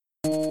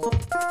So,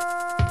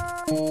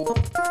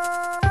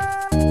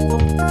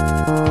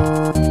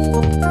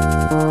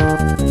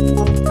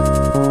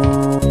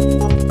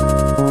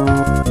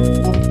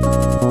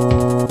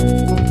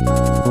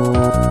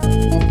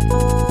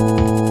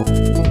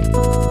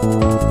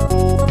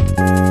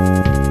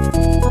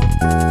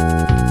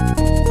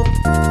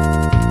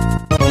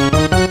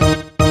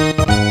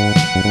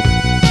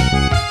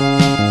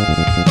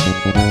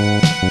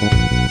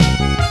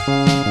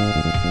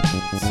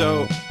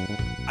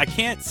 I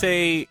can't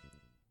say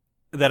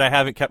that I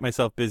haven't kept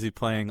myself busy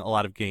playing a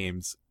lot of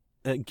games,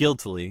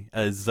 guiltily,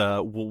 as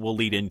we'll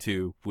lead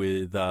into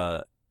with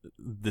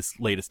this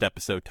latest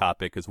episode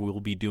topic, as we'll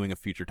be doing a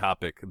future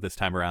topic this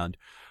time around.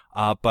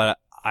 But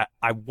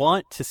I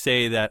want to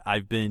say that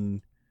I've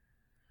been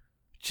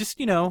just,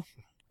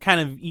 kind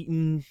of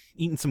eating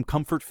some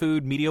comfort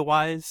food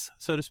media-wise,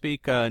 so to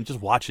speak, and just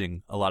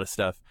watching a lot of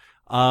stuff.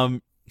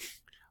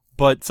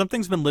 But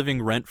something's been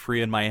living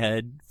rent-free in my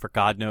head for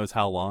God knows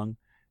how long,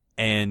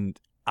 and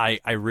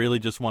I really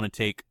just want to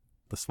take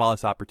the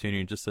smallest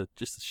opportunity just to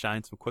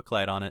shine some quick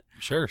light on it.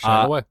 Sure,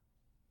 shine away.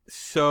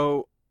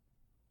 So,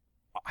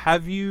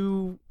 have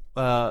you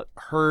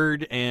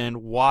heard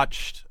and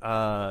watched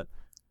RoboDoc?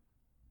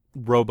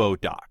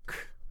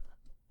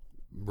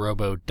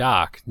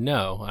 RoboDoc?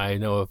 No, I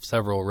know of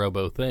several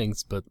Robo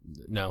things, but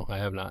no, I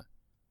have not.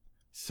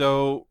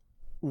 So,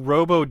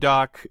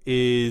 RoboDoc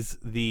is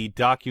the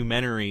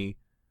documentary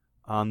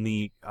on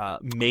the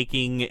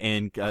making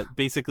and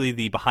basically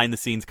the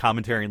behind-the-scenes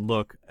commentary and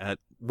look at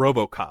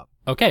RoboCop.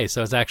 Okay,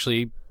 so it's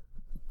actually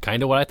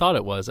kind of what I thought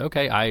it was.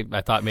 Okay, I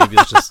thought maybe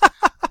it's just...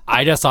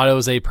 I just thought it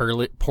was a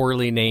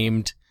poorly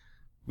named,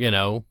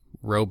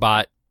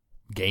 robot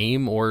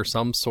game or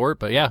some sort.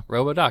 But yeah,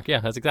 RoboDoc,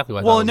 yeah, that's exactly what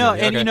I thought it was. Well,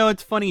 no, and okay.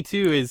 It's funny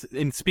too, is,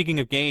 in speaking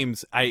of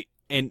games, I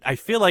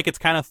feel like it's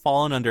kind of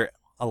fallen under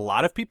a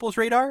lot of people's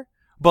radar.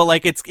 But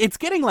like it's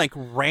getting like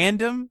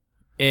random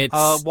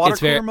water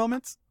cooler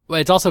moments. Well,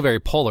 it's also very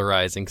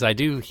polarizing because I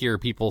do hear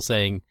people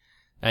saying,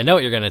 I know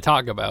what you're going to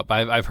talk about,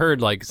 but I've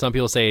heard like some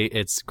people say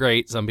it's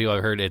great, some people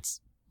I've heard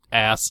it's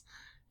ass.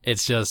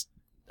 It's just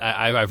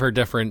I've heard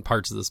different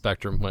parts of the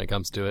spectrum when it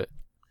comes to it.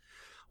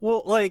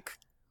 Well, like,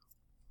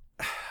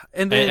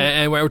 and then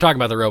and we're talking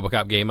about the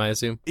RoboCop game, I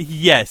assume.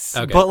 Yes,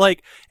 okay. But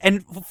like,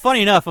 and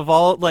funny enough, of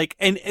all like,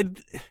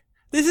 and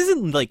this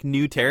isn't like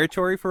new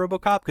territory for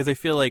RoboCop because I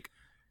feel like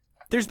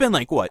there's been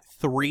like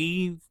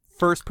 3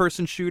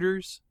 first-person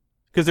shooters,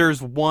 because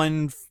there's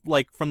one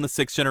like from the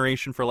 6th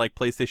generation for like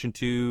PlayStation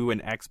 2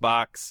 and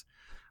Xbox,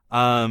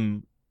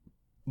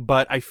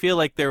 but I feel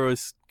like there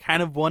was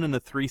kind of one in the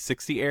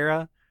 360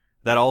 era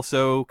that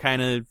also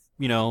kind of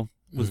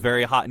was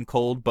very hot and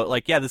cold. But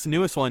like, yeah, this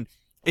newest one,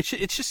 it's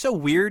just so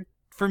weird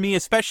for me,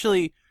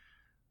 especially,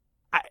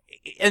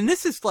 and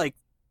this is like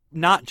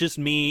not just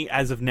me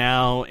as of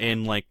now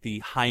in like the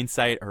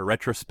hindsight or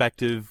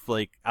retrospective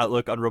like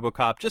outlook on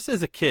RoboCop, just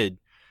as a kid,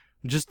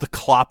 just the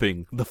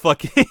clopping, the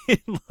fucking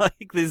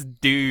like this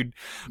dude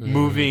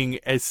moving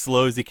as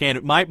slow as he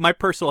can. My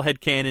personal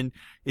headcanon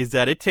is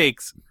that it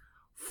takes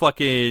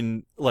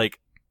fucking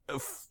like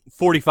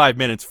 45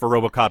 minutes for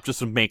RoboCop just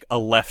to make a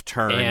left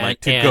turn,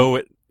 go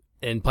it.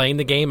 And playing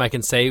the game, I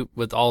can say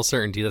with all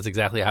certainty that's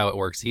exactly how it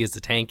works. He is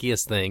the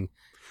tankiest thing.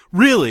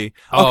 Really?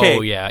 Okay.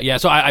 Oh, yeah.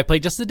 So I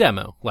played just the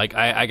demo. Like,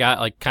 I got,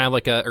 like, kind of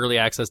like a early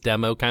access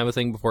demo kind of a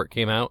thing before it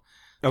came out.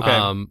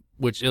 Okay.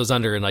 Which it was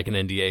under in, like, an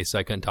NDA, so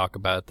I couldn't talk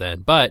about it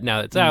then. But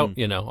now it's out,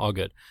 all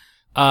good.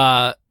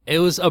 It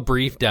was a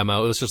brief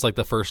demo. It was just, like,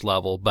 the first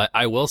level. But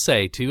I will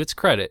say, to its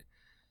credit,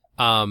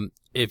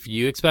 if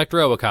you expect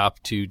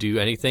RoboCop to do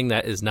anything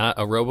that is not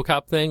a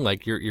RoboCop thing,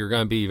 like, you're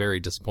going to be very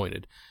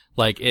disappointed.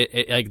 Like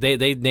like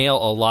they nail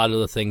a lot of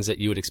the things that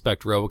you would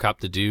expect RoboCop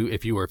to do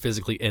if you were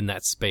physically in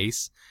that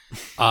space,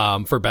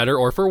 for better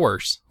or for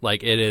worse.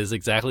 Like, it is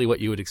exactly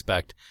what you would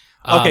expect.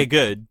 Okay,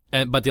 good.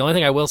 But the only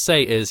thing I will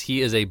say is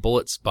he is a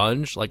bullet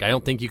sponge. Like, I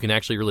don't think you can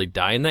actually really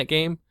die in that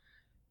game.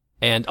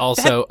 And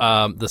also,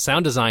 the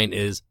sound design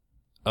is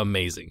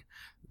amazing.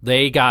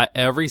 They got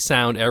every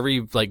sound,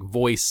 every like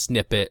voice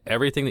snippet,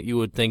 everything that you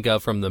would think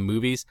of from the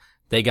movies,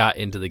 they got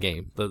into the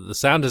game. The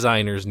sound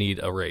designers need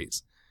a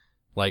raise.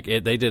 Like,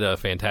 they did a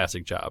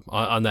fantastic job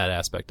on that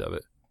aspect of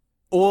it.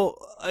 Well,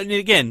 and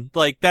again,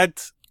 like,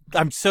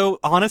 I'm so,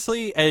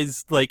 honestly,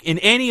 as, like, in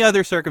any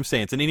other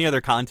circumstance, in any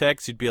other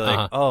context, you'd be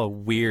like, oh,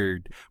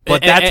 weird.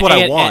 But that's what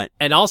I want.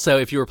 And also,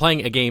 if you were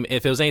playing a game,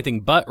 if it was anything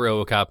but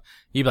RoboCop,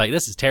 you'd be like,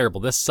 this is terrible,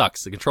 this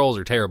sucks, the controls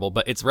are terrible,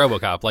 but it's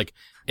RoboCop. Like,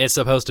 it's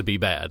supposed to be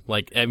bad.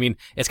 Like, I mean,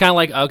 it's kind of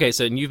like, okay,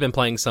 so you've been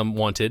playing some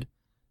Wanted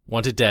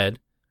Dead,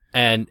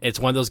 and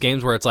it's one of those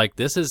games where it's like,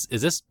 is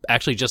this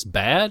actually just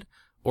bad?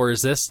 Or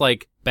is this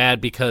like bad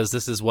because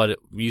this is what it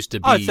used to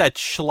be? Oh, it's that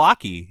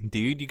schlocky,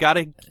 dude. You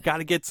gotta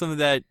get some of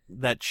that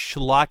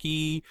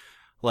schlocky,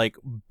 like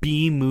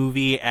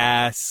B-movie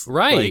ass,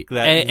 right? Like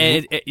that,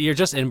 and you're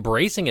just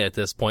embracing it at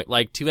this point.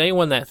 Like, to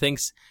anyone that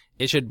thinks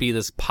it should be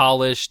this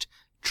polished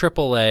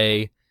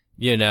AAA,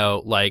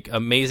 like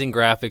amazing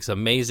graphics,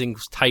 amazing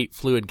tight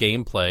fluid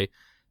gameplay,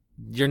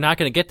 you're not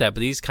gonna get that. But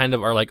these kind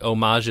of are like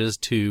homages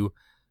to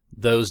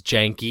those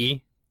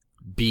janky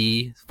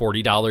B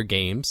 $40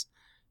 games,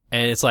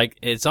 and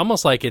it's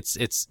almost like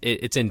it's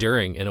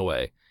enduring in a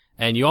way.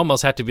 And you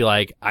almost have to be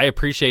like, I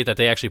appreciate that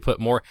they actually put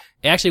more.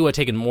 It actually would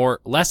have taken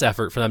less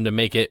effort for them to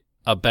make it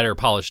a better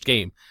polished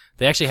game.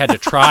 They actually had to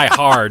try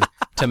hard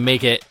to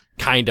make it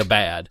kind of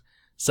bad.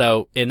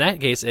 So in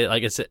that case,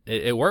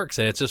 it works,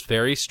 and it's just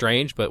very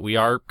strange. But we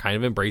are kind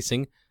of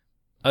embracing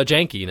a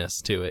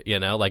jankiness to it,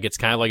 like it's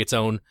kind of like its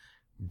own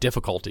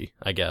difficulty,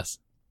 I guess.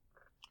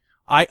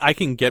 I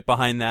can get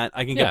behind that.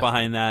 I can get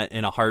behind that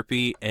in a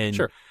heartbeat, and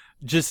sure.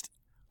 Just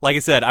like I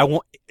said, I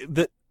want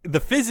the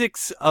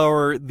physics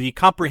or the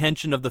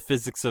comprehension of the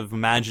physics of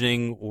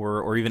imagining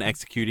or even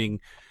executing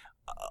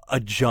a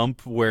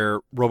jump where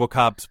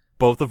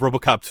both of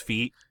RoboCop's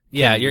feet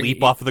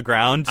leap off of the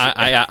ground.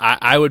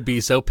 I would be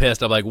so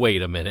pissed. I'm like,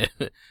 wait a minute.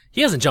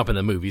 He doesn't jump in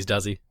the movies,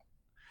 does he?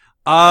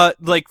 I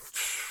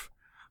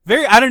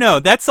don't know.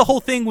 That's the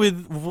whole thing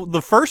with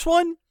the first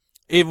one.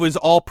 It was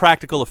all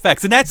practical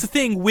effects. And that's the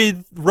thing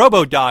with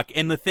RoboDoc.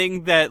 And the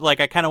thing that,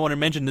 I kind of want to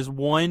mention is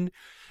one,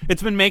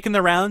 it's been making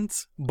the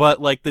rounds,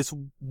 but, this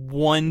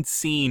one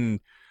scene,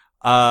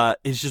 has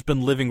just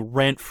been living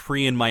rent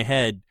free in my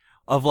head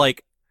of,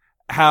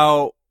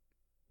 how,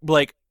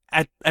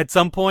 at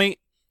some point,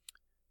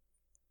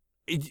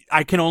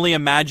 I can only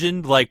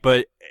imagine,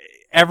 but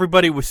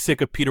everybody was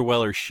sick of Peter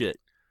Weller's shit.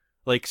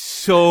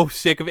 So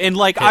sick of, and,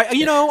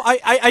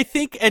 I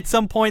think at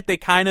some point they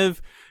kind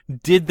of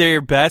did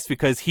their best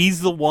because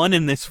he's the one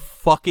in this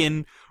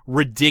fucking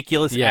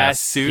ridiculous ass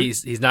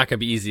suit. He's not going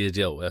to be easy to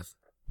deal with.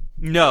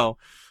 No,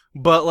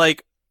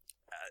 but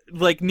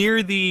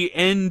near the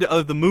end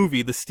of the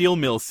movie, the steel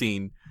mill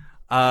scene,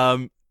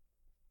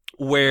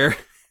 where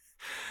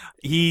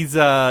he's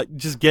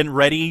just getting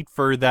ready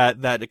for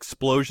that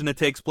explosion that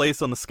takes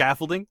place on the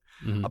scaffolding.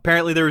 Mm-hmm.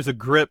 Apparently, there was a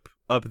grip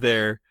up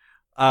there,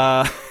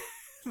 that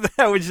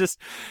was just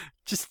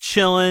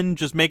chilling,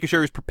 just making sure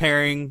he's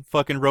preparing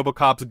fucking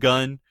RoboCop's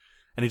gun,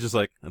 and he's just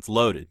like, "That's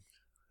loaded,"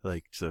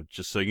 so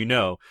just so you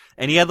know.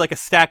 And he had a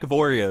stack of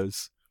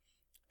Oreos.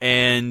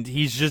 And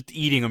he's just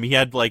eating them. He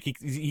had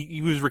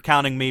he was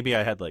recounting, maybe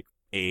I had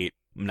 8,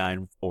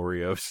 9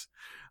 Oreos.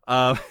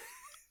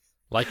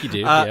 Like you do,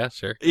 yeah,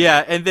 sure.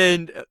 Yeah, and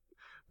then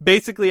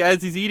basically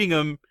as he's eating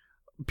them,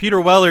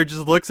 Peter Weller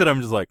just looks at him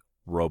just like,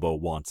 Robo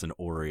wants an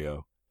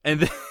Oreo.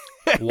 And then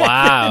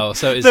wow.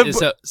 So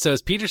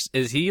is Peter,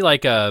 is he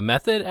a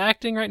method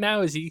acting right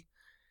now? Is he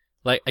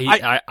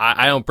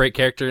I don't break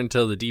character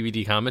until the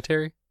DVD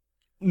commentary?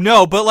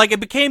 No, but it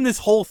became this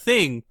whole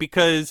thing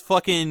because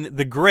fucking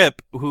the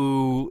Grip,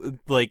 who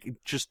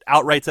just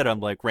outright said,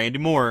 I'm Randy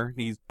Moore.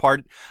 He's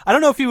part. I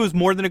don't know if he was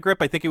more than a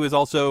Grip. I think it was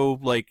also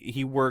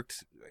he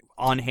worked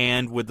on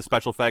hand with the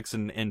special effects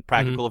and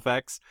practical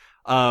effects.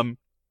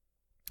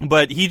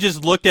 But he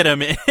just looked at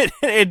him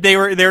and they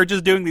were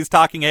just doing these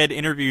talking head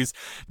interviews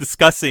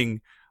discussing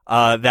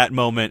that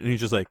moment, and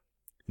he's just like,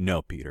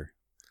 "No, Peter.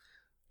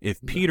 If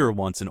Peter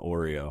wants an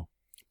Oreo,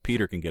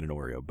 Peter can get an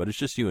Oreo, but it's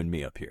just you and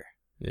me up here."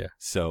 Yeah.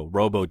 So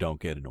Robo don't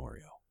get an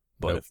Oreo.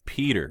 But if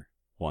Peter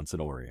wants an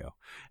Oreo.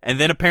 And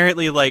then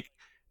apparently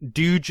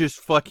dude just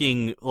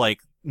fucking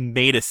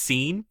made a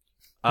scene.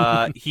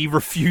 He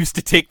refused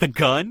to take the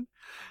gun.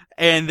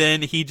 And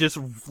then he just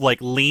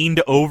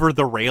leaned over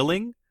the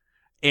railing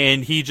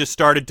and he just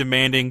started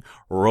demanding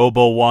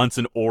Robo wants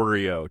an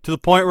Oreo, to the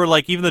point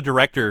where even the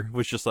director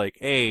was just like,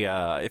 "Hey,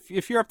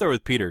 if you're up there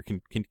with Peter,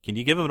 can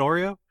you give him an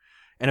Oreo?"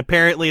 And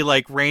apparently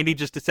Randy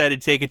just decided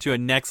to take it to a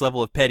next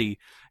level of petty.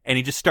 And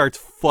he just starts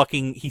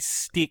fucking, he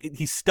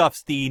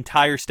stuffs the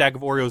entire stack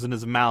of Oreos in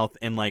his mouth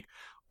and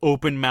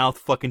open mouth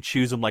fucking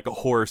chews them like a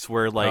horse,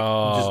 where just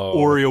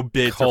Oreo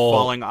bits are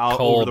falling out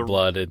over the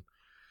cold-blooded.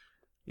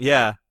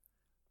 Yeah.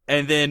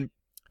 And then,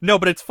 no,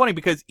 but it's funny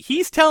because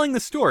he's telling the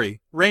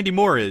story, Randy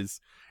Moore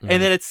is. Mm-hmm.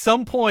 And then at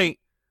some point,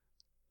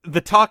 the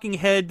talking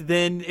head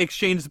then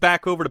exchanges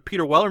back over to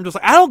Peter Weller and just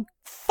I don't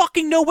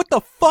fucking know what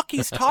the fuck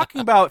he's talking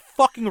about.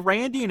 Fucking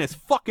Randy and his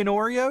fucking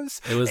Oreos.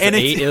 It was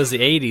the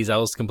 80s. I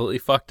was completely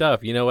fucked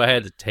up. You know what I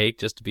had to take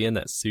just to be in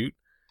that suit?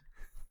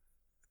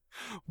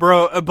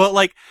 Bro,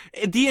 but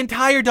the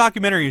entire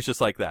documentary is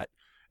just like that.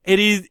 It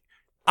is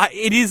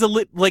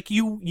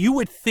you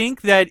would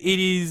think that it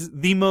is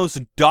the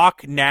most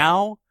Doc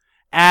Now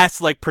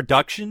ass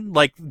production,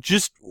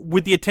 just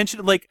with the attention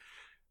of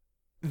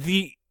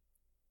the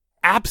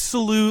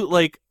absolute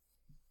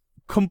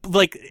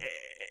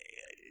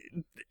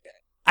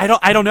I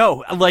don't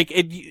know.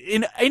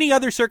 In any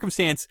other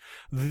circumstance,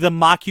 the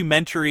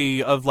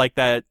mockumentary of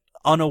that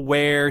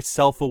unaware,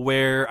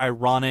 self-aware,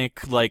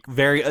 ironic,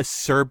 very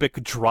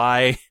acerbic,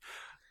 dry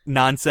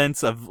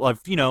nonsense of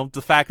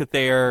the fact that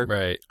they are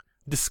right.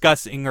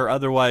 discussing or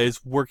otherwise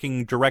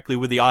working directly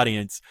with the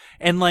audience,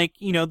 and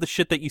the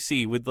shit that you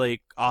see with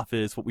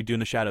Office, What We Do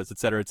in the Shadows, et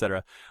cetera, et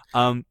cetera.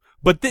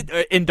 But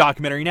in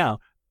documentary now.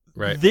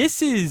 Right.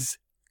 This is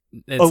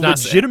a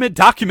legitimate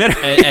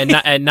documentary.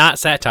 and not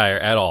satire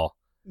at all.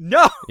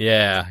 No.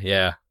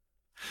 Yeah.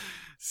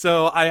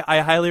 So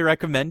I highly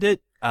recommend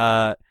it.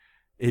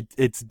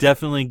 It's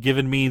definitely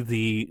given me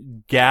the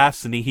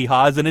gaffs and the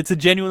hee-haws, and it's a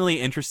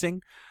genuinely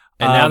interesting.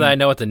 And now that I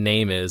know what the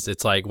name is,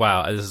 it's like,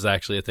 wow, this is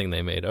actually a thing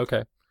they made.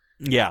 Okay.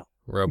 Yeah.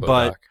 RoboDoc.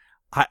 But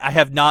I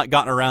have not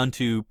gotten around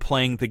to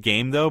playing the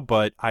game, though,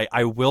 but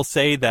I will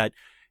say that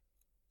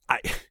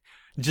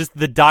just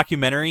the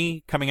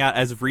documentary coming out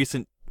as of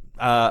recent,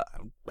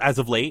 as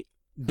of late,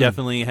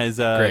 definitely has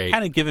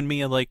kind of given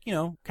me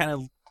kind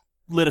of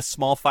lit a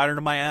small fire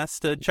to my ass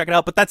to check it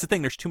out. But that's the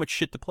thing, there's too much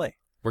shit to play.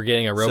 We're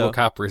getting a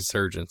RoboCop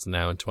resurgence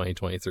now in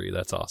 2023.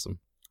 That's awesome.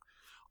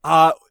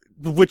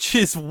 Which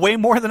is way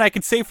more than I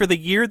could say for the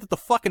year that the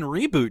fucking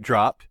reboot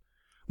dropped.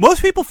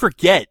 Most people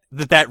forget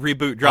that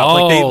reboot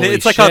dropped.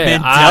 It's like shit. a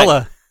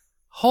Mandela.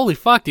 Holy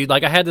fuck, dude.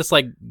 Like, I had this,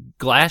 like,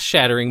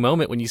 glass-shattering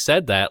moment when you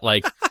said that.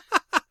 Like,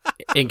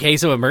 in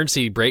case of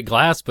emergency, break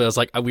glass. But it was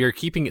like, we were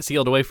keeping it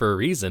sealed away for a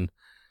reason.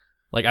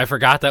 Like, I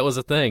forgot that was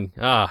a thing.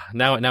 Now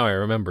I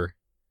remember.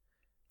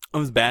 It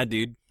was bad,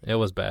 dude. It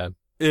was bad.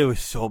 It was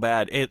so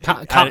bad.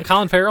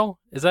 Colin Farrell?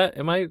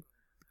 Am I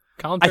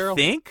Colin Farrell? I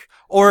think?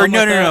 Or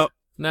no.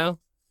 No?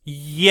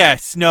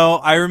 Yes, no,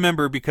 I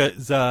remember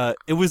because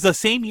it was the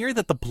same year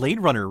that the Blade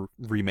Runner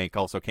remake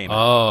also came out.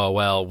 Oh,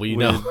 well, we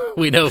know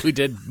who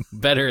did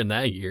better in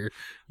that year.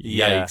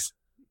 Yikes.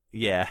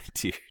 Yeah,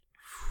 dude.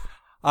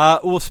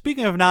 Well,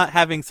 speaking of not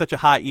having such a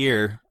hot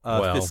year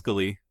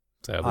fiscally,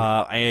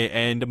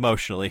 and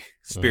emotionally,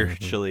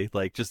 spiritually,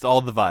 like just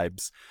all the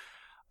vibes,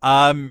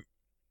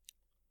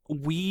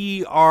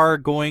 we are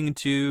going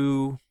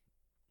to...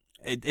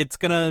 It's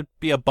going to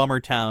be a Bummer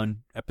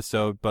Town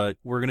episode, but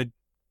we're going to,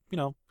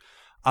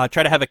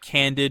 try to have a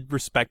candid,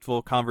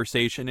 respectful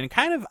conversation. And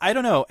kind of, I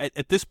don't know,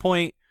 at this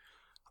point,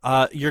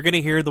 you're going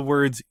to hear the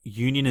words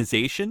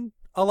unionization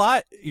a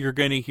lot. You're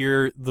going to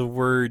hear the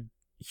word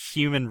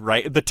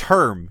the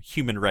term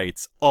human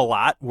rights a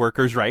lot,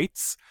 workers'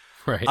 rights.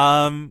 Right.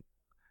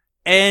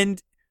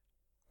 And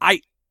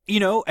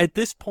at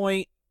this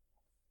point,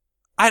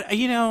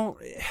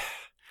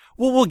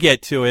 we'll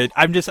get to it.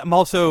 I'm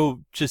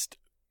also just,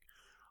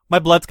 my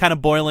blood's kind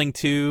of boiling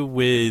too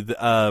with,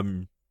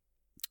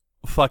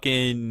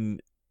 fucking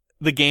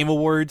the Game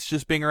Awards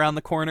just being around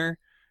the corner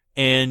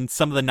and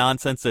some of the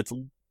nonsense that's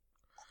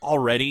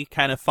already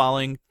kind of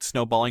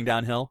snowballing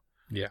downhill.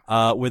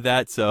 Yeah. With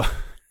that. So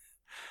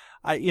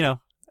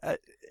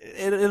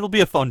it'll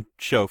be a fun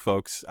show,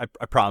 folks.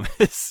 I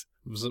promise.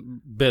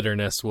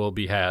 Bitterness will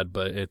be had,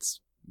 but it's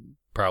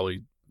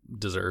probably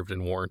deserved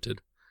and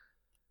warranted.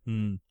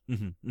 Mm-hmm.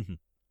 Mm-hmm.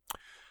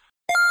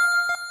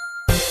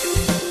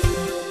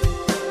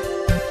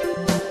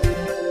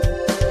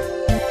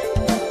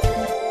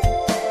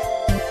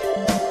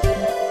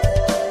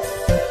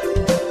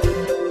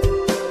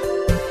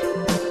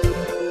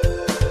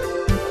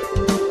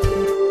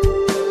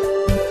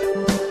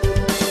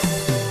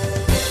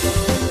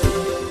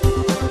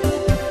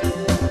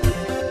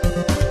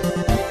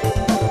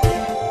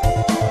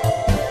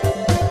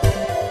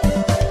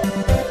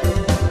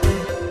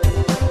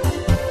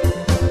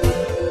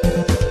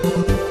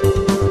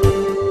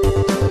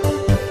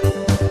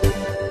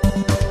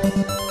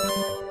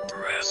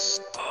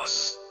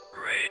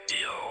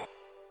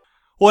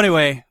 Well,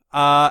 anyway,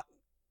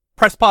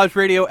 Press Pause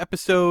Radio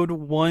episode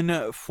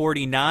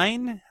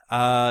 149.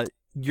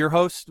 Your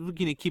host, we're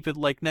going to keep it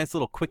like nice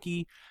little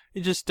quickie.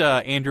 It's just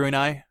Andrew and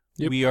I.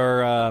 Yep. We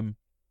are,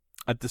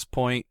 at this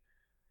point,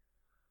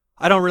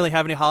 I don't really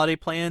have any holiday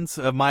plans.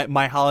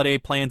 My holiday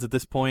plans at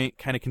this point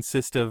kind of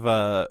consist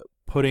of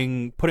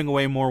putting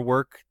away more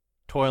work,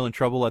 toil, and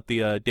trouble at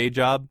the day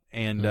job,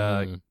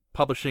 and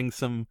publishing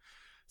some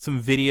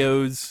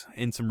videos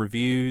and some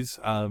reviews.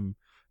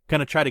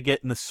 Gonna try to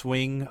get in the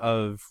swing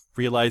of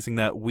realizing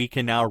that we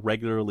can now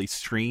regularly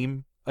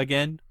stream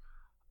again.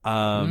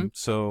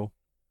 So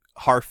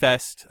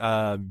Harfest,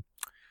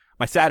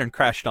 my Saturn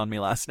crashed on me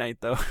last night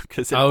though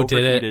because it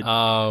overheated. Did it?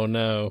 Oh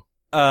no.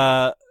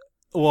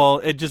 Well,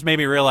 it just made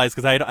me realize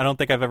because I don't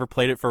think I've ever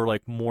played it for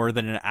like more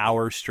than an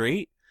hour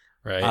straight.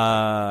 Right.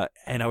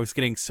 And I was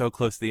getting so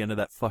close to the end of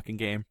that fucking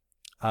game.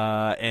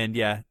 So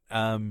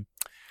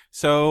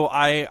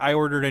I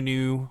ordered a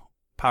new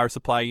power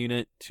supply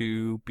unit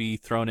to be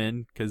thrown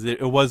in because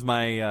it was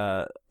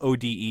my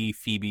ODE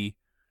Phoebe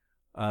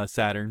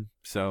Saturn.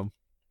 So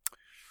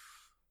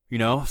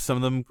some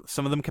of them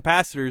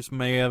capacitors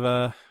may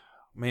have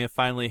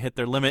finally hit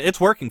their limit. It's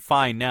working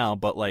fine now,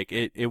 but like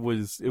it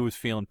was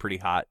feeling pretty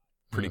hot,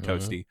 pretty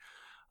toasty.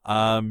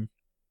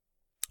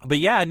 But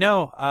yeah,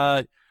 no,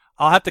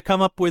 I'll have to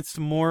come up with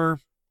some more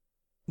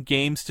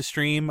games to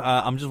stream.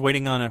 I'm just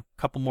waiting on a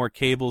couple more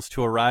cables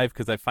to arrive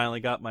because I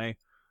finally got my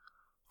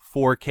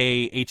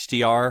 4K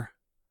HDR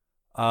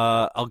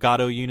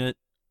Elgato unit,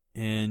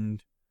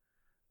 and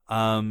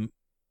kind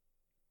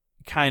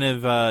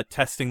of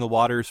testing the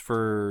waters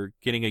for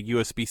getting a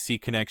USB-C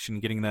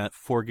connection, getting that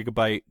 4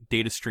 gigabyte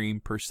data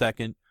stream per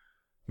second.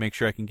 Make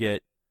sure I can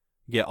get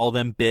all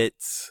them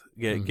bits,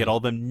 get all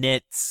them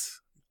nits,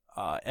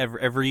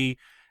 every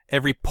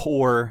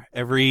pore,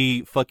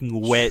 every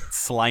fucking wet,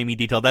 slimy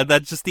detail.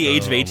 That's just the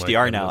age of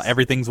HDR now.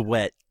 Everything's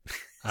wet.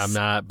 I'm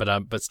not,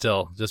 but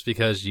still, just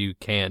because you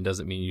can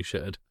doesn't mean you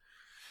should.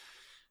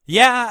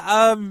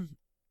 Yeah,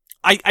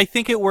 I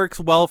think it works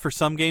well for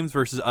some games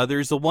versus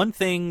others. The one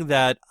thing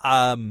that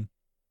I'm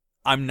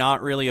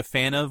not really a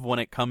fan of when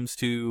it comes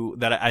to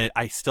that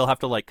I still have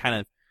to like kind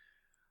of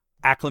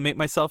acclimate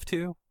myself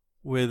to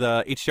with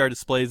HDR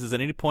displays is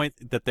at any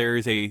point that there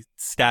is a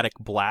static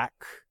black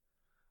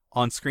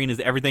on screen is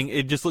everything.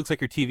 It just looks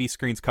like your TV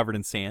screen's covered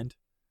in sand.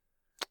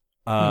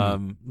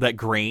 That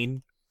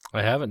grain.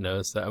 I haven't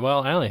noticed that.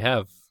 Well, I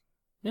have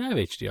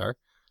HDR.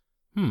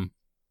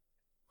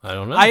 I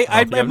don't know.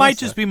 It might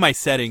just be my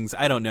settings.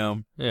 I don't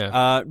know.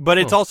 Yeah. But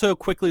it's also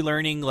quickly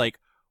learning like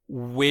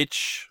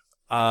which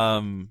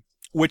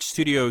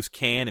studios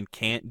can and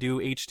can't do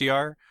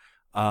HDR.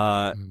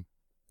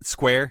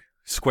 Square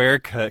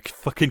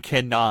fucking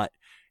cannot.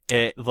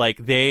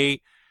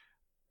 The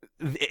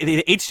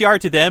HDR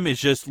to them is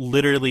just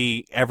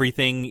literally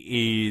everything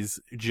is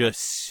just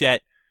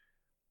set.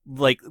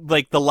 Like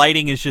the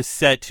lighting is just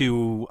set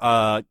to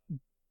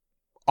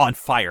on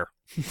fire,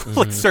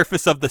 like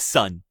surface of the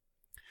sun.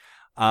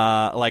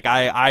 Like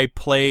I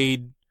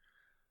played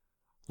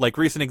like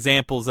recent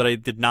examples that I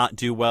did not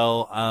do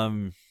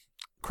well.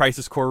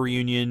 Crisis Core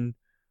Reunion,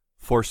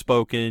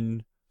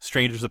 Forspoken,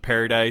 Strangers of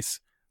Paradise.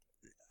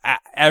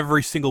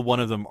 Every single one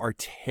of them are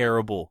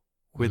terrible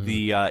with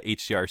the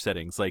HDR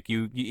settings. Like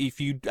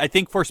I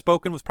think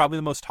Forspoken was probably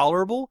the most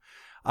tolerable.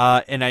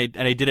 And I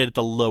did it at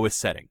the lowest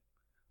setting,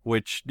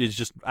 which is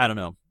just, I don't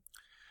know.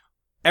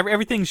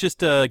 Everything's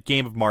just a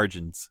game of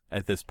margins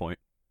at this point.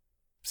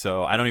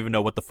 So I don't even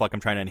know what the fuck I'm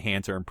trying to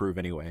enhance or improve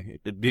anyway.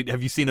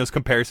 Have you seen those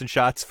comparison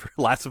shots for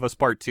Last of Us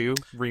Part 2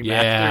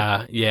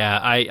 remastered? Yeah.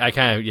 I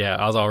kind of,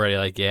 I was already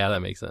like, yeah, that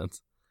makes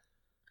sense.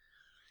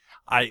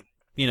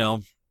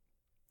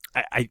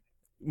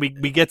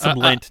 We get some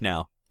lint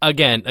now.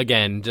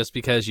 Again, just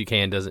because you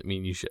can doesn't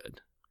mean you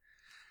should.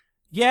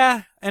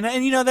 Yeah, and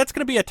that's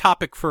going to be a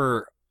topic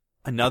for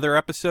another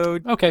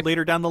episode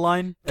later down the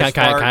line. Kind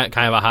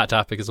of a hot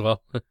topic as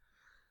well.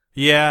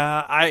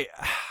 Yeah,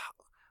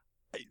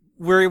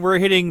 we're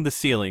hitting the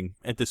ceiling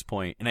at this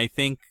point, and I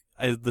think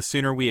the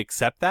sooner we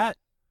accept that,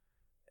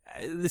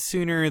 the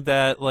sooner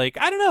that, like,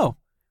 I don't know.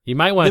 You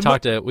might want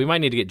to we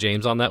might need to get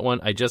James on that one.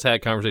 I just had a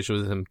conversation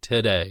with him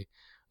today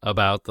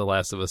about The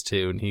Last of Us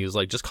 2, and he was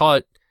like, just call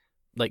it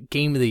like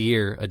Game of the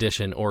Year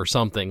edition or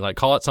something. Like,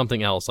 call it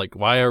something else. Like,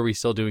 why are we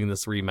still doing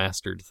this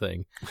remastered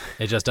thing?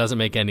 It just doesn't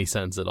make any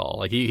sense at all.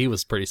 Like, he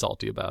was pretty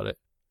salty about it.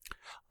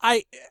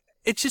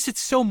 It's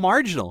so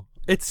marginal.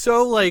 It's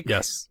so like,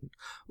 yes.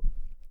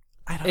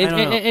 I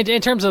don't know.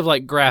 In terms of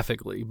like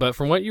graphically, but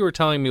from what you were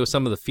telling me with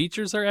some of the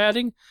features they're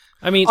adding,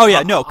 I mean,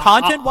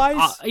 content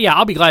wise,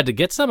 I'll be glad to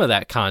get some of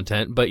that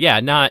content, but yeah,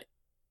 not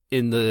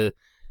in the,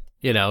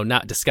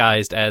 not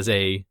disguised as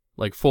a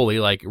like fully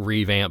like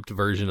revamped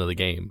version of the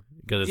game.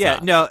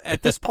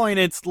 At this point,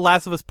 it's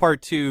Last of Us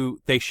Part 2,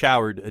 they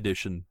showered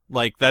edition.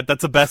 Like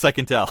that's the best I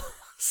can tell.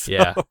 So,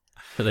 yeah,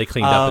 they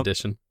cleaned up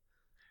edition.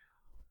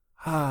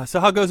 So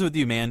how goes it with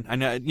you, man? I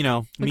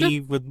know,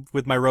 me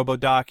with my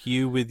RoboDoc,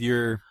 you with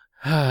your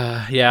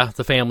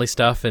the family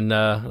stuff, and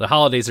the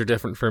holidays are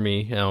different for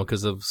me,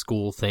 because of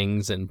school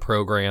things and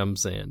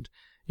programs, and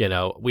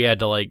we had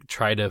to like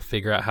try to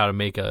figure out how to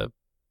make a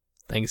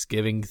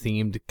Thanksgiving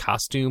themed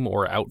costume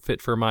or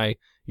outfit for my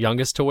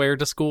youngest to wear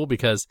to school,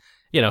 because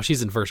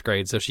she's in first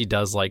grade, so she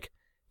does like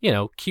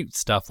cute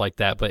stuff like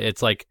that, but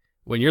it's like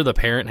when you're the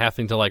parent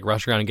having to like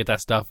rush around and get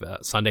that stuff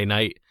Sunday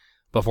night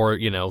before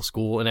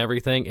school and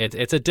everything,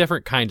 it's a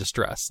different kind of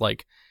stress.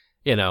 Like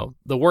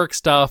the work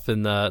stuff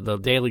and the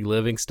daily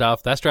living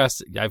stuff, that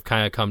stress I've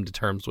kind of come to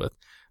terms with.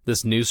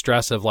 This new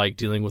stress of like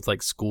dealing with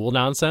like school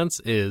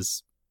nonsense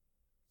is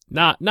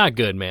not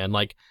good, man.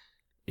 Like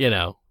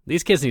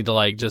these kids need to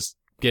like just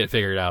get it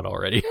figured out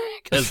already,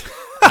 because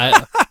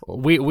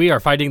we are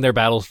fighting their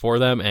battles for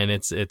them, and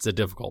it's a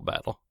difficult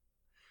battle.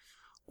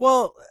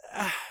 Well,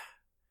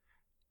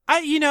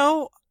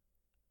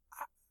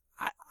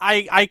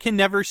 I can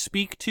never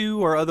speak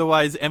to or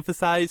otherwise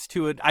emphasize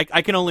to it.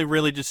 I can only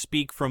really just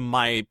speak from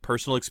my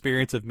personal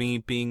experience of me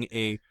being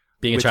a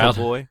child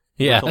boy,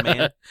 little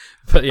man.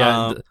 But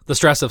yeah, the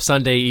stress of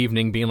Sunday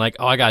evening being like,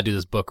 oh, I gotta do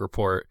this book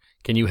report.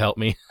 Can you help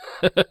me?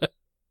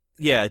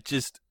 Yeah,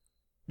 just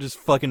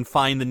fucking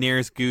find the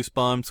nearest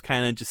Goosebumps,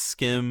 kind of just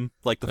skim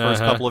like the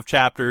first couple of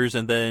chapters,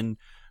 and then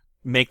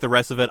make the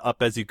rest of it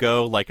up as you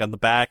go, like on the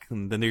back,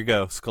 and then there you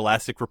go,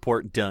 Scholastic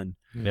report done.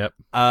 Yep.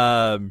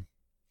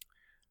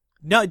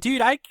 No,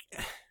 dude, I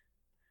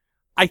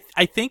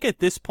think at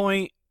this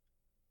point,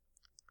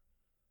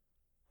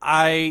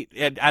 I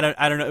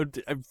don't know.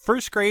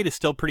 First grade is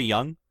still pretty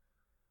young,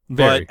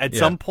 but at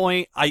some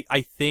point,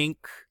 I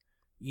think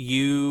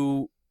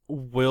you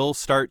will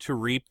start to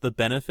reap the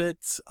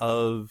benefits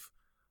of,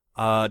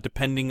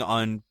 depending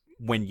on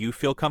when you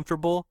feel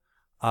comfortable,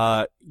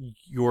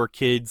 your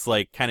kids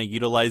like kind of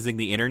utilizing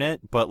the internet.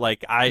 But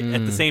like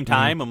at the same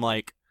time, I'm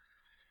like,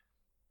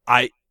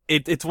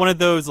 it's one of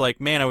those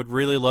like, man, I would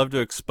really love to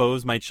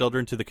expose my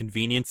children to the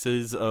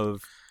conveniences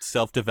of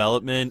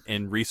self-development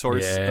and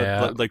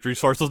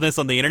resourcefulness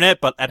on the internet,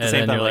 but at the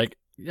same time, like,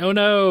 oh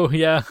no,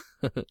 yeah,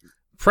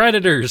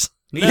 predators,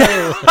 no,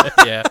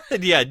 yeah,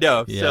 yeah,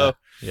 no, yeah, so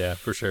yeah,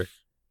 for sure.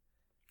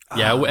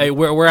 Yeah,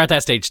 we're at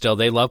that stage still.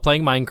 They love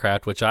playing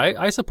Minecraft, which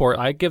I support.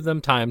 I give them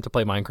time to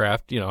play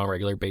Minecraft, on a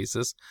regular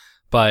basis,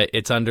 but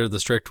it's under the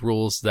strict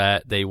rules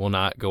that they will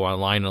not go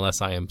online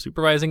unless I am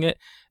supervising it.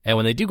 And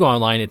when they do go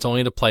online, it's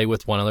only to play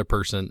with one other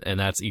person, and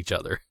that's each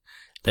other.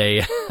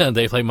 They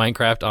they play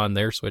Minecraft on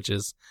their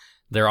Switches.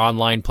 They're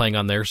online playing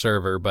on their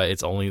server, but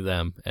it's only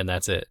them, and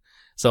that's it.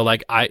 So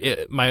like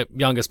my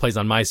youngest plays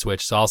on my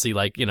Switch, so I'll see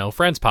like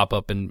friends pop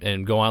up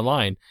and go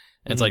online.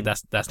 And it's like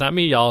that's not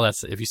me, y'all.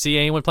 That's if you see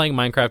anyone playing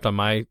Minecraft on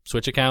my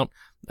Switch account,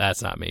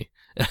 that's not me.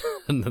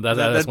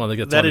 That's one of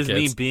the that is kids.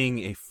 Me being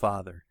a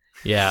father.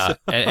 Yeah,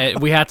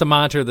 and we have to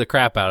monitor the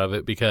crap out of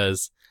it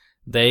because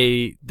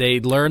they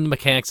learn the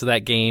mechanics of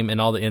that game and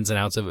all the ins and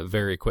outs of it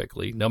very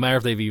quickly. No matter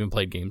if they've even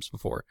played games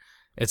before,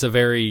 it's a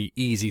very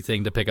easy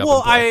thing to pick up.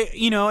 Well, and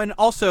play. and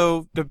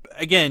also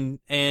again,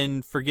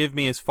 and forgive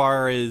me as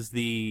far as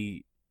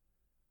the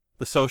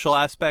social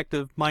aspect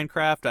of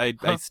Minecraft,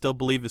 I still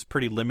believe is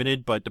pretty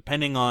limited, but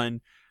depending on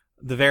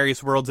the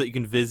various worlds that you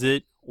can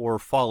visit or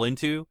fall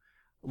into,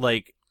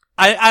 like,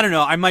 I don't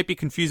know, I might be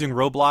confusing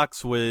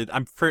Roblox with,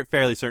 I'm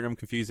fairly certain I'm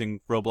confusing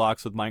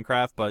Roblox with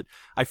Minecraft, but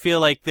I feel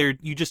like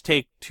you just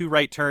take two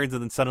right turns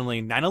and then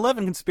suddenly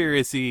 9/11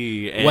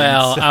 conspiracy. And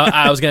well,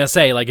 I was going to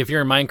say, like, if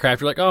you're in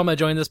Minecraft, you're like, oh, I'm going to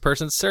join this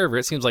person's server.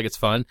 It seems like it's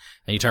fun.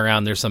 And you turn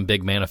around, there's some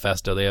big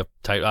manifesto they have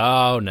typed.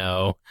 Oh,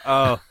 no.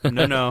 Oh,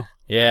 no.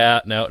 Yeah,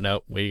 no,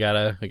 we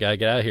gotta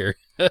get out of here.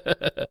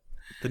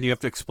 Then you have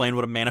to explain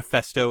what a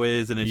manifesto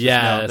is, and it's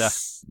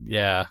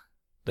yeah,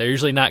 they're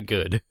usually not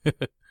good.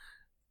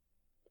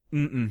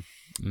 Mm-mm.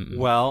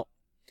 Well,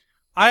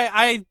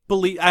 I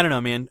believe, I don't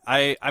know, man.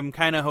 I'm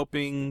kind of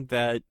hoping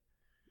that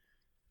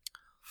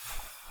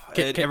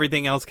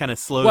everything else kind of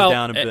slows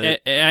down a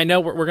bit. I know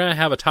we're gonna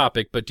have a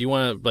topic, but do you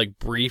want to like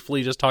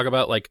briefly just talk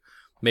about like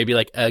maybe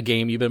like a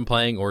game you've been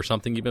playing or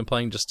something you've been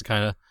playing, just to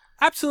kind of.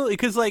 Absolutely,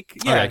 because like,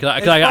 yeah, okay,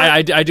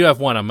 I do have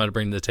one I'm going to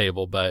bring to the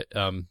table, but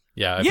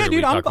yeah,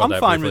 dude, I'm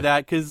fine with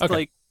that because okay.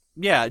 like,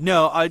 yeah,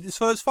 no.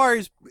 So as far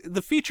as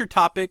the feature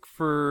topic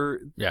for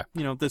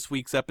this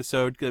week's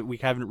episode, we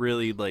haven't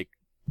really like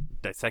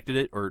dissected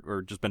it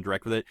or just been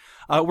direct with it.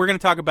 We're going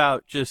to talk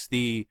about just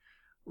the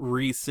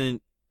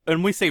recent,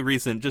 and we say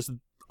recent, just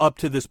up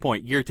to this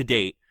point, year to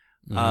date,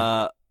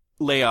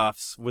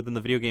 layoffs within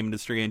the video game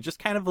industry, and just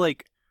kind of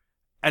like.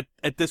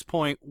 At this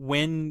point,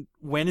 when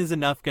is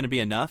enough going to be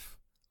enough?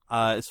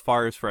 As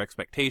far as for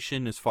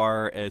expectation, as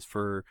far as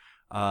for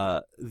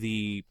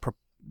the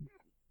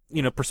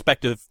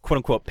prospective quote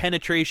unquote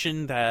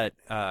penetration that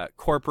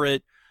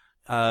corporate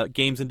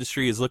games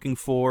industry is looking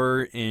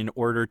for in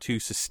order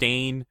to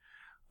sustain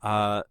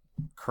current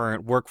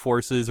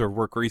workforces or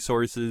work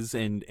resources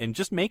and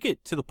just make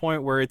it to the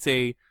point where it's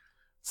a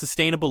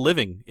sustainable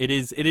living. It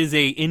is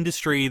a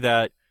industry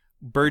that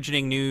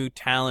burgeoning new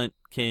talent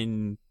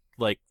can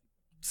like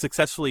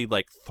successfully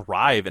like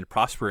thrive and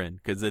prosper in,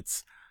 because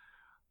it's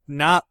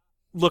not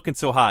looking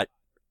so hot.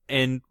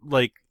 And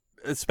like,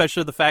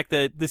 especially the fact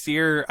that this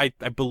year, I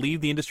believe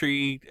the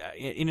industry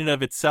in and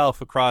of itself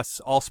across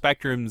all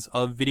spectrums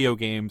of video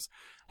games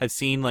have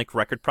seen like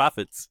record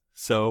profits.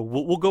 So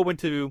we'll go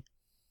into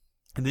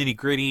the nitty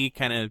gritty,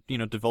 kind of,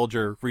 divulge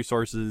our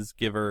resources,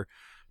 give our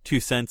 2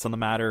 cents on the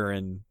matter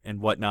and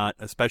whatnot,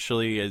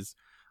 especially as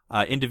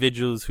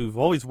individuals who've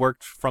always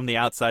worked from the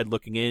outside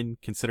looking in,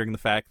 considering the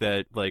fact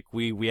that like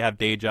we have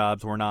day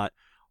jobs. We're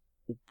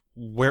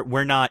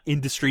not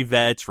industry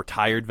vets,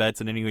 retired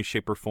vets in any way,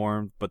 shape, or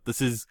form. But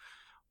this is,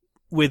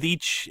 with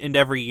each and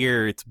every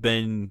year, it's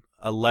been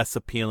a less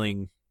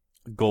appealing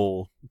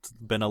goal. It's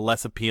been a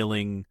less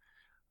appealing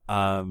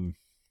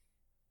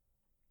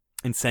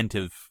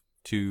incentive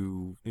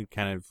to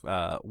kind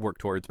of work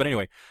towards. But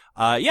anyway,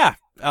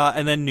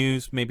 and then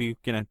news, maybe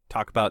gonna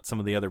talk about some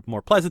of the other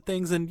more pleasant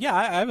things. And yeah,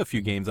 I have a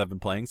few games I've been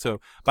playing, so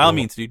by all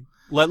means, dude,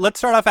 let's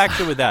start off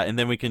actually with that, and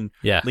then we can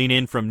lean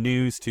in from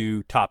news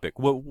to topic.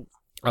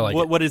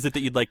 What is it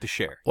that you'd like to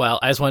share? Well,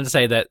 I just wanted to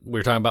say that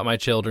we're talking about my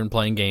children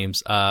playing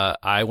games.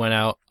 I went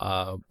out,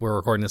 we're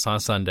recording this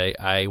on Sunday.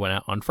 I went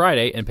out on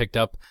Friday and picked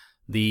up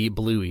the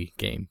Bluey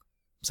game.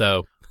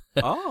 So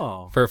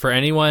for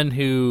anyone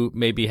who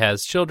maybe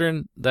has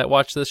children that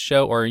watch this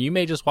show, or you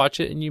may just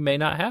watch it and you may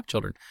not have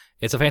children,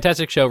 it's a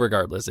fantastic show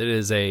regardless. It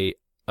is a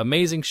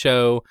amazing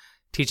show,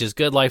 teaches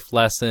good life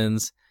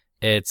lessons.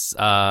 It's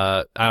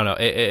I don't know,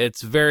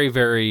 it's very,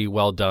 very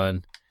well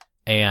done.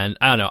 And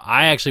I don't know,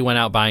 I actually went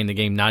out buying the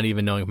game not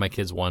even knowing if my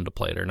kids wanted to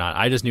play it or not.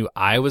 I just knew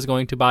I was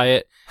going to buy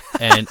it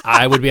and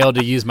I would be able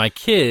to use my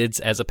kids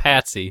as a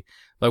patsy.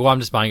 Like, well, I'm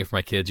just buying it for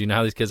my kids. You know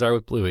how these kids are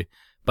with Bluey.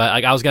 But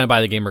like, I was going to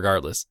buy the game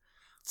regardless.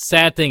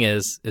 Sad thing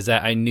is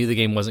that I knew the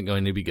game wasn't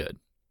going to be good.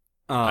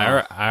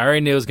 I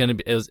already knew it was going to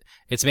be.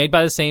 It's made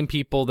by the same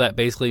people that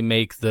basically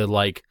make the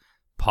like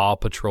Paw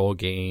Patrol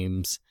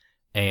games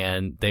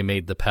and they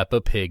made the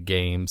Peppa Pig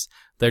games.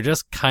 They're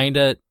just kind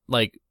of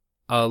like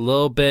a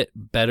little bit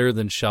better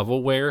than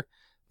shovelware,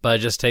 but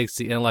it just takes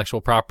the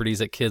intellectual properties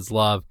that kids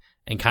love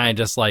and kind of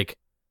just like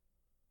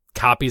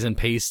copies and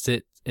pastes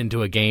it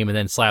into a game and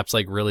then slaps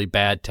like really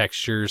bad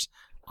textures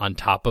on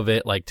top of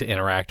it, like to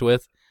interact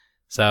with.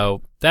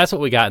 So that's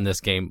what we got in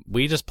this game.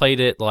 We just played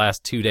it the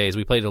last 2 days.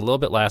 We played it a little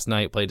bit last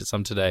night, played it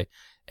some today,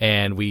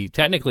 and we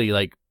technically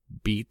like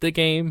beat the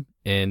game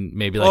in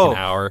maybe like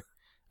an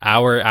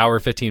hour,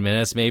 15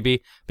 minutes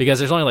maybe, because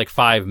there's only like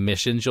 5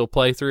 missions you'll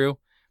play through.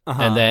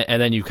 And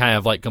then you kind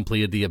of like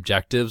completed the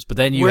objectives, but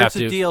then you have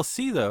to. Where's the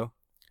DLC though,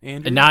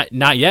 Andrew?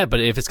 Not yet, but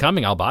if it's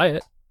coming, I'll buy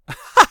it.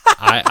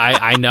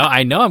 I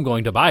know I'm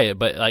going to buy it,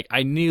 but like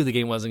I knew the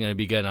game wasn't going to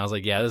be good, and I was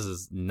like, yeah, this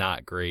is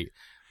not great.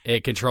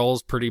 It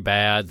controls pretty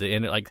bad.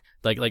 Like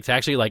to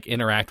actually like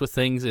interact with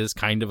things is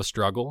kind of a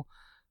struggle.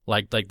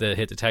 Like the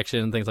hit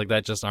detection and things like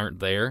that just aren't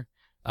there.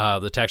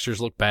 The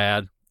textures look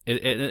bad.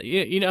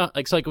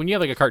 It's like when you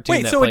have like a cartoon.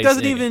 Wait, that so plays it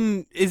doesn't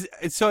even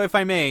so if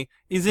I may,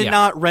 is it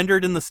not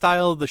rendered in the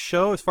style of the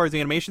show as far as the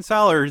animation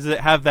style, or does it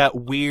have that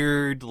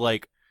weird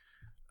like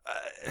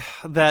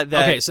that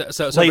okay, so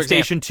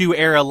PlayStation 2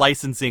 era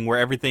licensing where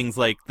everything's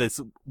like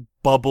this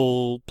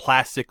bubble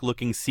plastic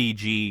looking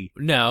CG?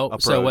 No,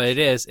 approach? So what it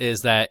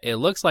is that it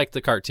looks like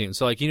the cartoon.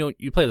 So like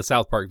you play the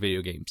South Park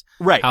video games,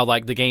 right? How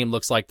like the game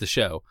looks like the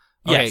show.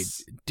 Okay,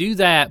 yes. Do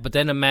that, but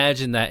then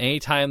imagine that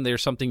anytime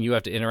there's something you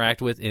have to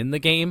interact with in the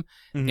game,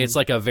 it's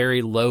like a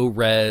very low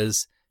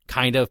res,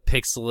 kind of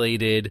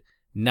pixelated,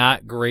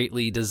 not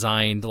greatly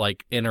designed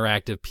like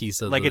interactive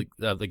piece of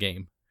of the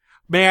game.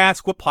 May I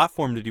ask, what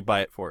platform did you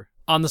buy it for?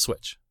 On the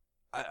Switch.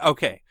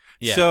 Okay.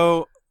 Yeah.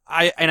 So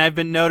I've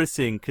been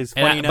noticing because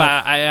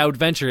I would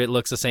venture it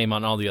looks the same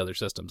on all the other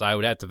systems. I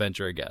would have to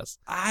venture a guess.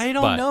 I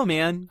don't know,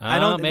 man. I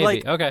don't maybe.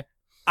 like. Okay.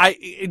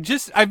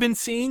 I've been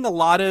seeing a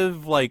lot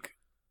of like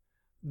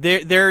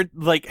they're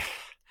like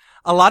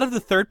a lot of the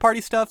third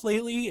party stuff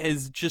lately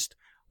is just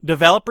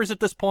developers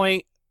at this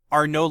point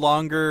are no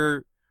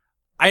longer.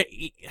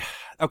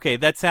 Okay,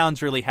 that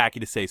sounds really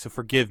hacky to say, so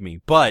forgive me,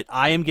 but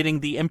I am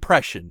getting the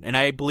impression, and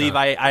I believe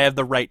I have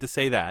the right to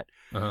say that.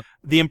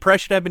 The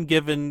impression I've been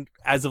given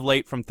as of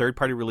late from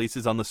third-party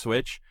releases on the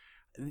Switch,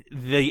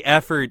 the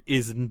effort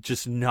is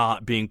just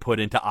not being put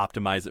into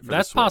optimize it for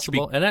that's the Switch.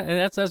 Possible, and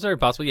that's very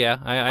possible, yeah,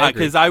 I agree.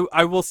 Because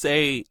I will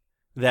say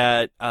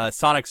that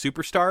Sonic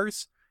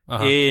Superstars,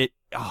 it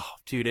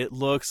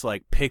looks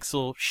like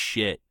pixel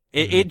shit.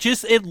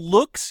 It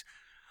looks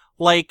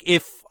like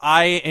if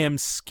I am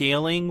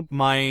scaling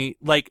my,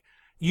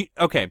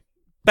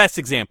 best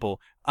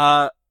example,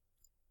 to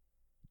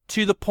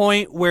the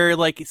point where,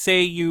 like,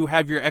 say you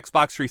have your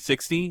Xbox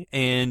 360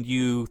 and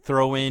you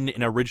throw in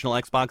an original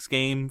Xbox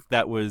game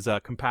that was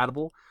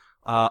compatible,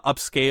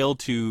 upscale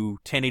to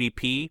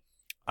 1080p,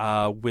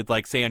 with,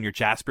 like, say on your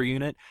Jasper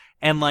unit,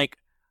 and, like,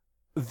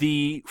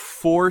 the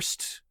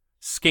forced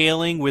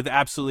scaling with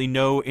absolutely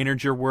no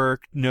integer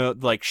work, no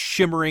like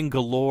shimmering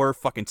galore,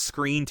 fucking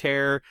screen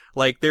tear.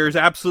 Like there's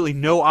absolutely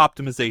no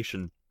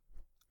optimization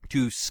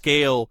to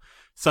scale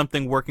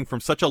something working from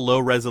such a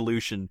low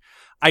resolution.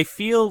 I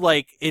feel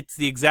like it's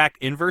the exact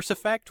inverse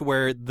effect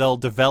where they'll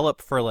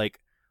develop for like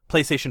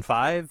PlayStation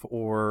 5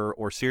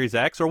 or Series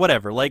X or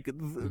whatever, like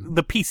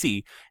the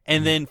PC,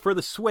 and then for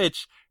the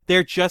Switch,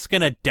 they're just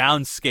gonna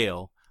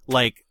downscale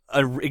like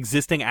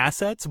existing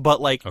assets,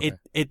 but like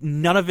it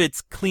none of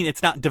it's clean.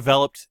 It's not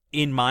developed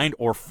in mind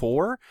or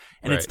for,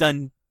 and it's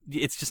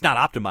just not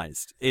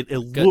optimized. It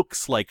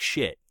looks like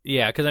shit.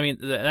 Yeah, because I mean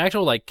the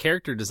actual like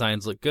character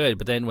designs look good,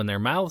 but then when their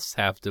mouths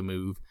have to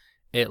move,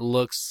 it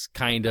looks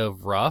kind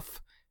of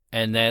rough.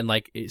 And then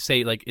like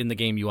say like in the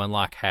game you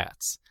unlock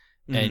hats,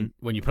 and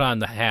when you put on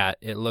the hat,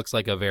 it looks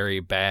like a very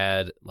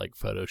bad like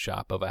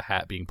Photoshop of a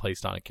hat being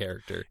placed on a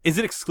character. Is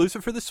it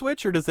exclusive for the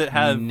Switch, or does it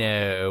have?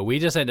 No, we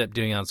just end up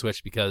doing it on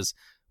Switch because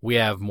we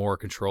have more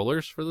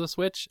controllers for the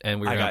Switch,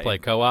 and we were gonna play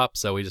co-op,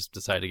 so we just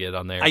decided to get it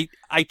on there.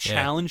 I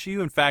challenge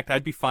you. In fact,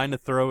 I'd be fine to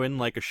throw in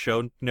like a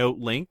show note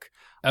link.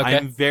 Okay.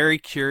 I'm very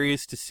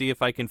curious to see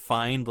if I can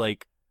find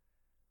like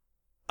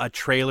a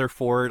trailer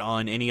for it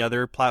on any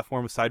other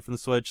platform aside from the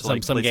Switch, some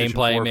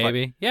gameplay 4,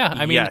 maybe. Yeah,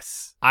 I mean,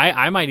 yes.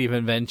 I might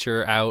even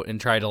venture out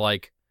and try to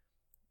like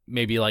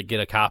maybe like get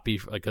a copy,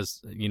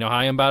 because you know how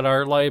I am about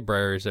our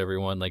libraries.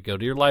 Everyone, like, go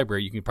to your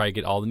library. You can probably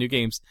get all the new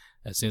games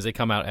as soon as they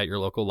come out at your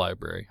local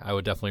library. I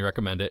would definitely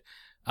recommend it.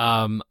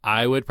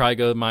 I would probably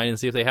go to mine and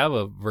see if they have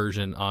a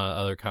version on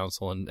other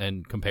console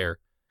and compare.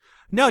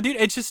 No, dude,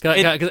 it's just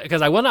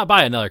because I will not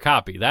buy another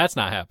copy. That's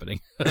not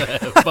happening.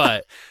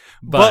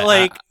 But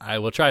like I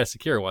will try to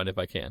secure one if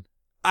I can.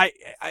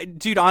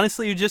 Dude,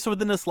 honestly, just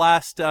within this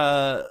last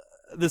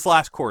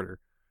quarter,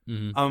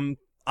 I'm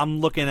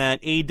looking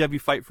at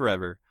AEW Fight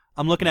Forever.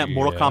 I'm looking at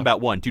Mortal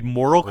Kombat 1. Dude,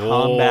 Mortal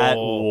Kombat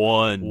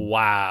 1.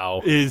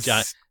 Wow.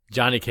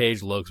 Johnny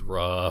Cage looks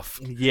rough.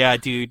 Yeah,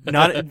 dude.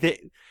 Not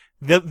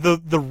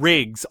the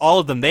rigs, all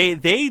of them.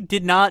 They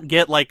did not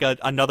get like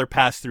another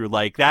pass through.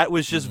 Like that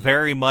was just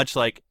very much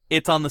like,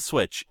 it's on the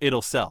Switch,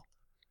 it'll sell.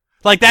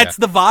 Like that's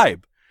the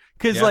vibe.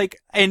 Because Yeah. like,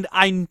 and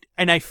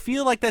I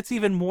feel like that's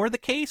even more the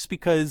case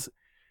because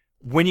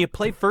when you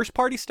play first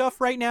party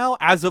stuff right now,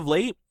 as of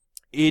late,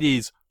 it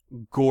is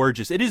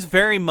gorgeous. It is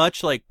very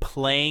much like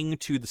playing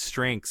to the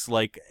strengths.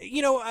 Like,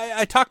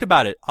 I talked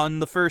about it on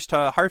the first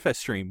Heartfest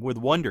stream with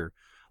Wonder.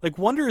 Like,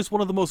 Wonder is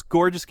one of the most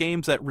gorgeous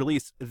games that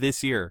released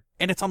this year,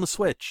 and it's on the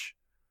Switch.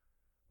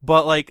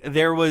 But like,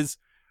 there was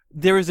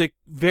a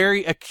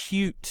very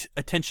acute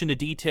attention to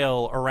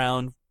detail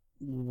around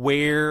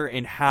where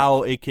and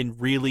how it can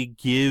really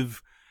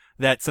give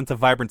that sense of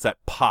vibrance, that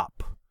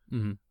pop.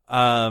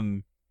 Mm-hmm.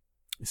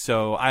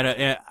 So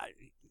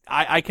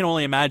I can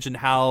only imagine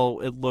how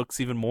it looks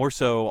even more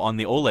so on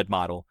the OLED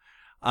model.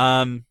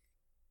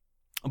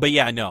 But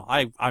yeah, no,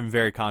 I'm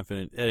very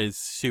confident it is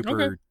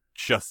super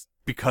just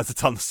because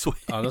it's on the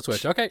Switch. On the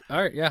Switch. Okay.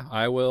 All right.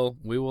 Yeah,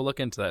 we will look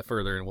into that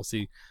further, and we'll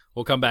see.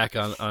 We'll come back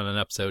on an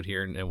episode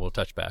here, and we'll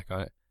touch back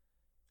on it.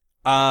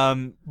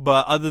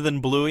 But other than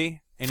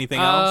Bluey, anything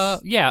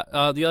else? Yeah.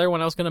 The other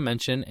one I was going to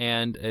mention,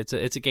 and it's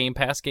a Game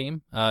Pass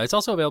game. It's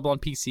also available on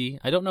PC.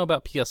 I don't know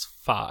about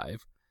PS5.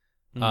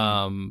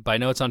 But I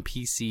know it's on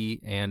PC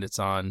and it's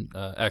on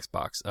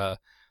Xbox.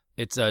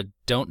 It's a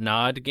Don't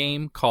Nod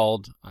game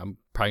called, I'm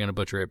probably going to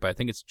butcher it, but I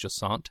think it's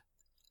Jusant.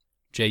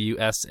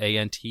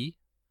 Jusant.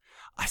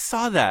 I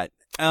saw that.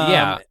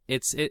 Yeah,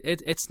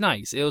 it's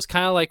nice. It was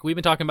kind of like, we've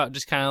been talking about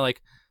just kind of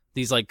like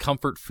these like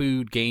comfort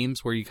food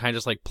games where you kind of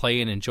just like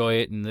play and enjoy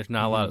it, and there's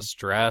not a lot of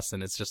stress,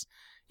 and it's just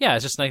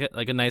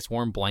like a nice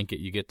warm blanket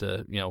you get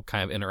to,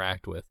 kind of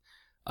interact with.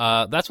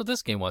 That's what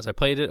this game was. I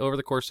played it over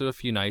the course of a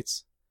few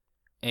nights,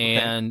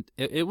 and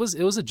it was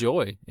a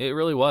joy. It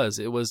really was.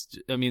 It was.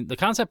 I mean, the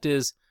concept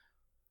is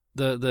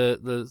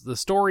the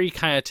story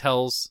kind of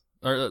tells,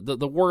 or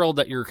the world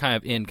that you're kind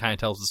of in kind of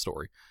tells the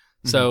story.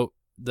 So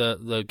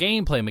the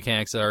gameplay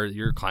mechanics are,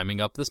 you're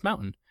climbing up this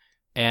mountain,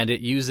 and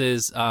it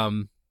uses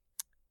kind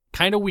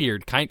of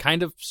weird,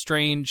 kind of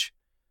strange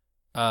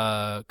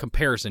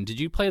comparison. Did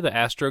you play the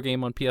Astro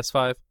game on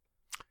PS5?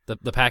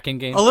 The pack-in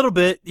game? A little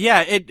bit,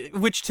 yeah.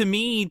 Which to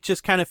me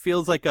just kind of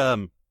feels like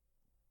a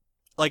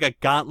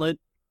gauntlet.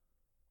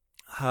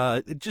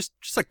 Just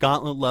a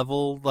gauntlet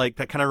level, like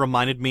that kind of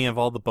reminded me of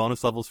all the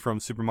bonus levels from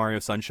Super Mario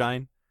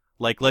Sunshine.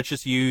 Like, let's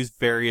just use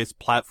various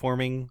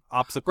platforming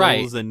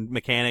obstacles and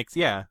mechanics.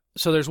 Yeah.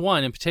 So there's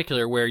one in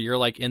particular where you're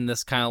like in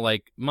this kind of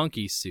like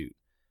monkey suit,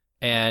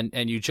 and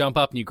you jump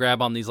up and you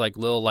grab on these like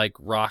little like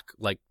rock,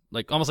 like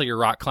almost like you're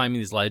rock climbing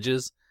these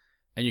ledges,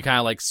 and you kind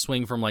of like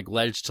swing from like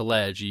ledge to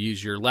ledge. You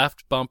use your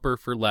left bumper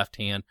for left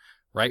hand,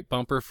 right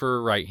bumper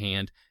for right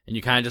hand, and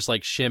you kind of just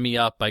like shimmy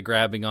up by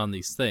grabbing on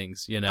these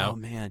things, Oh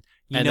man,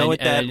 and know what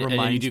that reminds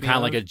reminds me you do kind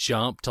of like of? a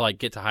jump to like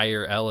get to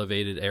higher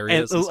elevated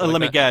areas. And And stuff let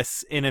me like that.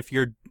 guess. And if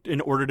you're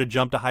in order to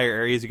jump to higher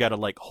areas, you got to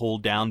like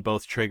hold down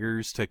both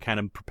triggers to kind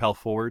of propel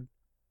forward.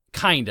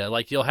 Kinda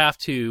like you'll have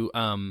to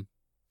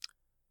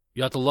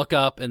look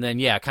up and then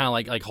kind of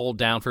like hold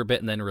down for a bit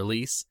and then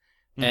release,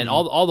 and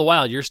all the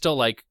while you're still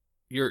like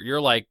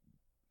you're like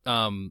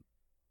kind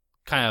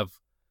of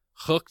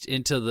hooked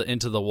into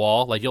the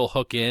wall. Like you'll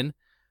hook in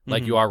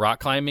like you are rock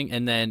climbing,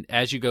 and then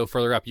as you go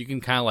further up, you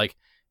can kind of like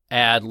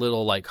add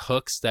little like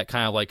hooks that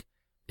kind of like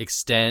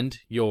extend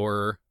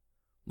your,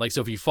 like, so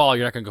if you fall,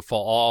 you're not going to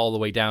fall all the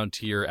way down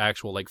to your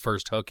actual like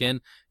first hook in.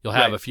 You'll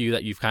have a few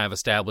that you've kind of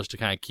established to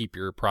kind of keep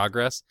your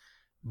progress,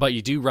 but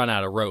you do run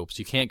out of ropes.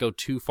 You can't go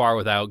too far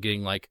without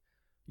getting like,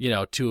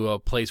 to a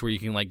place where you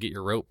can like get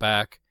your rope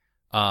back.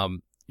 You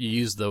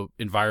use the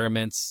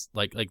environments,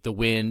 like the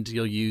wind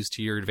you'll use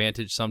to your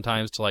advantage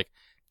sometimes to like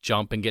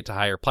jump and get to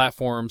higher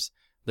platforms.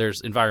 There's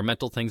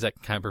environmental things that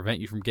can kind of prevent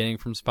you from getting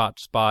from spot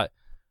to spot.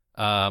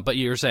 But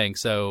you were saying,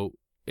 so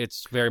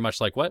it's very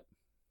much like what?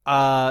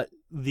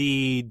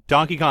 The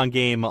Donkey Kong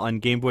game on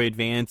Game Boy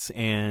Advance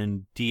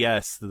and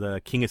DS,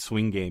 the King of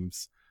Swing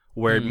games,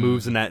 where it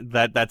moves in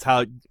that's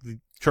how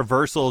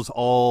traversal's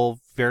all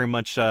very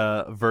much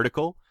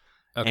vertical,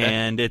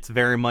 and it's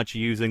very much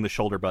using the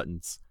shoulder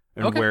buttons.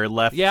 And where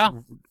left,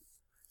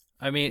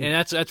 I mean, and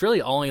that's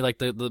really only like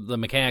the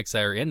mechanics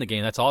that are in the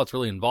game. That's all it's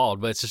really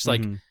involved. But it's just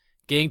like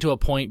getting to a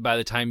point by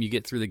the time you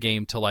get through the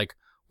game to like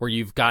where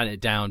you've gotten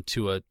it down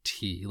to a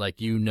T. Like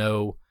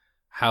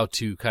how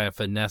to kind of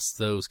finesse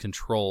those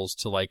controls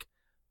to like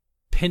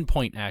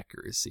pinpoint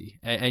accuracy,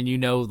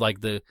 and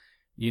like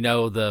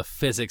the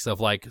physics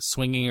of like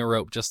swinging a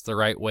rope just the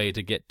right way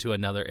to get to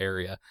another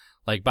area.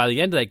 Like by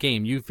the end of that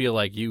game, you feel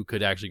like you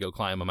could actually go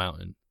climb a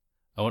mountain.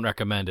 I wouldn't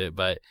recommend it,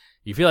 but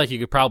you feel like you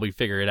could probably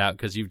figure it out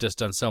because you've just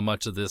done so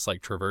much of this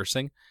like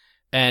traversing,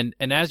 and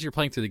as you're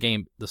playing through the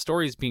game, the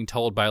story is being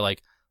told by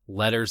like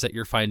letters that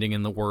you're finding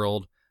in the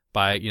world,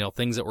 by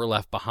things that were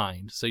left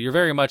behind. So you're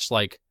very much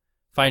like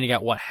finding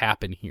out what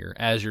happened here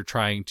as you're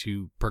trying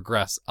to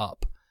progress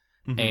up.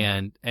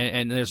 And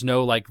there's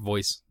no like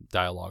voice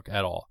dialogue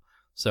at all.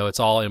 So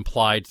it's all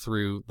implied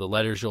through the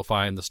letters you'll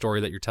find, the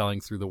story that you're telling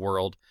through the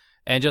world,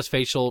 and just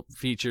facial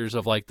features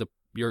of like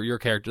your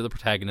character, the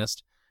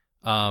protagonist,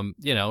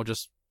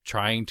 just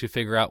trying to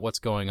figure out what's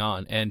going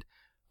on. And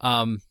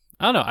I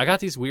don't know, I got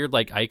these weird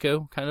like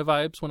Ico kind of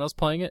vibes when I was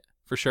playing it,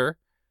 for sure.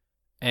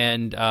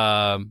 And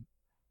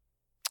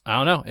I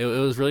don't know. It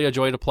was really a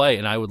joy to play,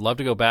 and I would love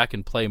to go back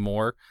and play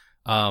more.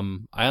 I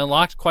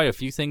unlocked quite a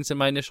few things in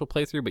my initial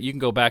playthrough, but you can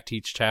go back to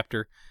each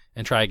chapter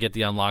and try to get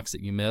the unlocks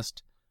that you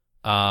missed.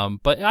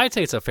 But I'd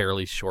say it's a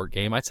fairly short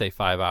game. I'd say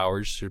 5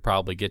 hours should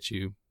probably get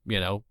you,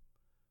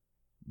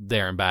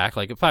 there and back,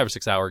 like a 5 or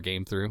 6 hour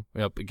game through,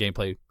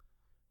 gameplay.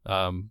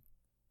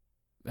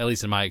 At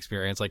least in my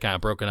experience, like kind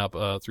of broken up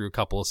through a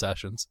couple of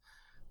sessions.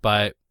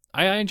 But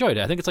I enjoyed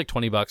it. I think it's like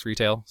 $20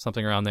 retail,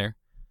 something around there.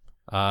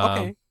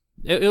 Okay.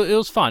 It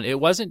was fun. It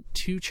wasn't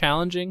too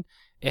challenging.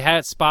 It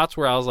had spots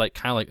where I was like,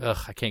 kind of like,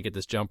 ugh, I can't get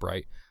this jump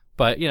right.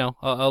 But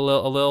a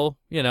little,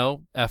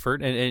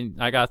 effort,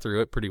 and I got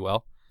through it pretty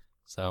well.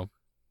 So,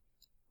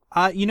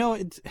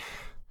 it's,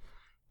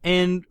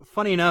 and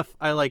funny enough,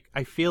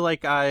 I feel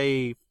like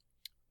I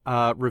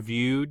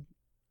reviewed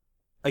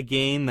a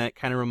game that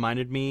kind of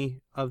reminded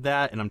me of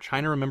that, and I'm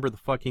trying to remember the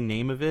fucking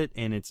name of it,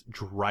 and it's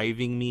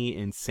driving me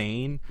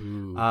insane.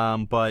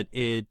 But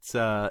it's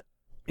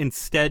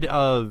instead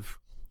of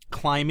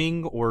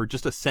climbing or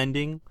just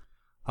ascending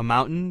a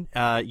mountain,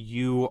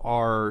 you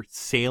are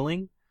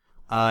sailing,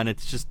 and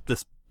it's just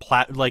this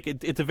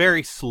it's a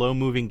very slow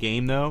moving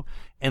game though,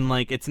 and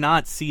like it's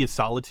not Sea of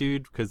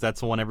Solitude, because that's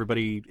the one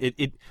everybody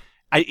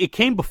it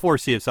came before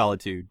Sea of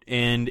Solitude,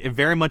 and it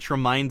very much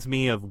reminds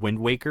me of Wind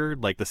Waker,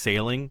 like the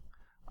sailing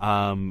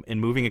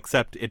and moving,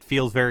 except it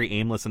feels very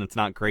aimless and it's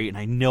not great. And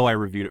I know I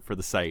reviewed it for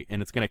the site,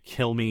 and it's gonna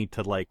kill me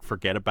to like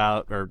forget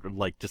about or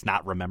like just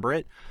not remember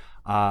it.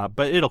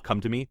 But it'll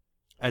come to me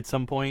at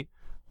some point.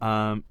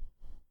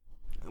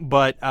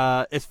 But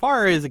as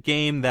far as a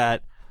game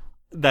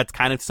that's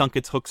kind of sunk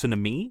its hooks into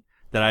me,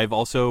 that I've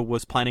also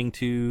was planning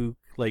to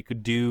like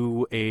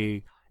do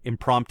a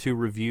impromptu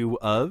review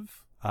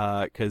of,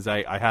 because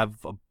I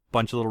have a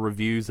bunch of little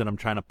reviews that I'm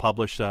trying to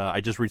publish.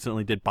 I just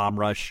recently did Bomb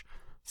Rush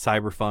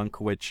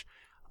Cyberpunk, which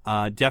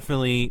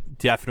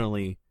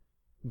definitely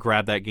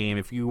grab that game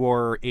if you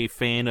are a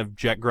fan of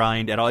Jet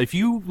Grind at all. If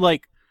you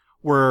like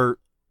were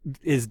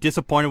as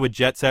disappointed with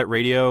Jet Set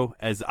Radio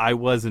as I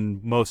was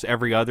and most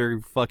every other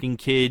fucking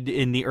kid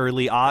in the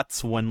early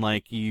aughts, when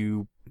like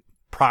you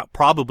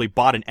probably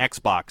bought an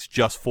Xbox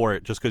just for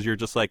it, just because you're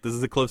just like, this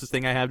is the closest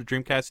thing I have to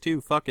Dreamcast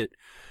 2, fuck it,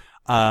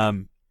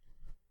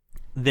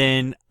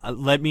 then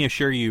let me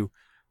assure you,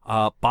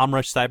 Bomb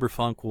Rush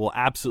Cyberpunk will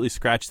absolutely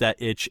scratch that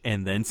itch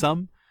and then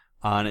some.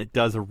 And it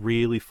does a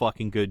really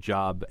fucking good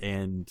job.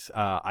 And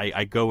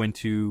I go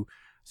into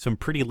some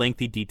pretty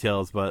lengthy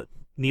details, but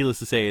needless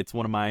to say, it's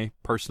one of my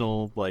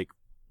personal, like,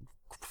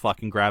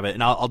 fucking grab it.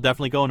 And I'll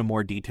definitely go into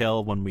more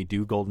detail when we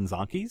do Golden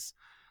Zonkies.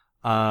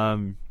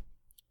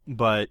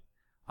 But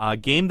a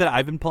game that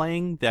I've been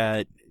playing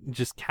that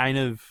just kind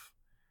of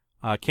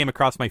came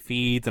across my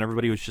feeds, and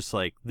everybody was just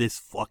like, this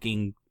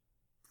fucking,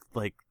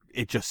 like,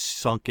 it just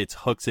sunk its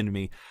hooks into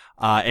me.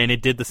 And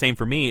it did the same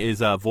for me,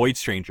 is Void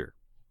Stranger.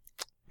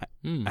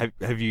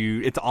 Have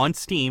you? It's on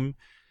Steam.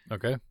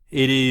 Okay.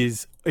 It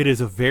is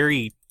a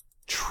very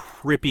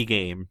trippy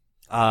game.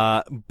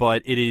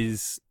 But it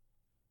is.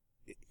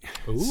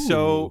 Ooh,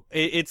 so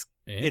it's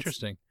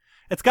interesting.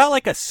 It's got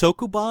like a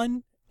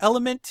Sokoban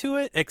element to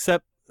it,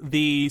 except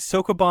the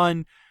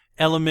Sokoban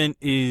element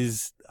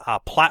is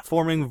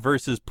platforming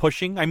versus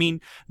pushing. I mean,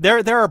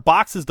 there are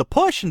boxes to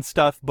push and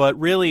stuff, but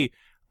really,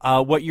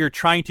 what you're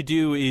trying to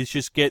do is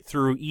just get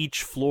through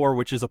each floor,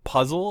 which is a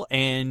puzzle,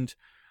 and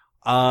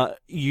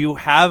you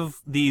have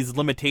these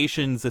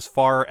limitations as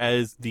far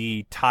as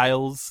the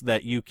tiles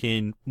that you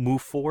can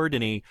move forward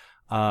in a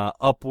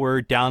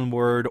upward,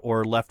 downward,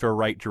 or left or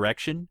right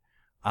direction.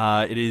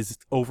 It is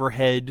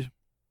overhead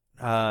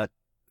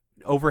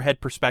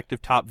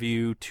perspective, top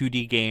view,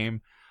 2D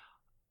game.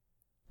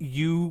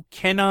 You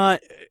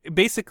cannot,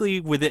 basically,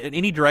 with it, in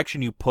any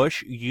direction you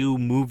push, you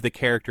move the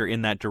character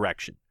in that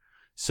direction.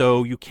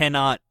 So you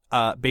cannot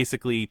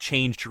basically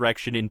change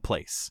direction in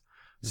place.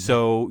 Mm-hmm.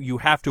 So you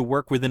have to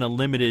work within a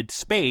limited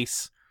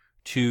space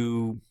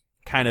to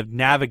kind of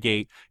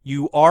navigate.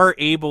 You are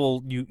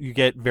able, you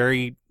get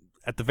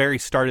at the very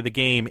start of the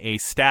game, a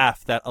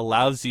staff that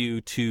allows you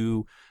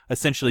to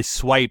essentially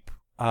swipe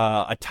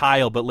a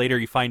tile, but later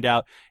you find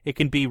out it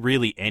can be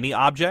really any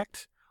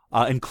object,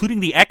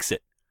 including the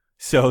exit.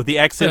 So the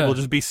exit will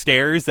just be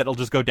stairs that'll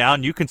just go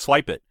down. You can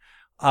swipe it.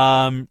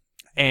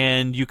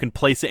 And you can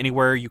place it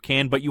anywhere you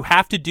can, but you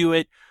have to do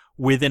it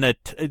within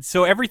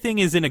so everything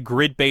is in a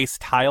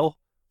grid-based tile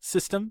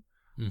system.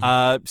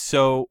 Mm-hmm.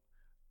 So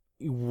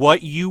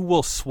what you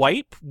will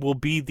swipe will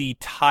be the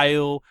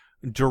tile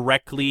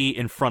directly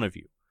in front of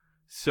you.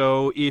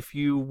 So if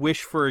you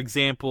wish, for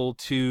example,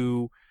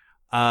 to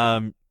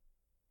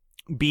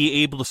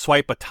be able to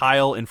swipe a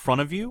tile in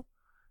front of you,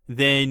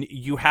 then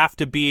you have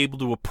to be able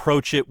to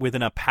approach it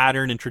within a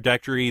pattern and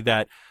trajectory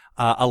that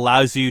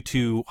allows you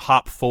to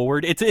hop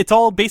forward. It's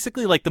all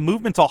basically like the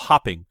movement's all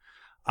hopping,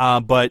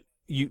 but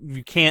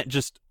you can't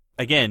just,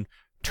 again,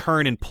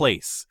 turn in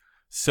place.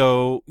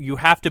 So you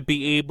have to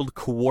be able to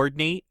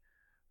coordinate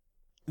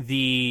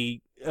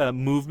the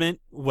movement,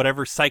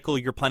 whatever cycle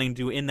you're planning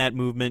to do in that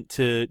movement,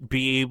 to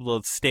be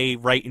able to stay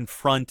right in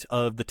front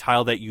of the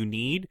tile that you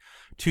need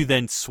to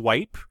then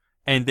swipe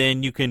and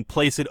then you can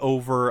place it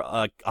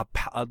over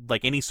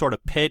like any sort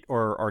of pit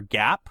or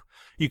gap.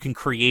 You can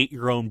create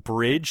your own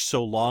bridge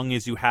so long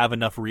as you have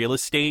enough real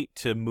estate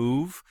to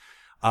move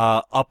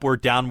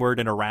upward, downward,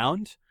 and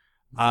around.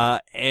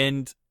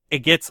 And it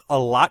gets a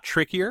lot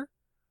trickier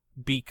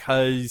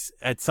because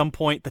at some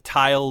point the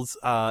tiles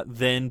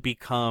then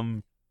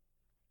become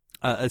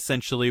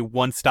essentially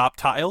one-stop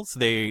tiles.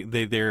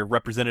 They're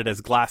represented as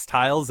glass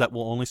tiles that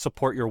will only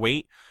support your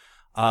weight.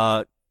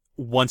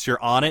 Once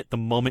you're on it, the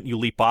moment you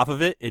leap off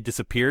of it, it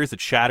disappears,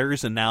 it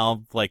shatters, and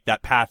now like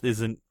that path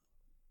isn't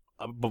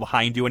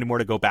behind you anymore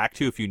to go back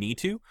to if you need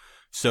to.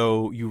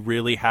 So you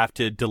really have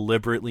to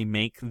deliberately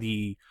make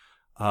the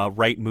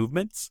right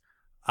movements.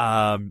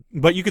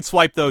 But you could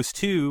swipe those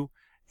too.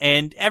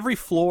 And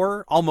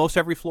almost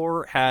every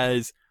floor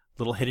has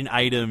little hidden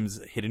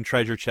items, hidden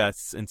treasure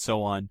chests, and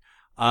so on.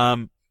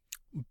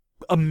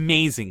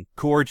 Amazing,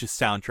 gorgeous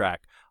soundtrack.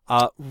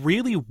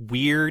 Really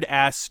weird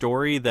ass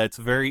story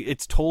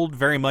it's told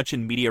very much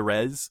in media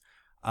res,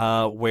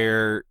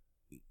 where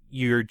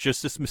you're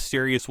just this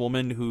mysterious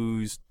woman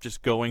who's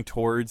just going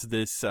towards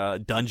this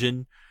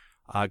dungeon,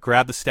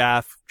 grab the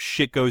staff,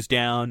 shit goes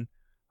down,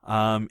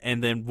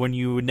 and then when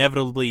you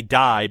inevitably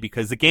die,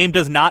 because the game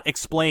does not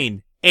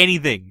explain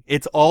anything,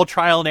 it's all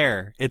trial and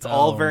error. It's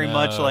all very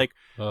much like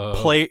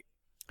play.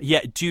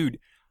 Yeah, dude.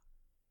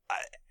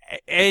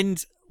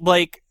 And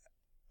like,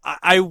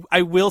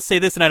 I will say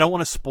this, and I don't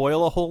want to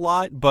spoil a whole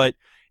lot, but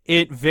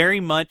it very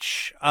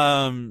much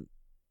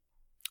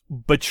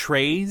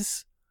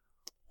betrays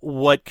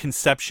what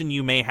conception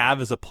you may have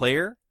as a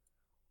player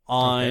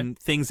on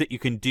things that you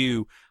can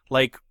do,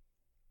 like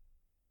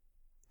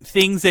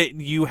things that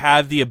you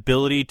have the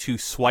ability to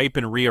swipe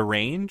and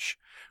rearrange.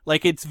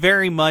 Like, it's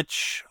very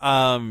much,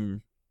 gosh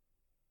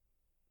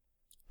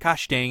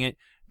dang it.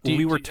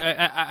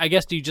 I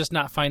guess, do you just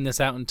not find this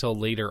out until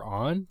later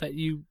on that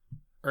you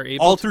are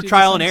able all to through do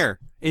trial these and things? error.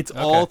 It's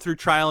all through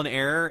trial and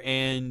error,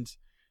 and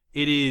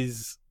it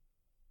is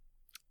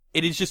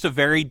just a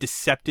very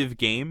deceptive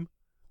game,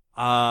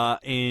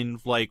 in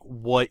like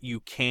what you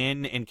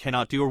can and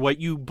cannot do, or what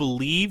you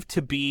believe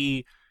to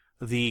be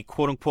the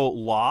quote unquote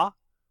law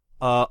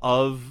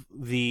of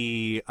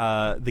the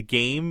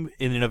game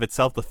in and of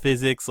itself, the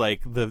physics,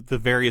 like the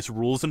various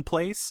rules in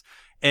place,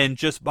 and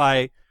just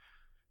by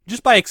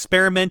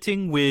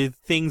experimenting with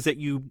things that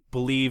you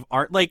believe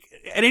aren't, like,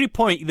 at any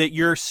point that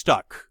you're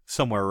stuck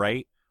somewhere,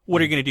 right? What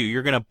are you going to do?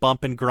 You're going to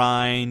bump and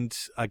grind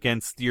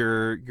against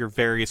your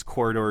various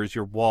corridors,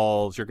 your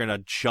walls. You're going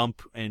to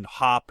jump and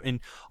hop and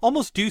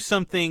almost do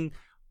something,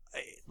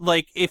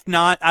 like, if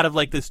not out of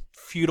like this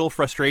futile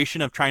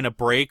frustration of trying to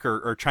break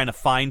or trying to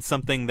find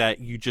something that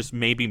you just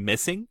may be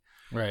missing.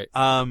 Right.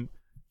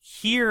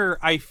 Here,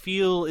 I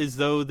feel as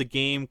though the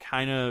game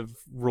kind of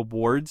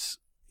rewards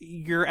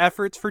your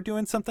efforts for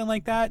doing something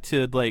like that,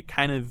 to like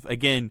kind of,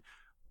 again,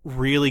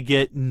 really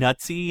get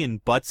nutsy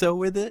and butso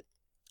with it.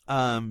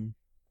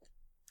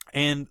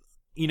 And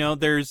you know,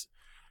 there's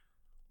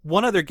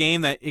one other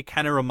game that it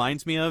kind of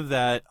reminds me of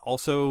that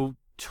also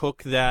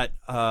took that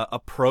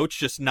approach,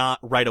 just not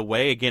right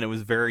away. Again, it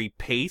was very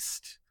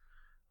paced.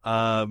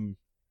 And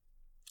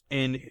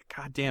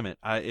god damn it,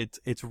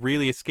 it's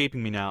really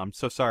escaping me now. I'm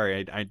so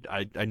sorry.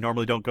 I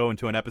normally don't go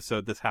into an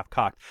episode this half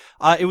cocked.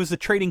 It was a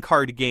trading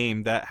card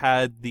game that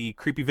had the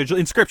creepy visual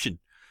Inscription.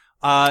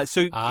 Yes.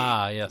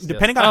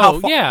 Depending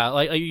on how yeah,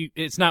 like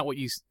it's not what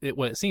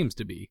it seems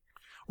to be.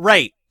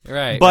 Right.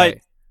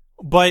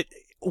 But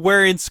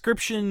where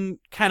Inscription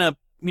kind of,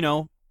 you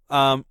know,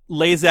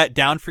 lays that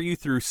down for you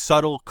through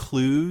subtle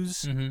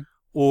clues. Mm-hmm.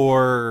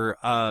 Or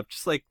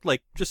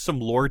just some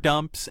lore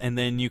dumps, and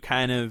then you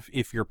kind of,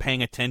 if you're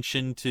paying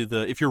attention to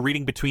if you're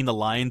reading between the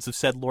lines of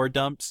said lore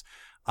dumps,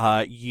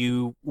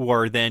 you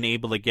are then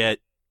able to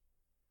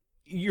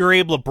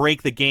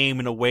break the game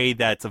in a way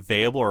that's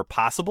available or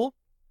possible.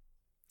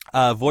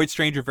 Void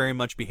Stranger very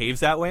much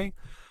behaves that way,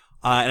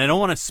 and I don't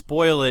want to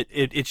spoil it.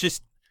 It's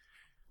just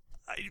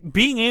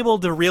being able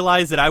to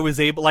realize that I was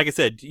able, like I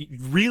said,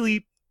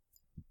 really,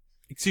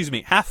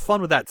 have fun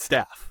with that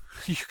staff.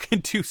 You can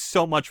do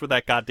so much with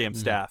that goddamn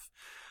staff.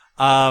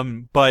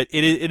 But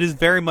it has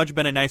very much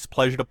been a nice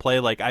pleasure to play.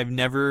 Like, I've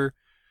never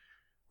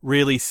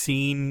really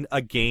seen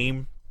a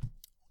game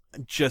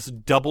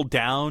just double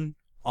down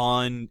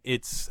on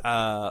its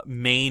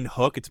main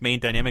hook, its main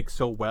dynamic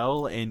so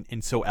well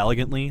and so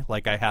elegantly,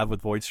 like I have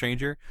with Void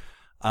Stranger.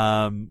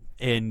 And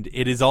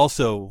it is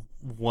also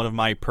one of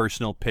my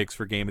personal picks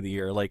for Game of the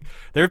Year. Like,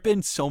 there have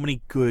been so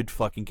many good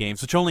fucking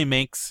games, which only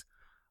makes,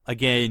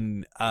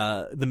 again,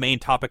 the main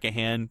topic at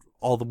hand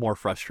all the more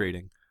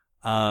frustrating.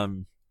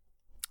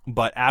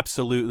 But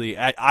absolutely,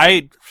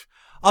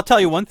 I'll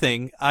tell you one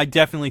thing. I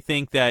definitely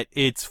think that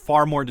it's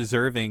far more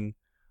deserving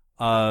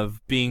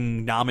of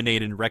being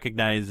nominated and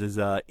recognized as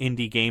a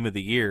indie game of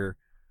the year,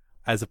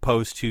 as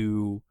opposed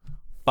to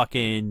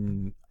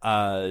fucking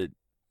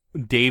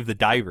Dave the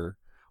Diver,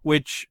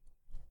 which,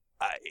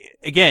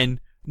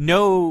 again,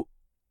 no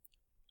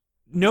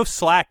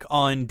slack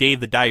on Dave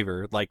the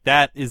Diver. Like,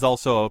 that is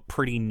also a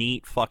pretty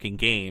neat fucking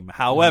game.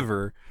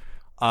 However,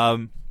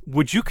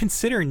 would you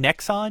consider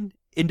Nexon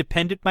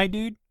independent, my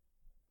dude?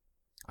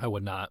 I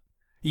would not.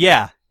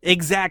 Yeah,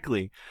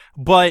 exactly.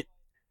 But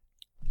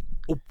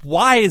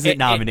why is it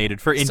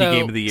nominated for Indie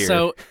Game of the Year?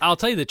 So I'll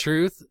tell you the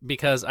truth,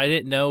 because I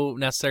didn't know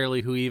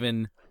necessarily who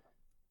even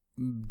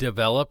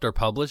developed or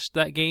published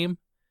that game.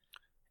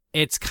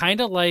 It's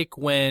kind of like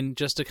when,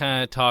 just to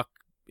kind of talk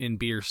in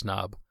beer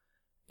snob,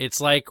 it's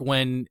like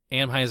when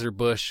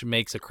Anheuser-Busch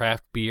makes a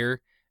craft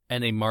beer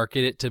and they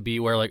market it to be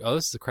where like, oh,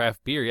 this is a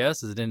craft beer. Yeah,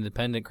 this is an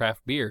independent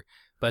craft beer.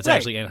 But it's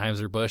actually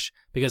Anheuser-Busch,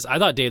 because I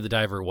thought Dave the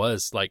Diver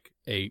was like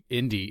a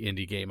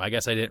indie game. I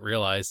guess I didn't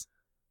realize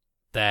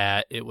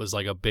that it was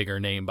like a bigger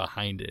name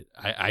behind it.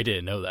 I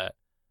didn't know that.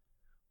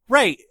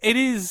 Right. It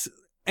is.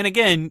 And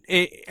again,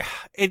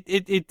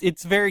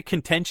 it's very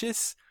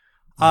contentious.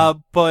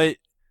 But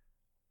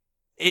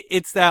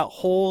it's that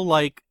whole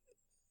like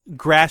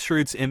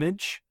grassroots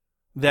image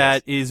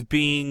that is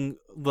being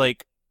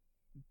like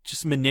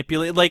just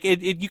manipulated. Like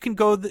you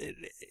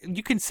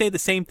can say the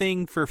same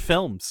thing for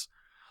films.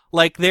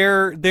 Like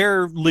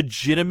they're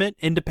legitimate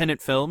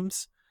independent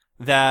films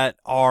that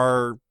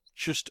are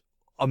just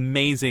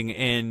amazing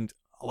and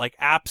like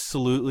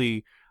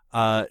absolutely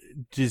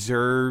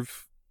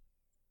deserve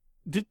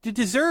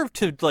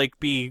to like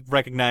be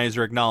recognized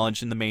or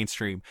acknowledged in the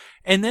mainstream.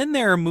 And then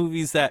there are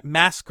movies that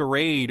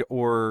masquerade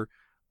or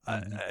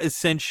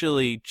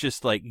essentially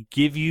just like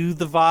give you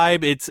the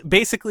vibe. It's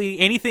basically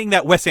anything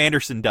that Wes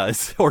Anderson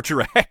does or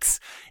directs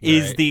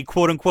is the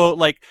quote unquote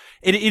like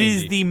it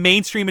is the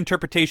mainstream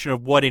interpretation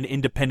of what an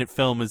independent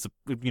film is,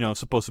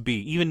 supposed to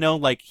be. Even though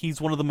like he's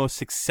one of the most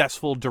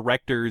successful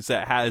directors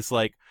that has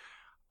like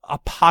a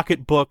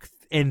pocketbook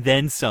and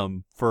then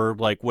some for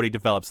like what he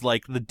develops.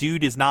 Like the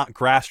dude is not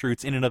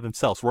grassroots in and of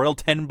himself. Royal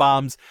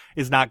Tenenbaums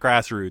is not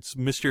grassroots.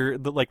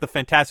 The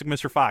Fantastic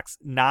Mr. Fox,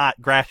 not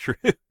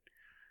grassroots.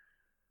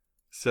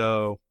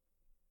 So,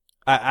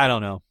 I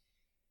don't know.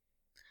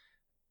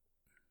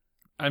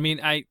 I mean,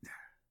 I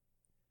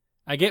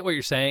get what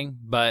you're saying,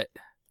 but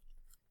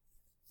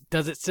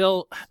does it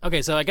still...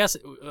 Okay, so I guess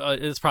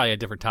it's probably a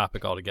different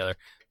topic altogether.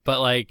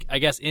 But, like, I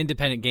guess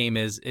independent game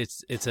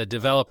it's a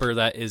developer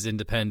that is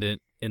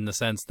independent in the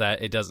sense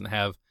that it doesn't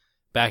have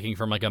backing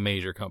from, like, a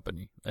major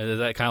company. Is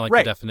that kind of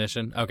like the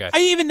definition? Okay.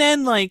 Even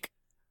then, like,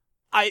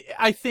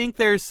 I think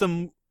there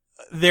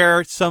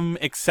are some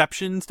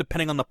exceptions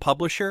depending on the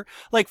publisher.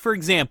 Like, for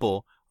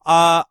example,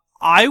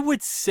 I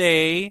would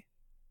say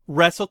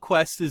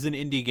WrestleQuest is an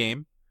indie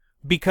game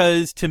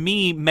because to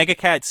me,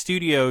 Megacat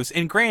Studios,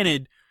 and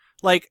granted,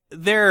 like,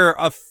 they're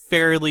a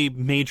fairly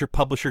major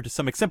publisher to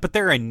some extent, but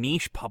they're a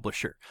niche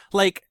publisher.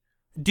 Like,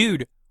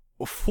 dude,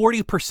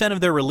 40%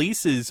 of their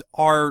releases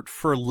are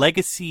for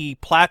legacy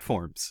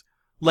platforms.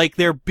 Like,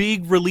 their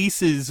big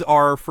releases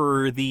are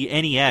for the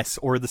NES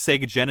or the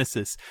Sega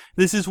Genesis.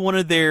 This is one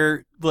of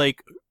their,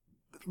 like,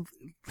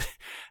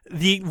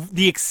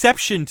 the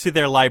exception to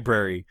their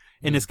library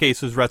in this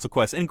case was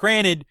WrestleQuest. And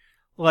granted,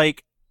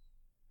 like,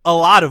 a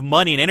lot of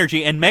money and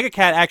energy, and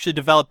Megacat actually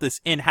developed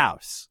this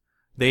in-house.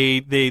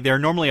 They're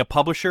normally a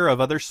publisher of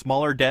other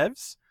smaller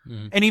devs.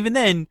 Mm-hmm. And even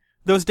then,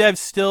 those devs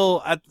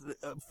still,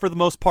 for the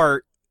most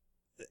part,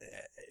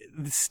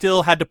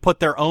 still had to put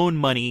their own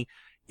money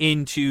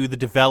into the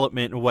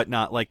development and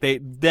whatnot. Like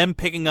them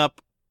picking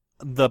up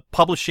a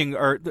publishing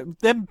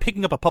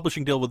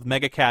deal with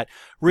Megacat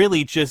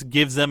really just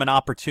gives them an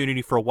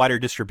opportunity for a wider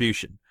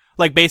distribution.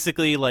 Like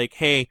basically like,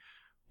 hey,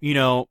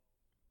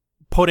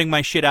 putting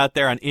my shit out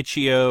there on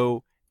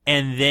itch.io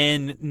and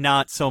then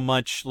not so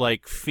much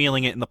like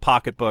feeling it in the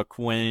pocketbook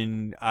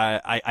when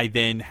I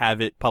then have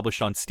it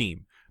published on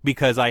Steam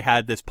because I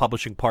had this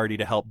publishing party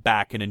to help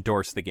back and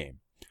endorse the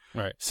game.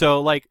 Right.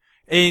 So like,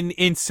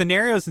 In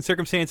scenarios and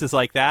circumstances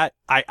like that,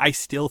 I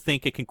still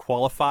think it can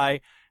qualify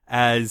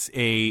as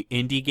a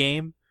indie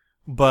game,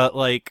 but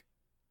like,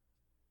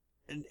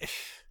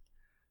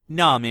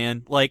 nah,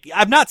 man. Like,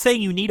 I'm not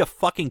saying you need a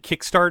fucking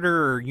Kickstarter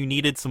or you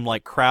needed some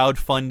like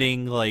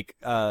crowdfunding like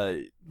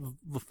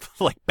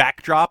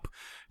backdrop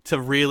to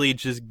really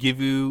just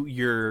give you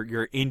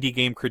your indie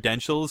game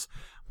credentials,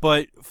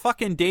 but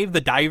fucking Dave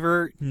the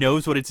Diver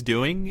knows what it's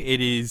doing.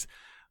 It is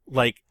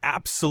like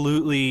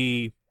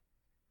absolutely.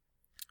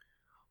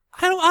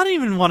 I don't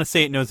even want to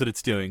say it knows what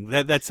it's doing.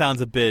 That sounds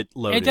a bit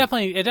loaded. It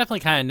definitely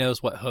kind of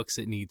knows what hooks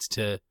it needs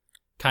to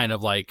kind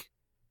of like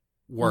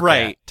work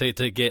right at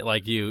to get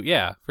like you.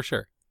 Yeah, for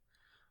sure.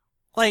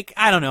 Like,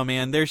 I don't know,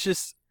 man. There's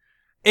just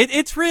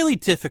it's really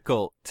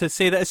difficult to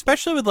say that,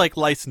 especially with like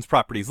licensed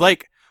properties.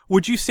 Like,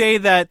 would you say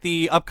that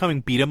the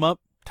upcoming beat 'em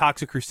up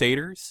Toxic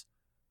Crusaders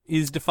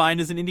is defined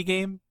as an indie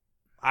game?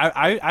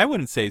 I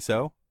wouldn't say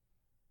so.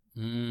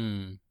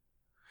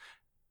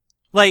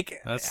 Like,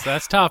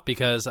 that's tough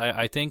because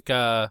I think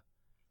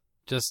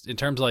just in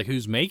terms of like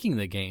who's making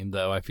the game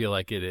though, I feel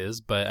like it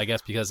is, but I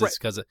guess because it's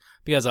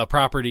because a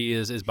property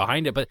is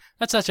behind it, but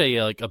that's such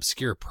a like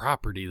obscure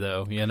property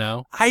though,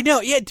 I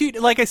know, yeah, dude.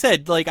 Like I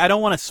said, like I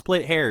don't want to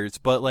split hairs,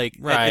 but like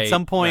at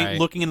some point,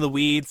 looking into the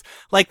weeds,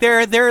 like there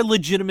are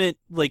legitimate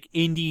like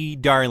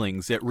indie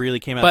darlings that really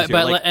came out.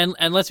 But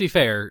and let's be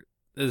fair,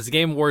 is the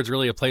Game Awards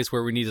really a place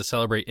where we need to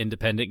celebrate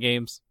independent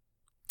games?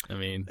 I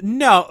mean,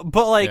 no,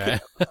 but like, yeah.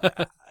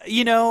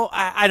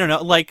 I don't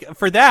know. Like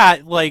for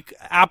that, like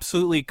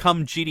absolutely,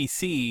 come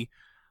GDC,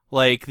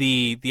 like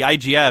the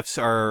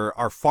IGFs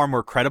are far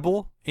more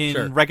credible in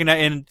Sure.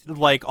 and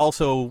like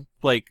also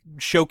like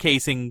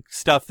showcasing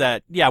stuff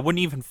that wouldn't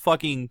even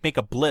fucking make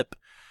a blip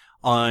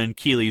on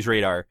Keighley's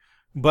radar.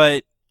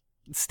 But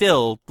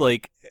still,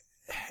 like,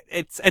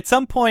 it's at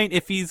some point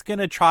if he's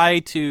gonna try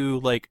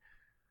to like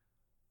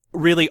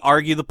really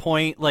argue the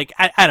point, like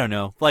I don't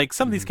know, like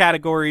some of these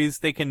categories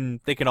they can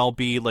all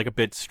be like a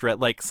bit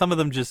like some of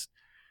them just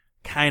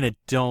kind of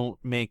don't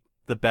make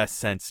the best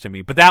sense to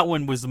me, but that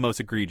one was the most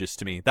egregious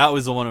to me. That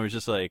was the one I was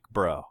just like,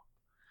 bro.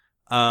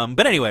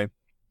 But anyway,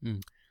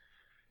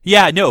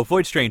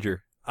 Void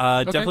Stranger,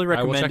 Okay, definitely I will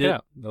recommend check it. it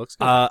out. That looks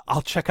good.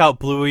 I'll check out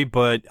Bluey,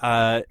 but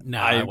No,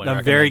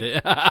 I'm very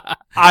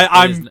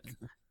I'm.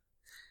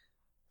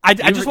 I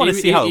just want to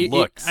see how it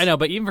looks. I know,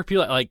 but even for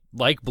people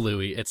like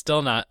Bluey, it's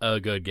still not a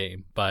good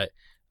game. But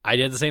I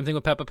did the same thing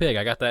with Peppa Pig.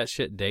 I got that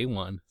shit day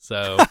one.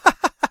 So,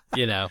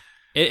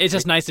 it's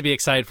just nice to be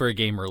excited for a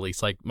game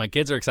release. Like, my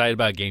kids are excited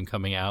about a game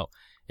coming out.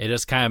 It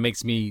just kind of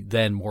makes me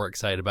then more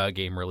excited about a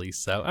game release.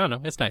 So, I don't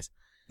know. It's nice.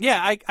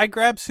 Yeah, I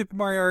grabbed Super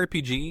Mario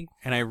RPG,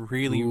 and I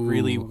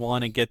really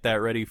want to get that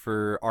ready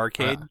for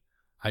arcade.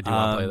 I do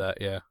want to play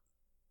that, yeah.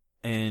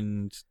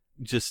 And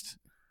just...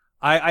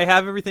 I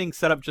have everything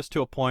set up just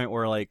to a point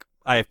where, like,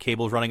 I have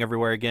cables running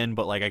everywhere again,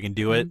 but, like, I can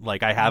do it.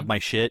 Like, I have my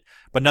shit,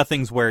 but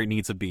nothing's where it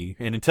needs to be.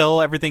 And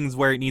until everything's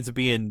where it needs to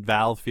be and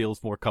Valve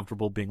feels more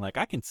comfortable being like,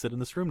 I can sit in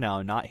this room now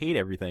and not hate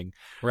everything.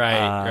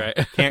 Right.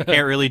 can't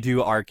really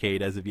do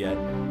arcade as of yet.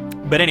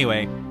 But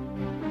anyway...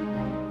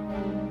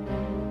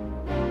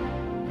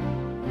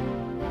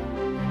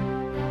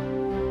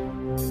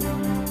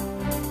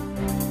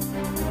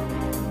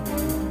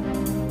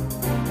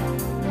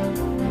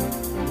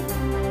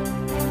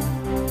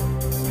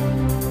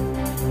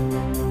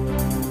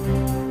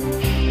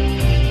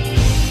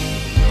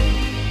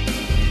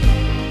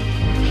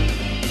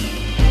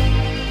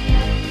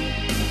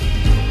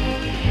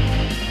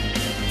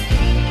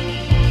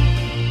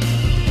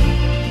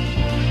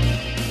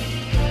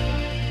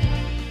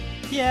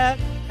 Yeah,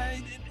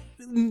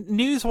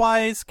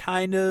 news-wise,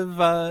 kind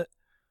of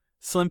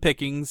slim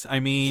pickings. I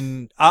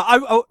mean,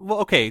 well,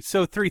 okay,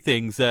 so 3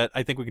 things that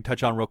I think we can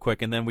touch on real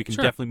quick, and then we can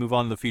definitely move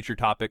on to the future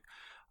topic.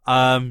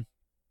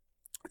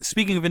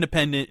 Speaking of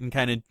independent and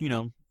kind of,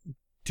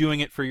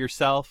 doing it for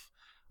yourself,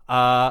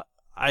 I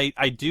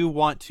do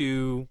want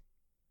to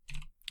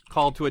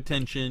call to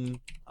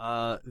attention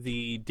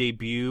the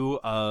debut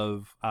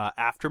of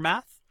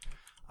Aftermath.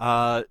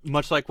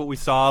 Much like what we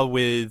saw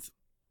with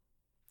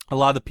a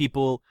lot of the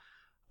people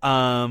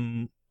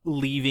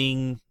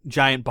leaving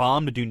Giant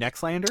Bomb to do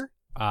Nextlander.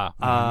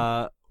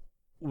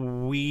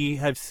 We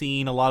have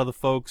seen a lot of the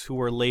folks who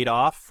were laid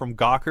off from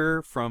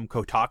Gawker, from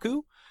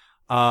Kotaku,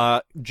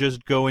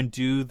 just go and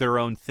do their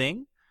own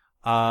thing.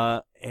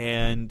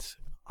 And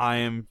I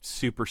am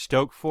super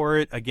stoked for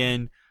it.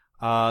 Again,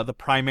 the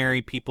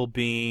primary people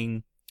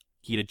being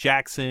Gita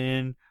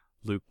Jackson,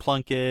 Luke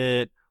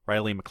Plunkett,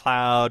 Riley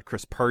McLeod,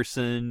 Chris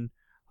Person,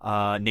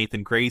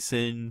 Nathan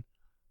Grayson.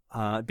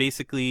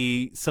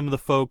 Basically some of the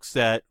folks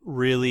that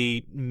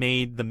really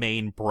made the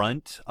main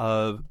brunt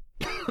of,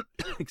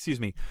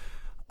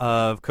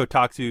 of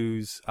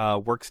Kotaku's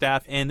work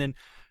staff. And then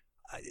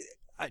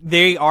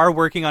they are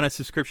working on a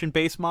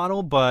subscription-based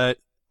model, but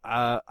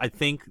I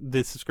think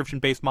the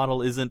subscription-based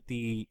model isn't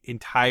the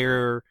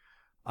entire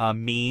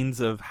means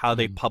of how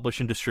they publish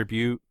and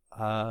distribute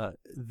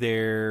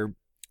their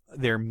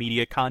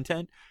media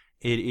content.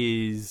 It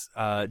is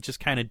just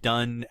kind of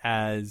done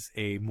as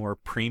a more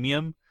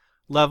premium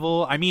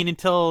level. I mean,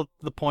 until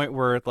the point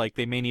where like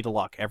they may need to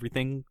lock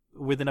everything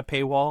within a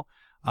paywall.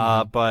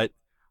 But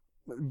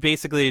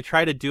basically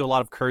try to do a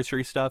lot of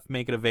cursory stuff,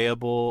 make it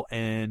available,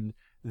 and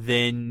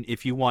then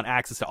if you want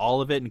access to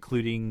all of it,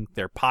 including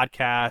their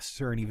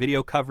podcasts or any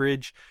video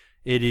coverage,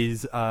 it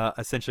is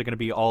essentially going to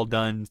be all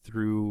done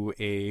through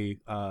a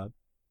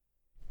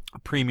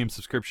premium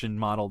subscription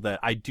model that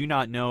I do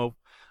not know.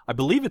 I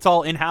believe it's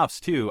all in-house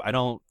too. I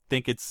don't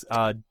think it's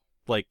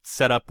like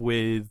set up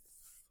with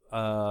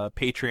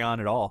Patreon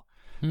at all.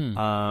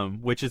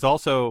 Which is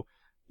also,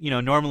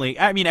 normally,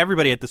 I mean,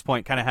 everybody at this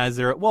point kind of has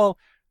their, well,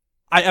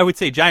 I would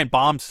say Giant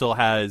Bomb still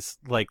has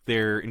like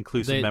their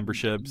inclusive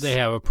memberships. They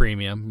have a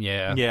premium,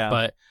 yeah.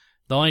 But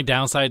the only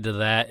downside to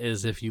that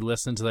is if you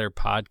listen to their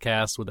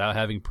podcast without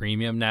having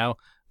premium now,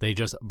 they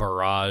just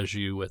barrage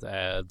you with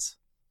ads.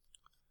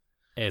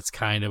 It's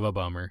kind of a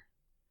bummer.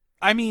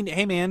 I mean,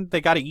 hey man, they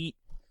got to eat.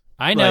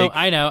 I know.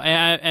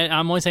 And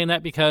I'm only saying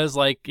that because,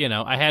 I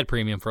had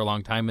premium for a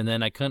long time, and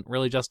then I couldn't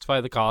really justify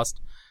the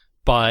cost.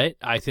 But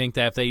I think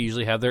that if they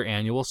usually have their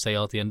annual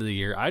sale at the end of the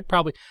year, I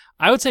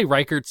would say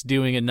Reichert's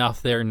doing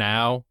enough there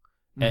now,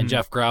 and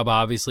Jeff Grubb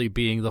obviously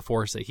being the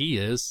force that he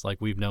is,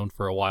 like we've known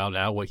for a while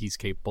now what he's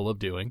capable of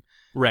doing.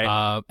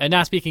 Right. And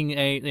not speaking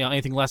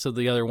anything less of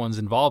the other ones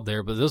involved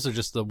there, but those are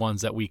just the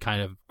ones that we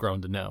kind of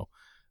grown to know.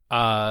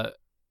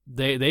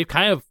 They've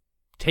kind of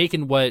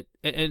taken what,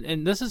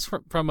 and this is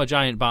from a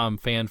Giant Bomb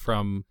fan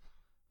from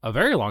a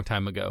very long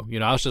time ago.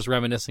 I was just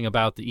reminiscing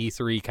about the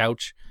E3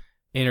 couch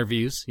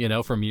interviews,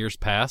 from years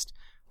past.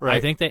 Right.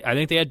 I think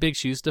they had big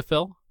shoes to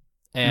fill,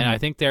 and I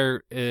think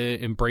they're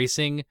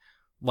embracing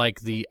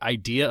like the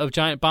idea of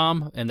Giant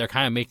Bomb, and they're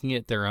kind of making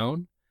it their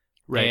own.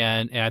 Right.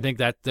 And I think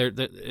that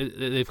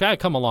they've kind of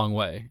come a long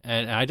way,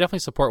 and I definitely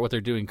support what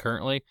they're doing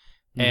currently.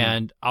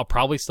 And I'll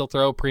probably still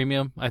throw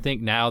premium. I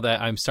think now that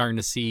I'm starting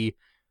to see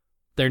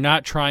they're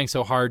not trying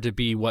so hard to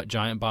be what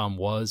Giant Bomb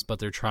was, but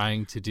they're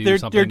trying to do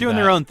something. They're doing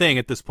their own thing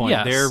at this point.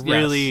 Yes, they're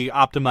really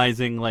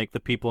optimizing like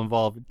the people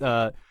involved.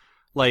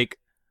 Like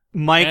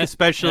Mike,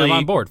 especially. I'm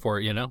on board for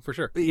it, for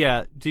sure.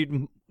 Yeah,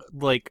 dude.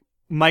 Like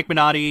Mike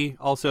Minotti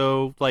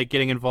also like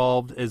getting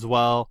involved as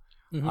well,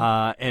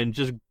 and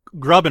just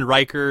Grubb and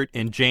Reichert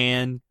and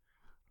Jan.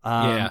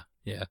 Yeah.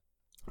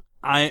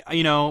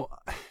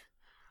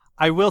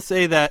 I will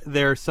say that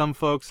there are some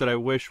folks that I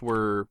wish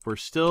were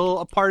still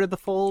a part of the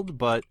fold,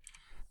 but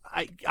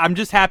I'm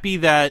just happy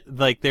that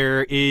like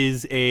there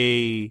is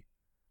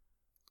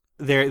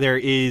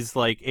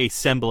like a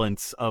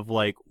semblance of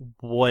like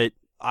what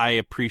I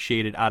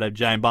appreciated out of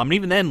Giant Bomb. And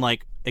even then,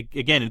 like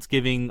again, it's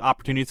giving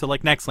opportunities to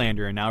like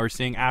Nextlander, and now we're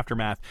seeing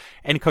Aftermath,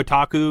 and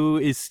Kotaku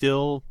is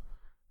still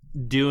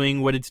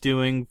doing what it's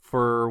doing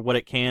for what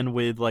it can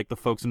with like the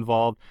folks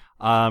involved.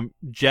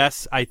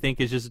 Jess, I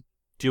think, is just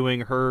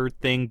doing her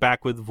thing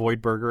back with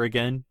Voidburger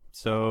again.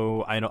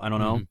 So I don't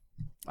know.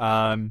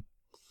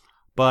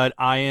 But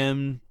I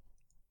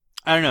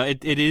don't know.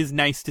 It is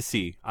nice to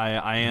see.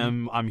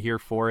 I'm here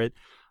for it.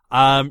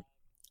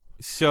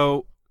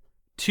 So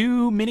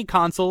 2 mini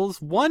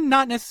consoles, one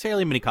not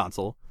necessarily a mini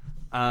console,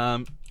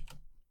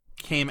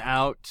 came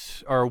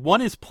out, or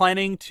one is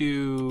planning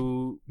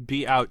to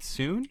be out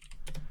soon.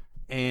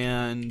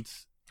 And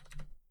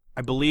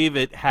I believe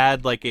it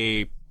had like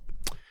it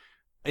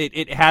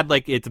had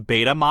like its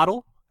beta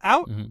model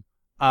out,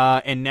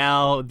 and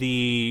now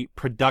the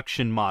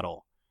production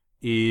model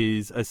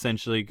is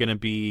essentially going to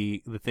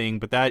be the thing.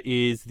 But that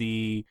is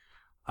the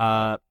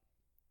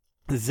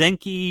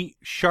Zenki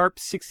Sharp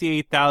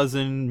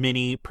 68,000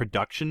 mini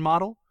production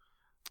model,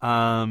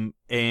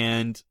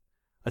 and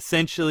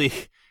essentially,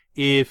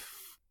 if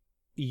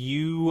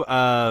you've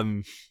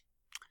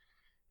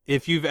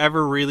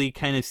ever really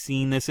kind of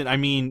seen this, and I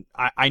mean,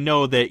 I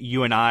know that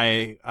you and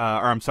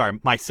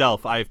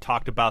myself, I've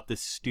talked about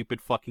this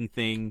stupid fucking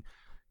thing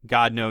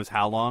God knows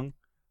how long.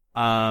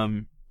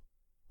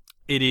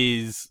 It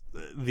is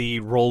the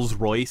Rolls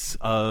Royce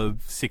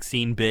of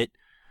 16-bit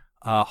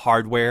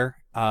hardware.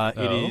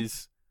 It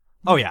is,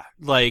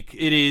 like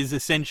it is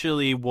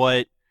essentially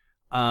what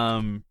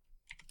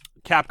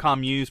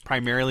Capcom used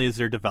primarily as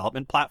their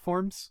development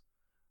platforms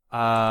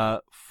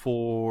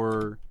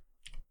for.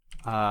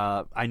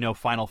 I know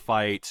Final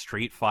Fight,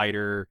 Street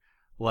Fighter,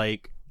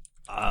 like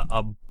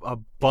a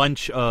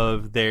bunch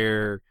of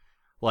their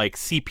like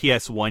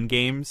CPS1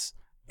 games,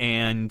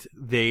 and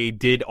they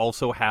did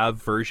also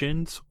have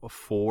versions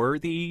for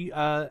the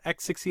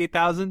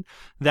X68000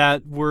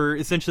 that were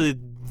essentially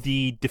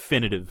the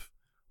definitive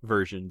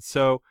versions.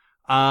 So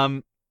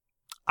I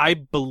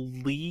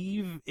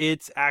believe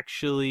it's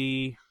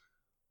actually.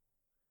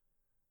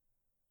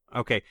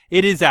 Okay,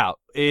 it is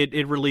out.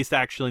 It released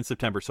actually in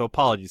September, so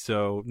apologies.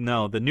 So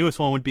no, the newest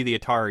one would be the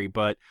Atari,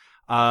 but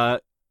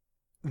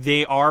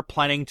they are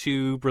planning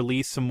to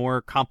release some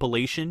more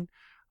compilation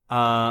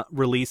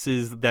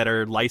releases that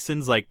are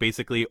licensed, like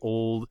basically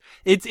old.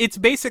 It's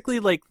basically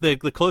like the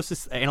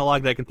closest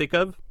analog that I can think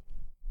of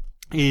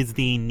is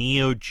the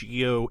Neo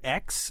Geo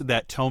X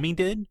that Tomy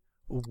did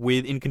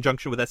in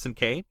conjunction with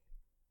SNK,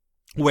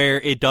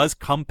 where it does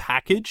come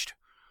packaged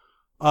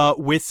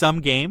with some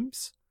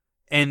games.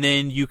 And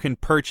then you can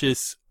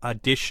purchase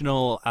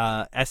additional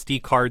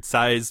SD card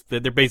size.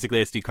 They're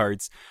basically SD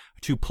cards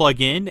to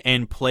plug in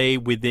and play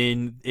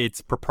within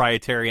its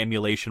proprietary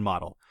emulation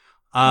model.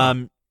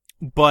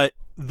 But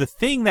the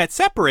thing that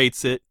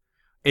separates it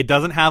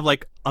doesn't have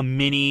like a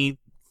mini,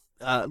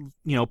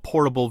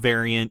 portable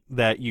variant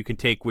that you can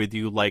take with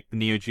you like the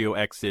Neo Geo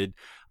X did.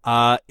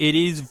 It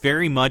is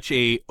very much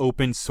a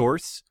open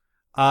source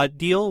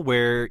deal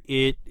where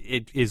it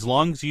as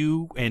long as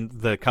you and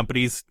the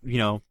companies,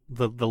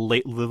 the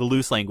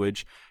loose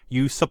language,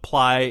 you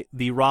supply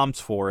the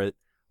ROMs for it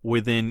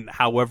within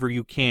however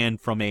you can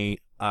from a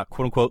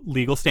quote unquote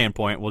legal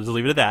standpoint. We'll just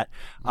leave it at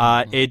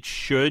that. It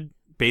should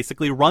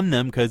basically run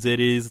them because it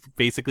is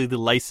basically the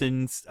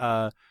licensed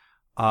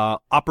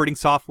operating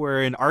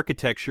software and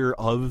architecture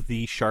of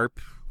the Sharp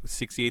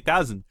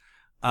 68,000.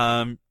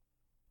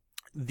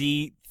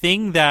 The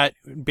thing that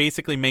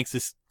basically makes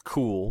this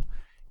cool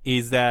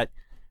is that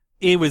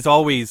it was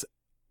always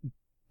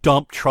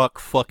dump truck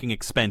fucking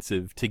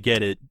expensive to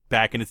get it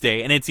back in its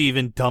day, and it's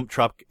even dump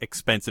truck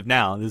expensive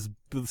now. This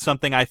is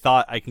something I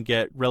thought I can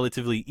get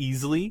relatively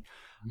easily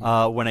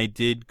when I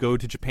did go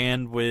to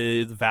Japan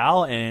with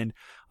Val, and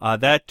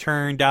that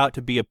turned out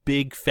to be a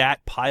big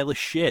fat pile of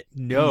shit.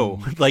 No,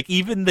 like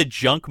even the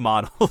junk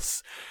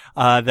models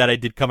that I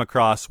did come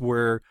across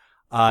were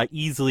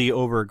easily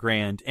over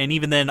 $1,000. And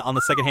even then on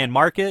the secondhand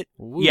market,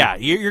 Ooh. yeah,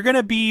 you're going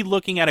to be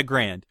looking at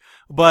 $1,000.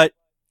 But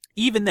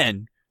even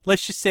then,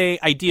 let's just say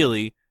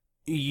ideally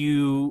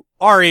you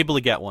are able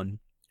to get one,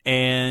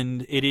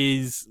 and it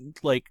is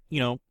like,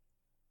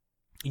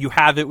 you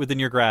have it within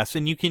your grasp,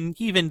 and you can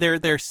even, there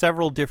are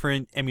several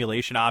different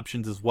emulation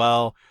options as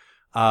well.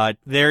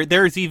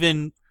 There's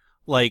even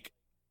like,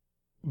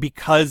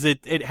 because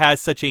it has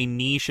such a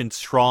niche and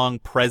strong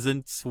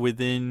presence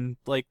within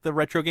like the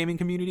retro gaming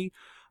community,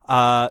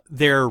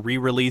 there are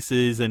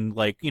re-releases and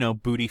like,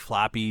 booty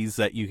floppies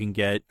that you can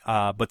get,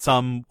 but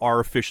some are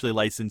officially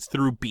licensed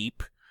through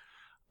Beep.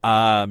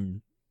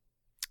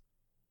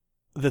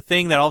 The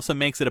thing that also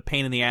makes it a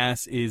pain in the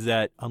ass is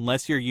that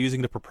unless you're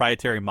using the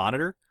proprietary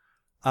monitor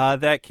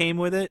that came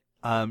with it,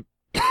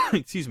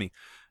 excuse me,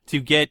 to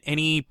get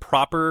any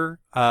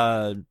proper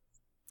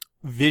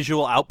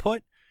visual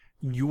output,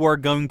 you are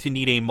going to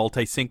need a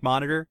multi-sync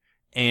monitor,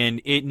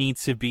 and it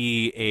needs to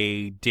be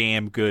a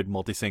damn good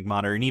multi-sync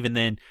monitor. And even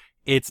then,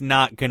 it's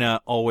not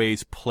gonna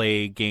always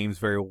play games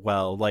very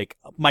well. Like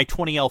my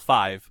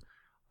 20L5,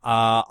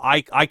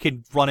 I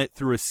could run it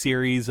through a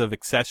series of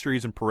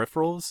accessories and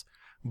peripherals,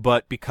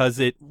 but because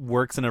it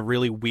works in a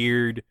really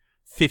weird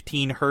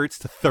 15 hertz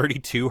to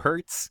 32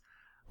 hertz,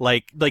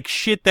 like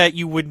shit that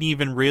you wouldn't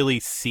even really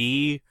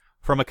see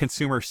from a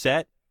consumer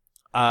set,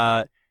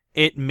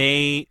 it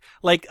may,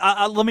 like,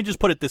 let me just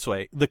put it this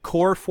way. The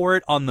core for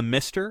it on the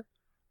Mister,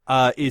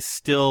 is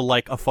still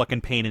like a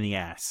fucking pain in the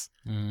ass.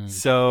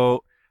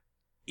 So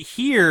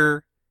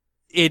here,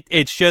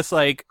 it's just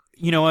like,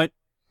 you know what?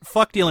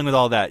 Fuck dealing with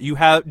all that. Do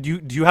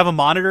you have a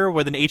monitor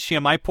with an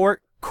HDMI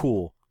port?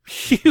 Cool.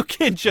 You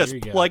can just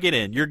plug it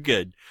in. You're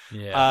good.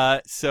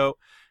 Yeah. So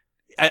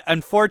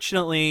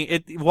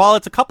unfortunately, while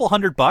it's a couple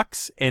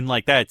 $100 and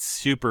like that's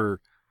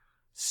super,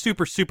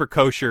 super, super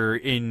kosher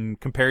in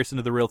comparison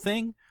to the real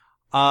thing,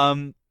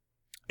 it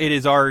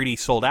is already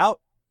sold out.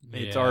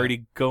 It's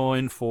already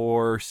going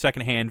for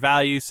secondhand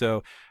value,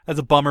 so that's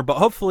a bummer. But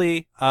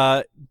hopefully,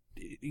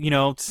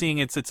 seeing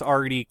it's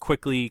already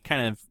quickly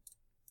kind of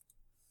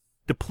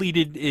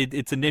depleted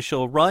its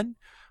initial run,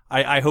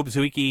 I hope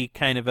Zuiki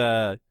kind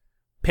of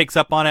picks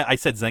up on it. I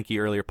said Zenki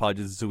earlier,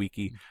 apologies,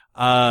 Zuiki.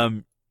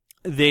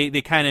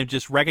 They kind of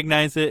just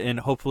recognize it and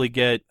hopefully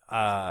get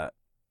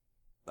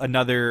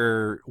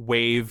another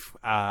wave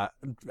out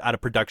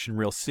of production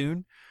real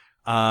soon.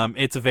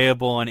 It's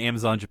available on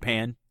Amazon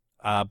Japan,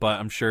 but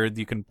I'm sure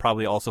you can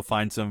probably also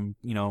find some,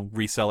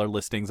 reseller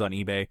listings on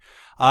eBay.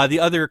 The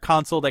other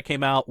console that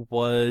came out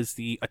was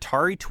the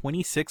Atari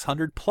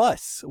 2600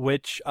 Plus,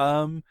 which,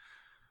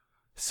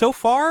 so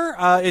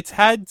far, it's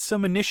had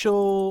some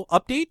initial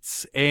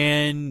updates,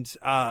 and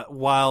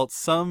while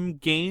some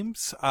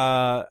games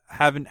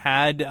haven't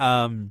had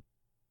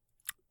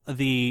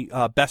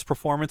the best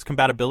performance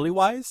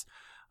compatibility-wise,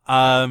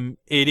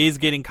 it is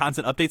getting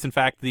constant updates. In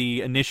fact,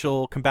 the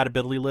initial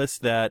compatibility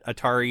list that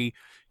Atari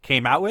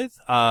came out with,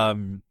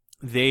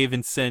 they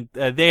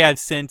have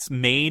since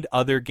made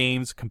other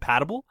games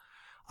compatible.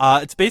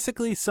 It's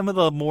basically some of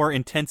the more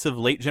intensive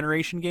late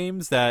generation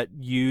games that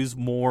use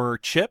more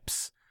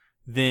chips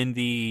than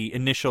the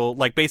initial,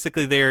 like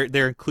basically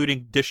they're including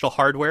additional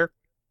hardware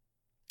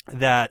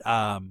that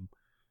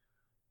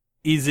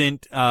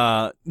isn't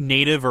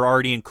native or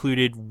already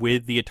included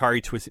with the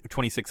Atari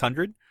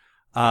 2600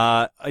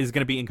 is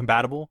going to be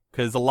incompatible,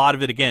 because a lot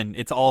of it, again,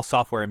 it's all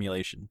software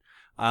emulation.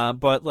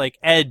 But like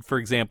Ed, for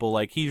example,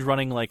 like he's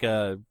running like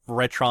a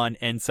Retron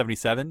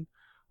N77.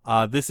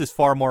 This is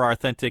far more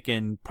authentic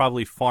and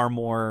probably far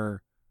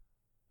more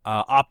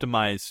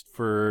optimized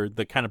for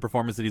the kind of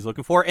performance that he's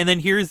looking for. And then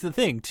here's the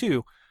thing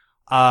too,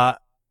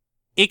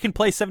 it can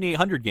play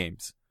 7800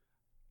 games.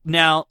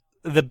 Now,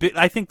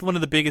 I think one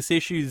of the biggest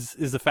issues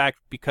is the fact,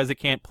 because it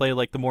can't play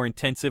like the more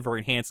intensive or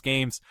enhanced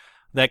games,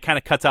 that kind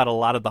of cuts out a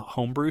lot of the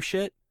homebrew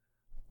shit,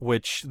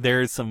 which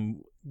there's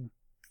some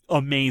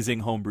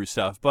amazing homebrew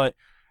stuff. But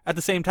at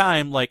the same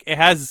time, like, it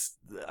has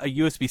a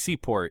USB-C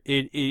port.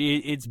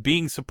 It's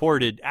being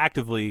supported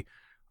actively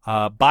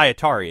by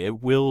Atari.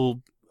 It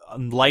will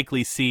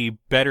likely see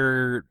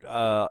better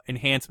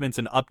enhancements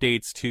and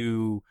updates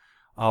to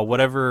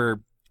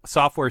whatever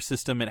software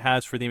system it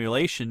has for the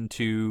emulation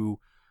to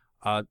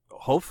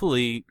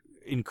hopefully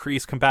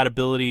increase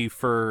compatibility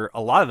for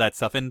a lot of that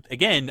stuff. And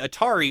again,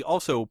 Atari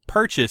also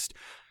purchased,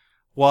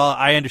 while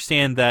I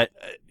understand that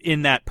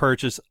in that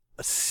purchase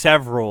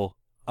several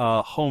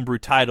homebrew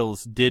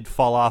titles did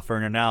fall off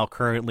and are now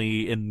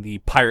currently in the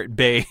Pirate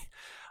Bay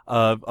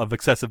of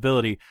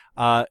accessibility,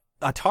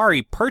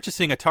 Atari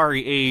purchasing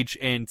Atari Age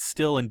and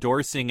still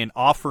endorsing and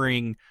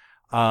offering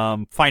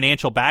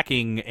financial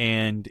backing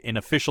and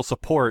official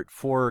support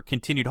for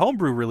continued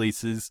homebrew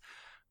releases,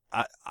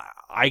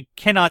 I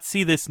cannot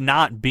see this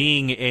not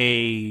being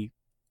a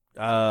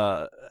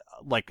not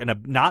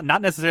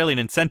necessarily an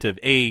incentive,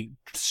 a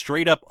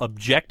straight up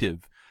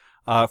objective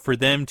for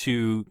them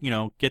to,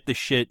 get the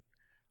shit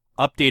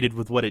updated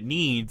with what it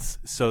needs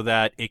so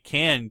that it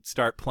can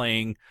start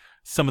playing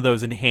some of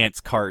those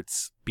enhanced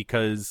carts.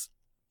 Because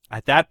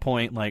at that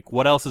point, like,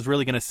 what else is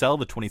really going to sell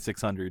the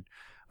 2600?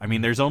 I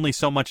mean, there's only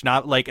so much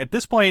not like at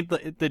this point.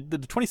 The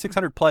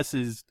 2600 plus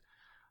is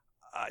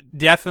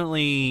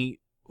definitely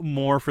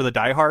more for the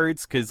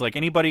diehards because like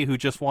anybody who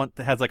just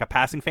has like a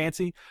passing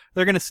fancy,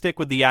 they're gonna stick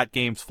with the At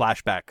Games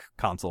flashback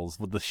consoles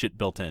with the shit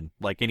built in,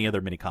 like any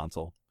other mini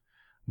console.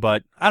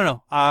 But I don't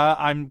know.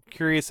 I'm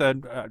curious. I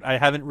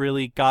haven't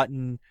really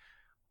gotten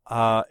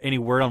any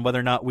word on whether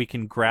or not we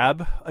can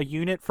grab a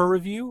unit for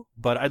review,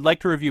 but I'd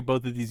like to review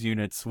both of these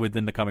units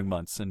within the coming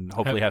months and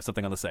hopefully have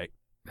something on the site.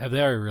 Have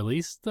they already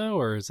released though,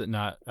 or is it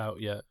not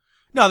out yet?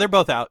 No, they're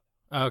both out.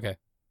 Oh, okay.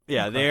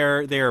 Yeah,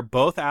 okay. They're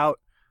both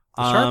out.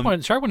 The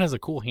sharp one has a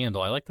cool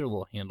handle. I like their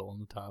little handle on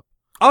the top.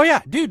 Oh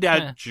yeah, dude,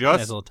 that has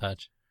just a little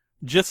touch.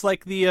 Just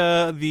like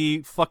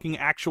the fucking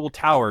actual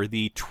tower,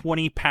 the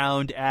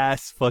 20-pound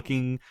ass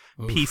fucking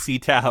Oof.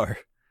 PC tower.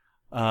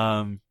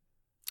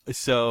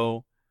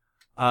 So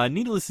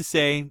needless to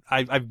say,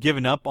 I've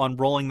given up on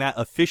rolling that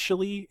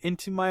officially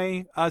into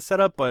my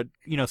setup, but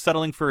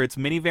settling for its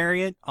mini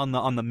variant on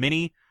the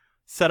mini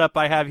setup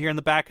I have here in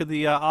the back of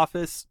the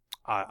office.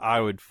 I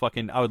would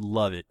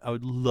love it. I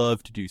would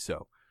love to do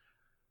so.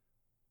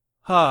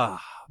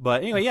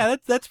 But anyway, yeah,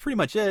 that's pretty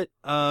much it.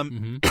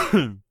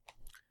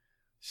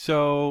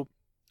 So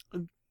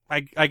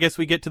I guess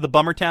we get to the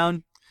Bummer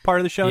Town part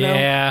of the show now.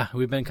 Yeah,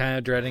 we've been kind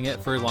of dreading it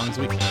for as long as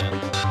we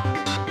can.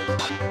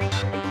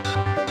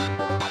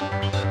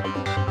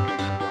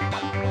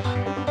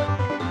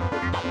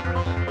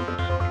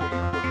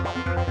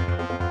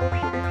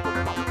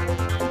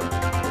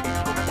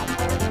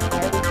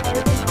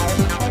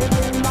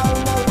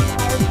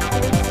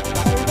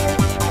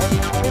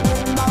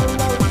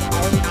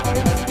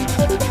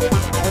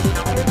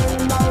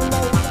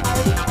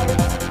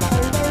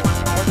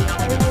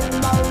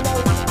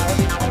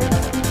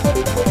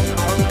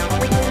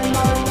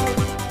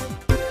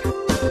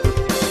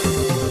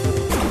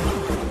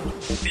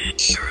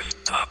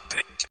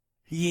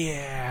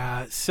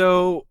 Yeah,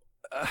 so,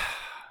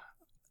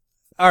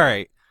 all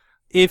right,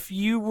 if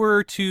you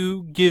were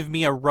to give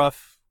me a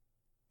rough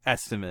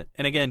estimate,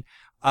 and again,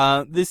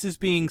 this is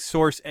being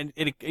sourced, and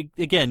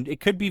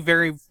it could be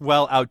very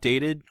well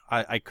outdated.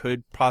 I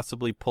could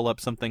possibly pull up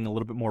something a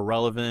little bit more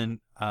relevant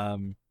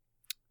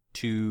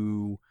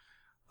to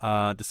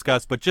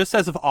discuss, but just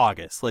as of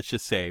August, let's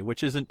just say,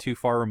 which isn't too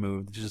far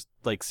removed, just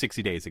like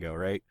 60 days ago,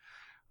 right?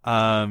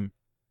 No,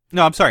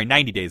 I'm sorry,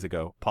 90 days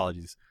ago,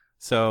 apologies.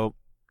 So,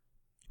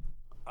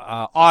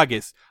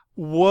 August,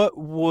 what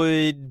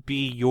would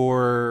be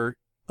your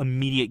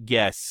immediate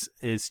guess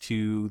as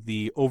to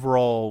the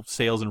overall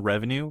sales and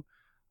revenue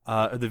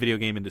of the video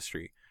game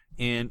industry?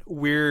 And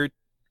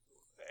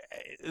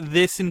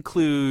this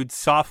includes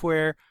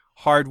software,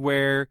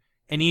 hardware,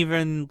 and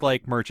even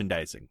like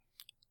merchandising.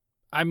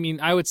 I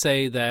mean, I would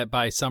say that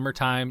by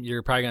summertime,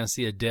 you're probably going to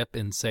see a dip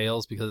in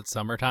sales because it's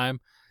summertime.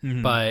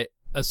 Mm-hmm. But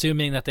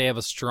assuming that they have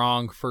a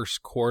strong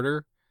first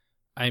quarter,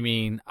 I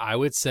mean, I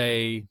would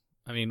say,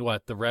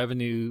 the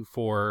revenue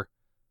for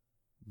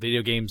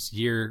video games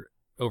year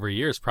over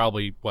year is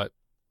probably,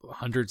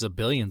 hundreds of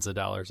billions of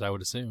dollars, I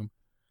would assume.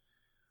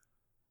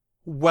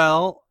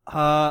 Well,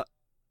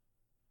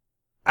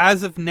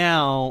 as of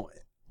now,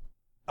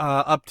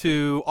 up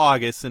to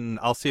August, and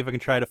I'll see if I can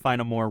try to find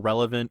a more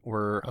relevant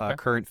or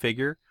current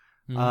figure.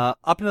 Mm-hmm.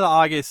 Up into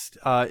August,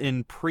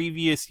 in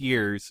previous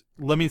years,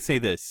 let me say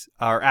this,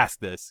 or ask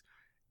this.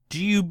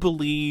 Do you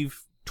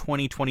believe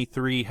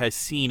 2023 has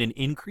seen an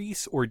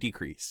increase or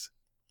decrease?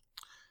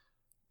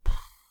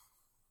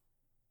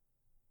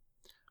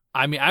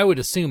 I mean, I would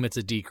assume it's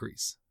a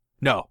decrease.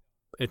 No.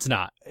 It's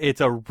not.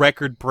 It's a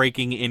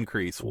record-breaking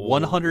increase.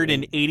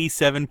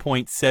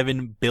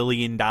 $187.7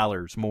 billion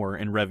more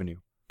in revenue.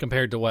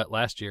 Compared to what,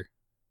 last year?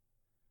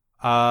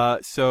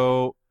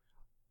 So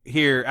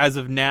here, as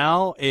of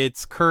now,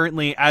 it's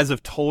currently, as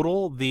of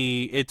total,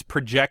 it's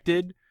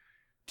projected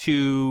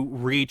to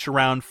reach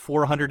around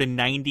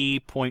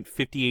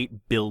 $490.58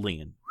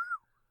 billion.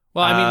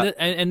 Well, I mean,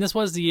 and this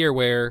was the year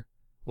where,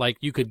 like,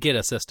 you could get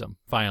a system,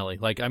 finally.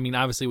 Like, I mean,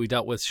 obviously we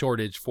dealt with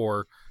shortage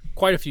for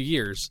quite a few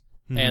years,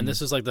 and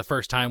this was, like, the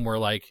first time where,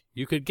 like,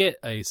 you could get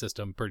a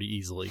system pretty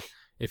easily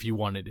if you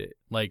wanted it.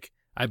 Like,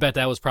 I bet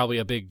that was probably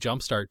a big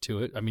jumpstart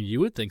to it. I mean, you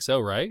would think so,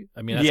 right?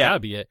 I mean, that's gotta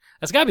be it.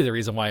 That's gotta be the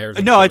reason why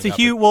everything's No, it's a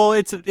huge. Well,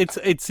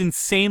 it's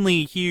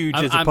insanely huge.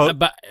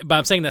 But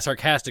I'm saying that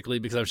sarcastically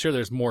because I'm sure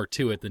there's more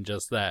to it than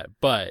just that.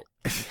 But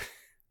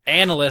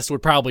analysts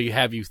would probably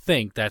have you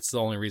think that's the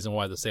only reason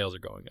why the sales are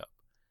going up.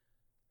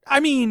 I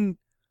mean,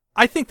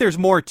 I think there's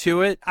more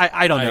to it.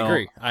 I don't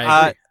know.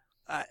 I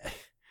agree.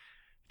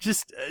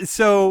 Just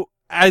so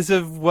as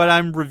of what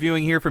I'm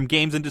reviewing here from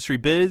Games Industry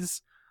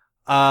Biz,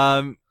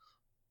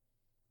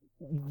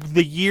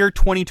 the year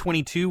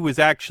 2022 was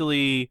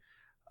actually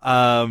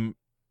a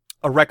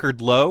record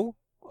low,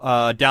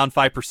 down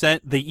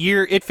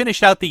 5%. It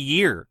finished out the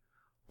year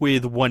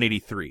with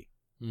 183.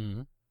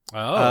 Mm-hmm.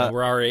 Oh,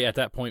 we're already at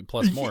that point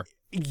plus more.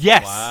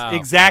 Yes, wow.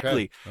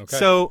 Exactly. Okay.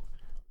 So,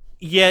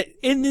 yet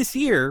in this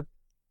year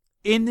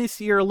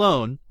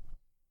alone,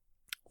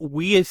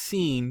 we have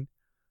seen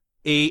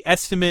a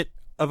estimate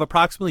of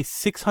approximately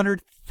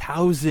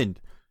 600,000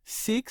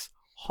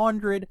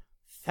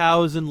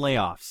 100,000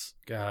 layoffs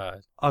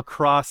God.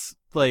 across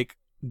like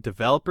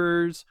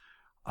developers,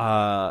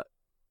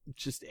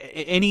 just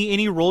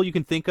any role you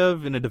can think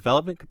of in a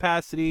development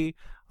capacity,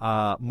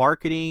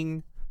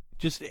 marketing,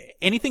 just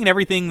anything and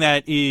everything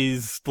that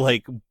is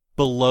like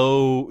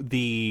below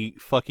the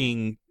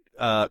fucking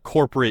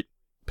corporate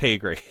pay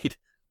grade.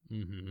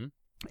 Mm-hmm.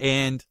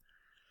 And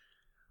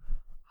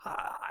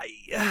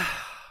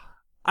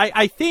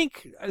I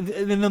think,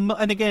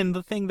 and again,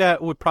 the thing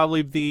that would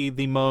probably be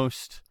the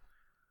most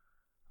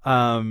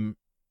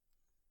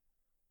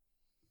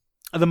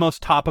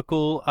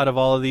topical out of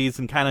all of these,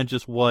 and kind of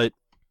just what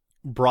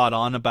brought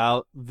on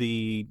about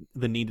the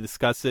need to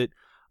discuss it.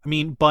 I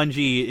mean,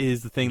 Bungie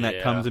is the thing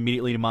that comes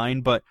immediately to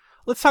mind, but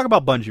let's talk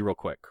about Bungie real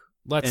quick.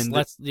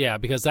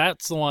 Because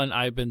that's the one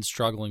I've been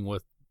struggling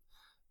with.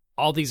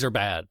 All these are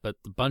bad, but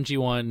the Bungie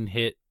one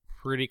hit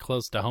pretty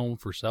close to home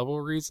for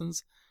several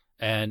reasons.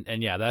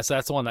 And yeah, that's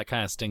the one that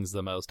kind of stings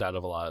the most out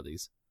of a lot of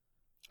these.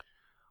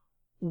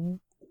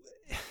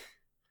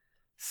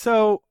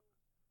 So,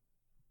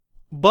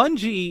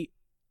 Bungie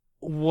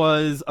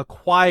was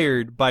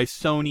acquired by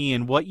Sony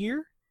in what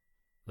year?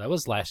 That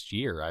was last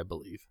year, I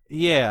believe.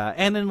 Yeah,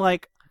 and then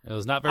like... It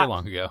was not very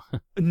long ago.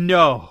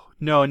 No,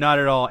 not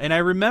at all. And I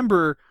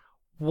remember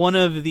one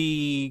of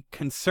the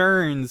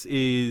concerns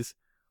is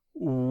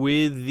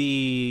with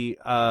the,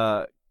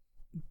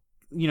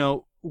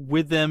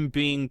 with them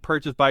being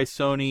purchased by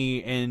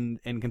Sony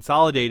and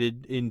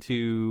consolidated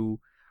into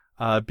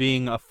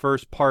being a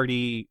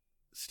first-party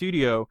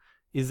studio,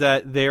 is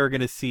that they're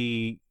going to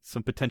see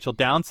some potential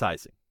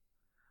downsizing.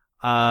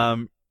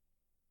 And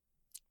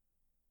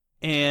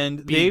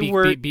they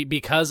were...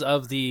 because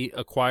of the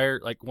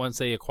acquired, like once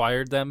they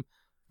acquired them,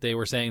 they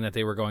were saying that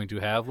they were going to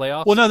have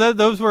layoffs? Well, no,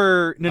 those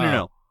were...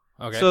 No.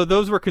 Okay. So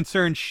those were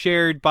concerns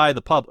shared by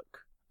the public.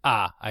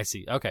 Ah, I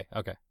see. Okay.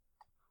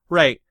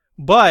 Right.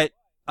 But,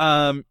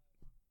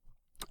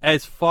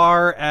 as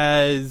far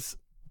as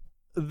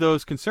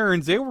those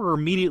concerns, they were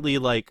immediately,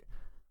 like,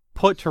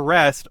 put to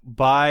rest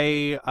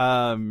by,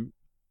 I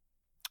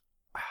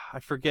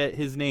forget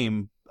his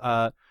name,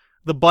 the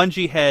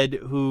Bungie head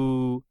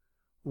who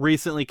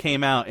recently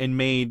came out and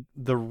made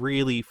the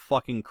really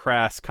fucking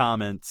crass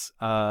comments,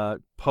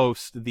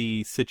 post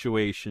the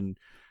situation,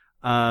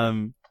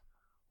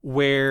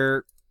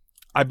 where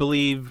I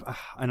believe,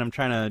 and I'm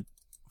trying to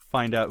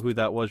find out who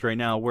that was right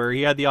now, where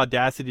he had the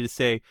audacity to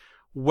say,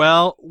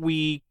 well,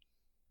 we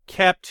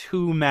kept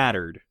who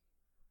mattered.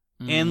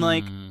 And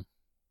like,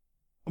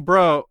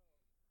 bro,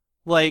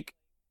 like,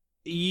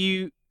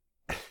 you,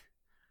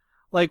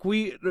 like,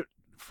 we,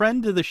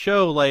 friend of the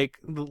show, like,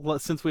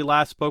 since we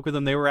last spoke with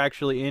them, they were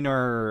actually in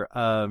our,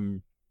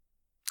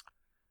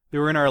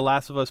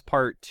 Last of Us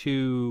Part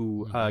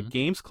 2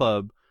 Games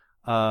Club.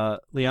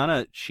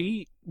 Liana,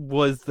 she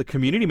was the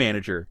community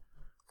manager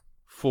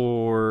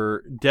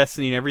for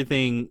Destiny and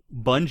everything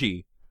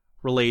Bungie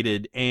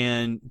related,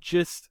 and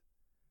just,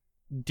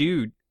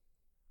 dude,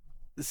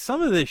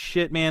 some of this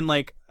shit, man,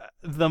 like,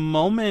 the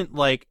moment,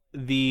 like,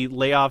 the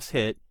layoffs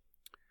hit,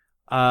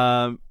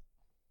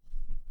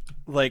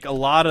 like, a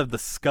lot of the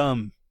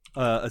scum,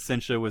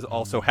 essentially was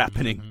also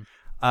happening.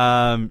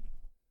 I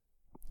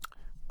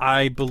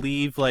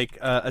believe, like,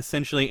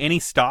 essentially any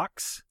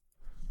stocks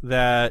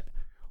that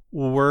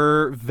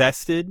were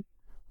vested,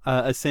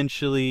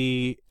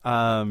 essentially,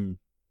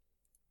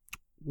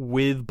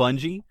 with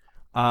Bungie,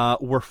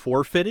 were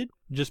forfeited,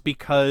 just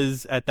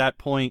because at that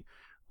point,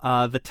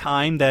 the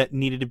time that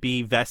needed to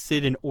be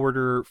vested in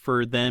order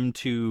for them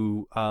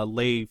to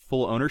lay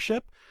full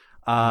ownership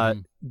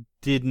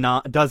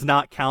does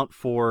not count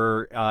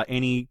for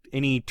any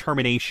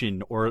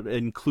termination or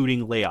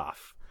including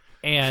layoff.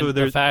 And so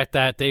the fact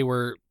that they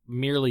were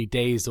merely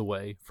days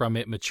away from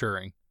it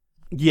maturing.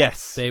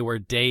 Yes. They were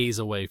days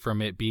away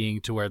from it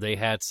being to where they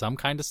had some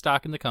kind of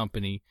stock in the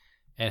company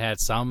and had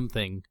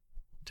something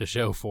to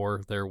show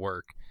for their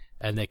work.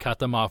 And they cut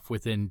them off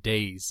within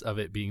days of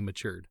it being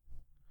matured.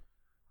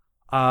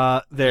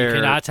 You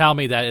cannot tell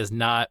me that is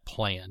not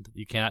planned.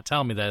 You cannot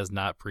tell me that is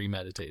not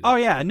premeditated. Oh,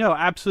 yeah. No,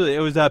 absolutely.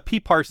 It was P.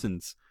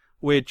 Parsons,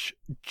 which,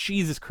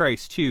 Jesus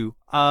Christ, too.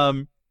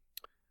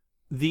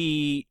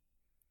 The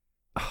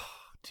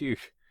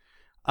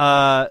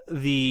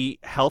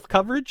health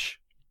coverage.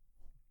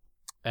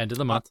 End of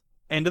the month.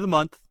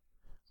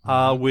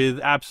 With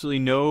absolutely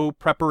no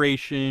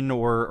preparation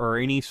or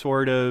any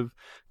sort of...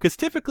 Because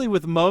typically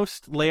with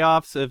most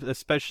layoffs,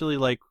 especially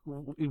like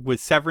with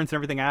severance and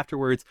everything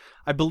afterwards,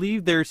 I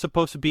believe there's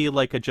supposed to be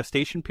like a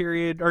gestation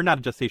period, or not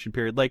a gestation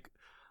period, like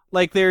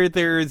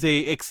there's a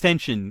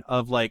extension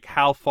of like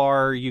how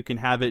far you can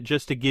have it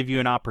just to give you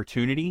an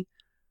opportunity.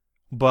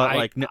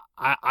 But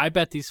I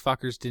bet these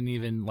fuckers didn't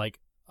even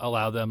like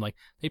allow them, like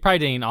they probably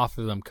didn't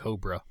offer them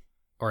Cobra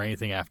or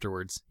anything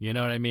afterwards. You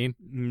know what I mean?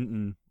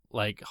 Mm-mm.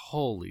 Like,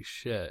 holy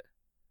shit.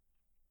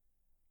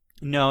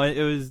 No,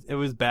 it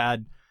was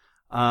bad.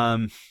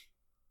 And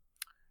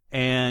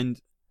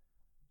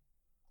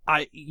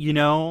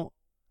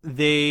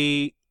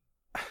they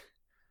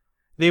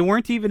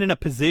weren't even in a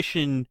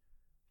position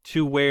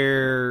to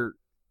where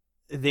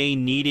they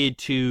needed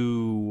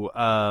to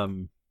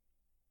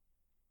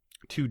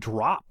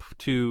drop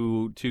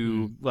to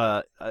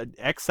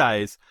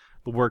excise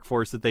the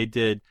workforce that they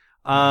did.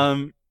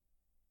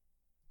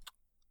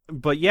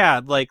 But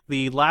yeah, like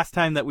the last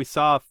time that we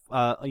saw,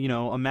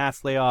 a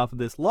mass layoff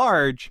this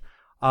large,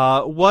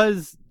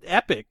 was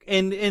Epic,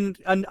 and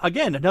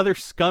again another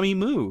scummy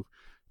move.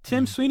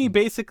 Tim Sweeney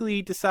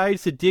basically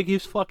decides to dig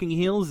his fucking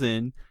heels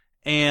in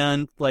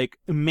and like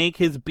make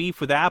his beef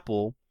with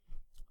Apple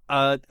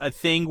a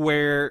thing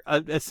where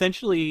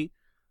essentially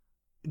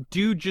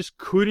dude just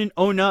couldn't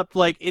own up.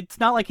 Like, it's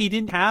not like he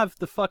didn't have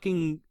the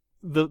fucking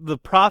the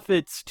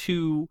profits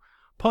to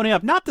pony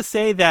up. Not to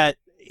say that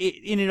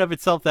in and of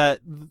itself that,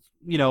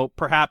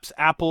 perhaps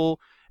Apple,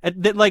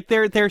 like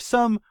there's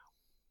some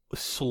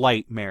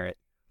slight merit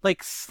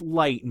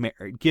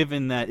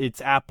given that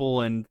it's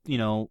Apple, and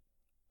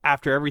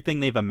after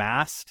everything they've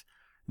amassed,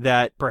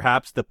 that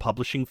perhaps the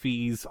publishing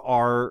fees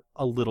are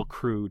a little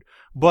crude.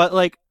 But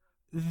like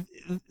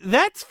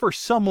that's for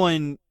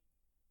someone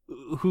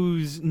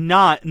who's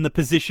not in the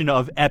position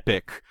of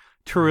Epic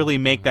to really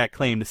make that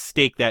claim, to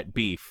stake that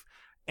beef.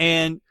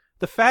 And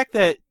the fact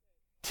that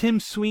Tim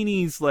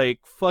Sweeney's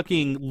like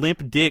fucking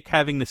limp dick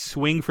having to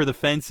swing for the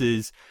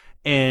fences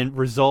and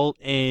result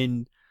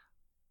in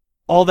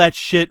all that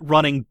shit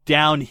running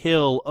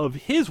downhill of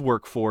his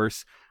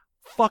workforce,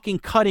 fucking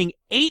cutting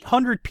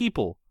 800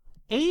 people,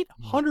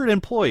 800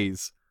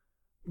 employees,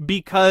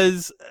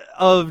 because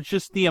of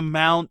just the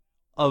amount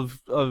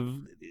of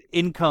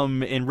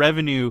income and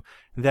revenue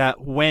that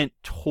went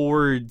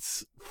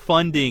towards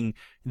funding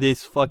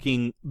this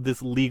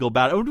legal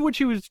battle, which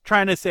he was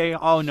trying to say,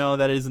 oh no,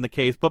 that isn't the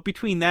case. But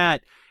between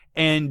that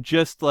and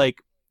just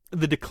like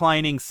the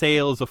declining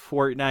sales of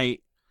Fortnite,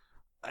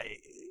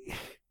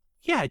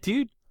 yeah,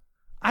 dude,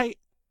 at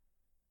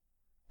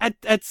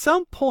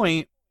some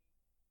point,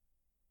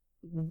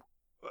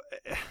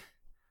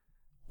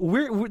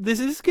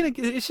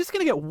 it's just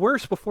gonna get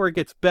worse before it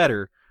gets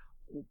better.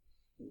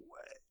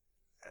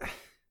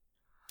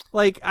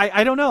 Like,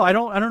 I don't know. I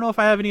don't know if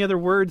I have any other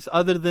words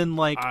other than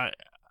like.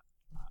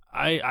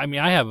 I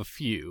mean, I have a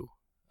few.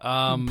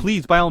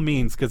 Please, by all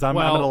means, because I'm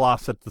at a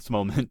loss at this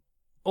moment.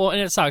 Well, and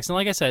it sucks. And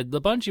like I said,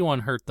 the Bungie one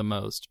hurt the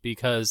most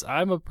because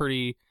I'm a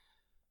pretty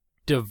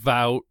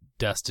devout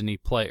Destiny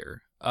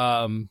player.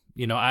 I've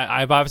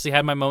obviously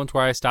had my moments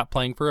where I stopped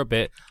playing for a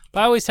bit,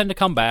 but I always tend to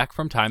come back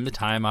from time to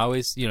time. I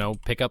always,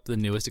 pick up the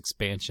newest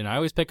expansion. I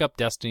always pick up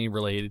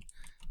Destiny-related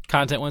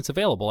content when it's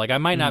available. Like, I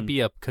might not be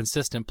a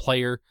consistent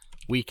player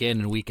week in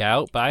and week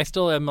out, but I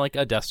still am like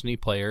a Destiny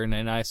player,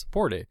 and I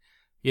support it.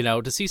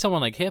 To see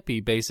someone like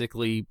Hippie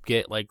basically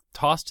get like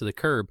tossed to the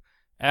curb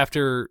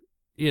after,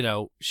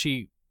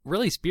 she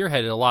really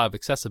spearheaded a lot of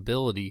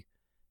accessibility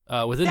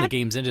within the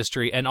games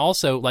industry, and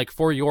also like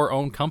for your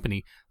own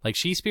company. Like,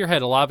 she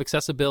spearheaded a lot of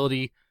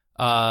accessibility,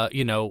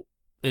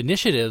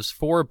 initiatives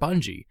for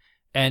Bungie.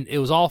 And it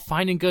was all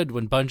fine and good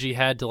when Bungie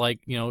had to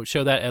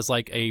show that as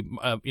like a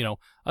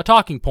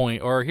talking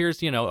point, or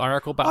here's, an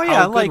article about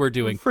how good we're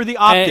doing for the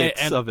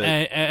optics of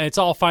it. And it's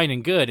all fine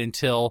and good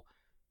until,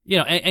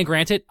 and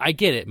granted, I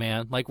get it,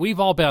 man. Like, we've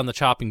all been on the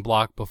chopping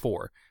block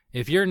before.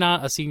 If you're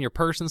not a senior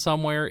person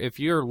somewhere, if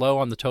you're low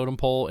on the totem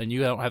pole and you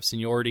don't have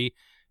seniority,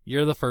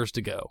 you're the first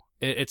to go.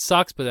 It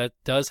sucks, but that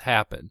does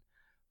happen.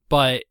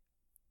 But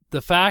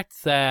the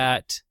fact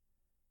that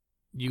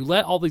you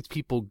let all these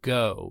people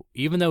go,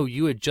 even though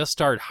you had just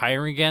started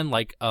hiring again,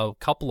 like a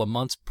couple of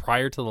months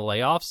prior to the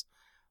layoffs,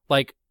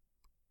 like,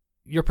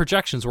 your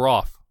projections were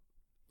off,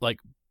 like,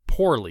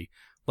 poorly.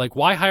 Like,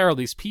 why hire all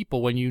these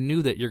people when you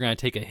knew that you're going to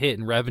take a hit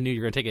in revenue,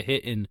 you're going to take a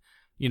hit in,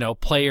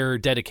 player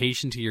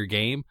dedication to your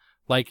game?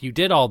 Like, you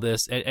did all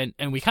this,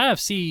 and we kind of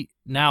see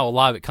now a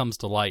lot of it comes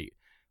to light.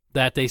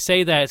 That they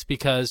say that it's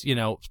because,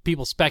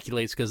 people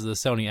speculate it's because of the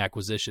Sony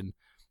acquisition.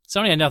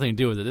 Sony had nothing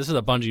to do with it. This is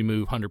a Bungie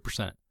move,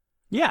 100%.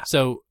 Yeah.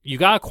 So you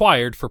got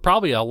acquired for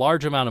probably a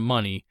large amount of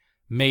money,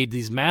 made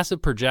these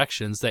massive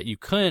projections that you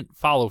couldn't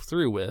follow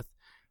through with.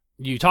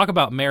 You talk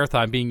about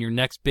Marathon being your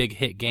next big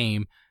hit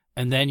game,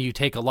 and then you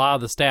take a lot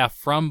of the staff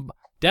from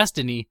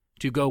Destiny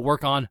to go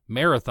work on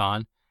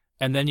Marathon,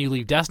 and then you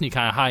leave Destiny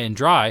kind of high and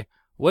dry.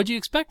 What do you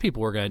expect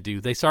people were going to do?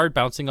 They started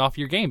bouncing off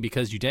your game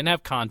because you didn't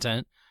have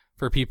content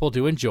for people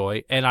to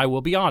enjoy. And I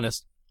will be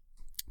honest,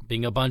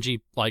 being a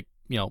Bungie,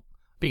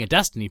 being a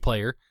Destiny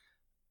player,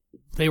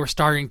 they were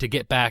starting to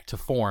get back to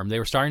form. They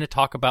were starting to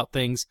talk about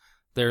things.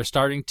 They were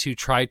starting to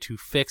try to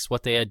fix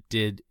what they had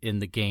did in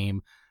the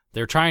game.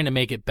 They're trying to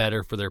make it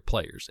better for their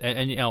players.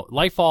 And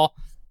Lightfall,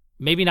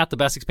 maybe not the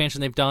best expansion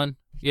they've done,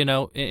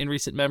 in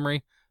recent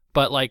memory,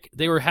 but like,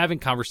 they were having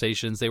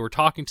conversations. They were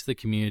talking to the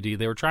community.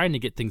 They were trying to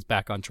get things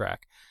back on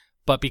track.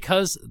 But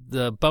because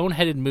the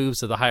boneheaded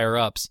moves of the higher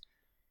ups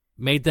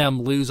made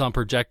them lose on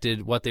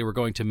projected what they were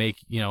going to make,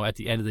 at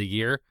the end of the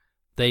year,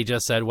 they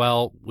just said,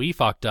 well, we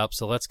fucked up,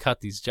 so let's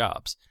cut these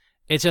jobs.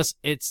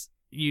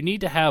 You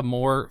need to have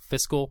more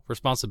fiscal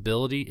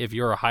responsibility if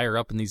you're a higher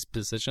up in these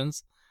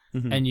positions.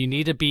 Mm-hmm. And you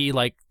need to be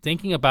like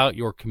thinking about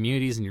your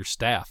communities and your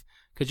staff,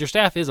 because your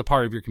staff is a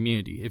part of your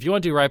community. If you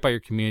want to do right by your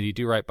community,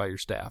 do right by your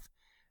staff.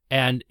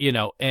 And, you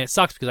know, and it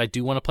sucks because I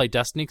do want to play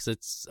Destiny because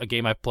it's a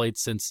game I've played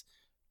since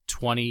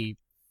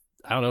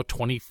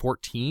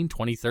 2014,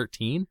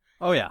 2013.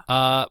 Oh, yeah.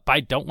 But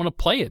I don't want to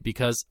play it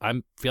because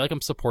feel like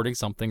I'm supporting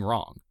something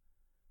wrong.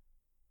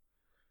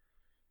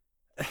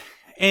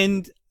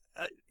 And,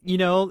 you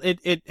know,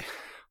 it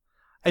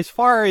as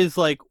far as,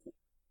 like,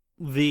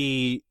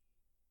 the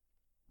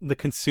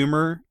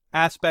consumer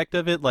aspect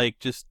of it, like,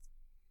 just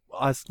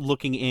us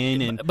looking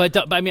in and...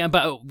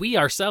 But we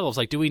ourselves,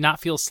 like, do we not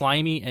feel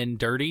slimy and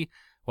dirty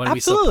when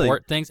Absolutely. we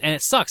support things? And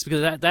it sucks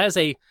because that is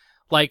a,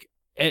 like,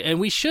 and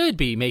we should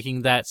be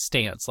making that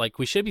stance. Like,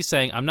 we should be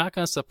saying, I'm not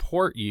going to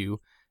support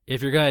you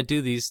if you're going to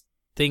do these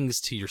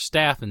things to your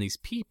staff and these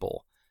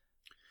people.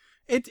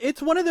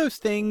 It's one of those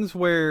things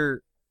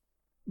where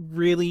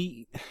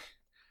really,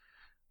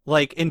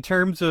 like, in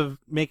terms of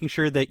making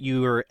sure that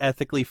you are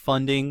ethically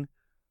funding,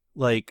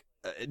 like,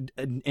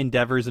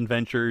 endeavors and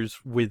ventures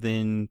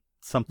within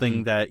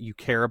something that you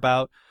care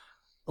about,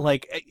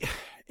 like,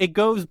 it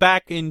goes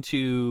back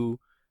into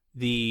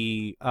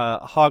the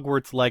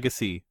Hogwarts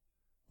Legacy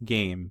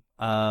game.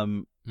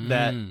 That's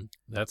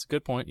a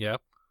good point. Yeah.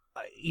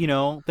 You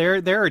know, there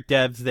are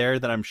devs there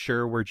that I'm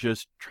sure were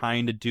just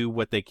trying to do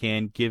what they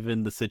can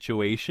given the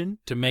situation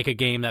to make a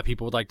game that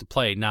people would like to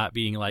play, not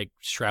being like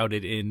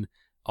shrouded in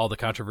all the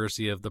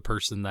controversy of the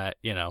person that,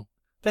 you know,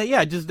 that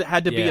just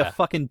had to be a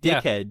fucking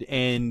dickhead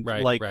and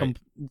right.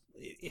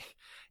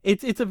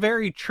 It's a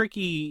very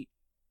tricky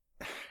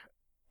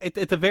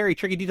it's a very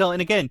tricky detail,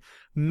 and again,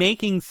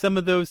 making some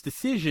of those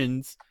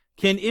decisions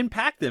can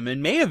impact them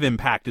and may have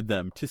impacted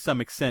them to some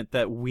extent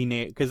that we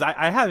because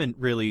I haven't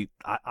really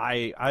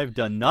I've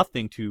done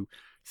nothing to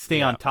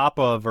stay on top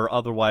of or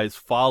otherwise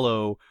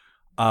follow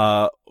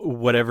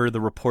whatever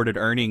the reported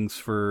earnings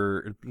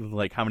for,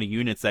 like, how many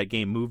units that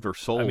game moved or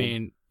sold. I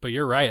mean, but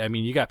you're right. I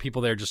mean, you got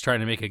people there just trying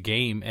to make a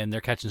game and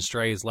they're catching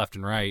strays left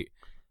and right.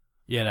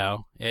 You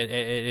know, it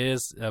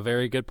is a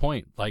very good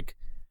point. Like,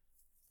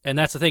 and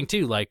that's the thing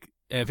too. Like,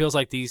 it feels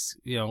like these,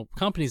 you know,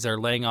 companies that are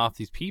laying off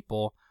these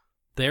people,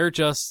 they're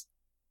just,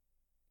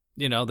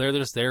 you know, they're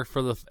just there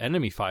for the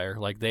enemy fire.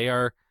 Like, they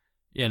are,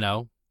 you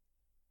know,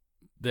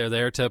 they're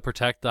there to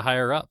protect the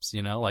higher ups,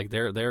 you know, like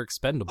they're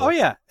expendable. Oh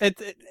yeah.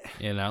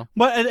 You know,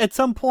 but at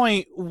some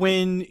point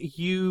when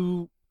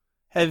you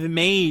have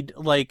made,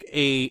 like,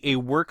 a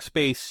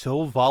workspace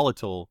so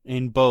volatile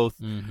in both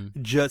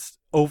just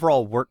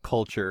overall work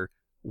culture,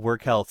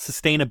 work health,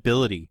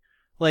 sustainability,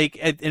 like,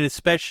 and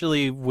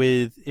especially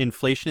with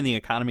inflation in the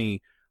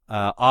economy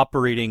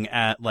operating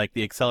at, like,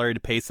 the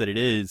accelerated pace that it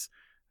is,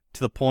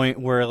 to the point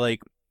where,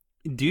 like,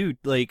 dude,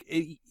 like,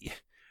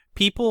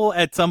 people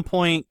at some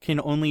point can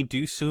only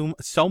do so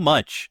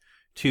much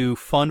to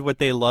fund what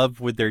they love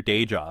with their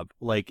day job.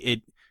 Like,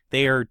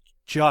 they are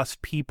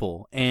just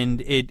people,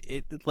 and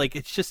it like,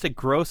 it's just a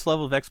gross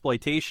level of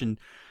exploitation.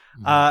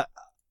 I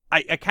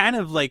kind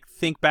of, like,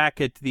 think back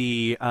at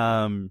the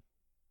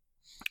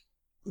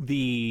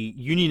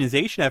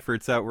unionization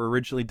efforts that were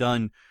originally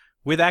done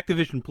with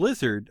Activision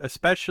Blizzard,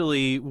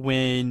 especially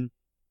when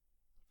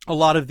a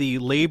lot of the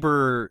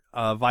labor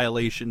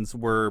violations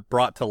were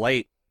brought to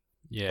light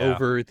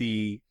over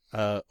the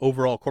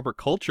overall corporate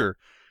culture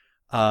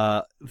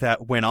that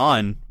went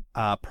on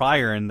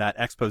prior, and that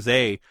expose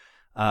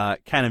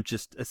kind of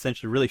just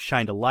essentially really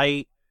shined a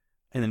light.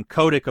 And then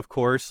Kotick, of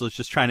course, was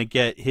just trying to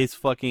get his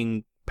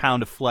fucking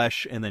pound of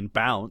flesh and then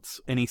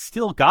bounce, and he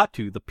still got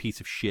to, the piece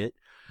of shit.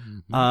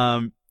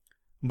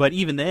 But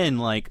even then,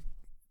 like,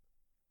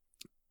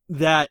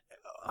 that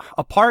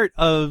a part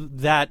of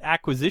that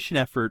acquisition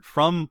effort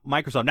from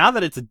Microsoft, now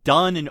that it's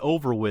done and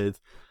over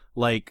with,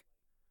 like,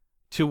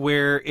 to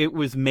where it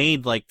was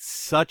made like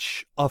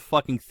such a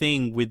fucking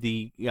thing with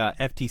the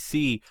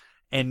FTC,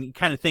 and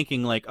kind of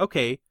thinking, like,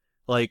 okay,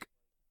 like,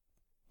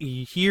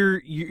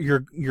 here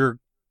you're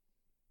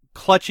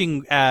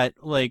clutching at,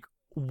 like,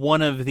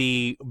 one of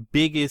the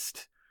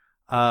biggest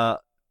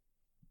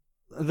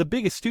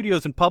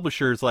studios and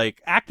publishers,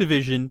 like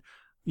Activision.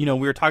 You know,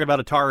 we were talking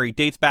about Atari,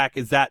 dates back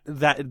is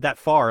that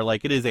far.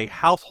 Like, it is a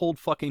household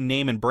fucking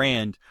name and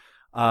brand.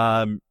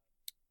 And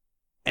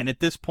at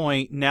this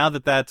point, now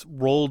that that's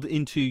rolled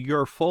into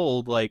your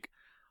fold, like,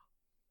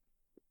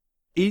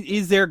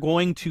 is there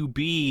going to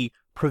be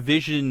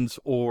provisions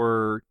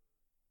or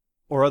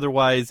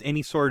otherwise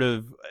any sort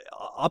of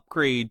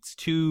upgrades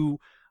to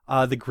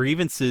the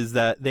grievances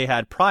that they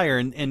had prior?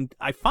 And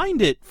I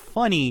find it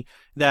funny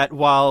that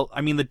while,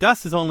 I mean, the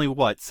dust is only,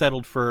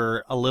 settled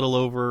for a little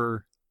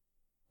over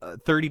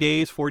 30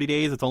 days, 40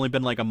 days. It's only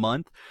been like a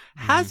month.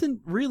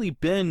 Hasn't really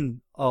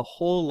been a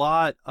whole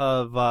lot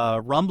of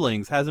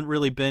rumblings. Hasn't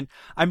really been,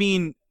 I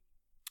mean,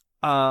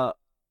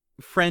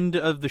 friend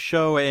of the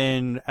show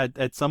and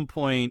at some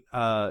point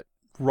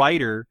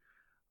writer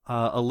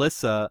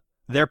Alyssa,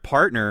 their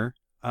partner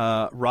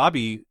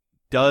Robbie,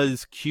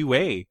 does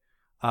QA.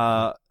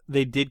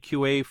 They did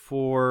QA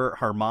for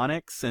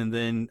Harmonix, and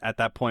then at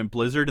that point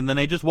Blizzard, and then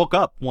they just woke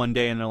up one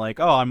day and they're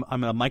like, oh,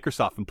 I'm a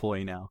Microsoft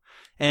employee now.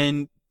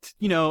 And,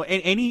 you know,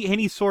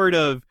 any sort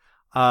of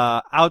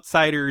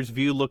outsiders'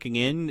 view looking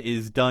in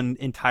is done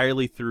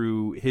entirely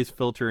through his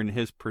filter and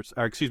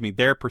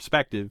their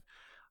perspective.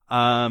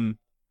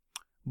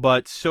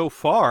 But so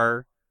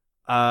far,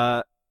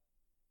 I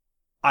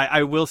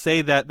will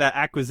say that that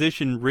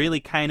acquisition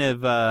really kind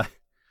of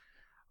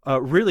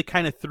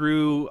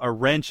threw a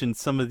wrench in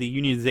some of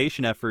the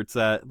unionization efforts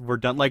that were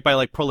done, like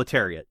by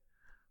Proletariat,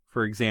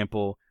 for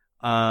example,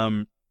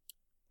 and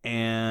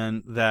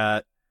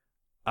that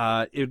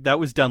that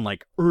was done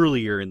like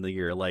earlier in the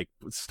year, like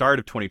start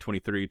of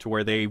 2023, to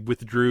where they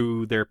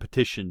withdrew their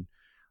petition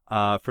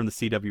from the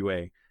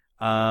CWA,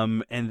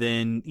 and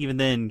then even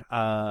then,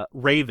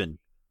 Raven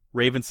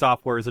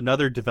Software is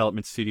another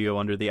development studio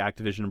under the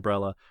Activision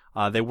umbrella.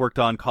 They worked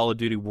on Call of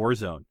Duty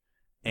Warzone,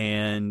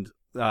 and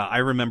I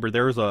remember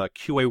there was a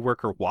QA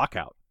worker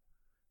walkout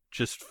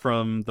just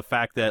from the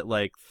fact that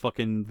like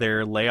fucking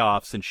their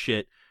layoffs and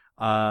shit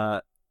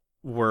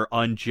were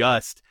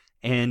unjust.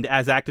 And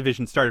as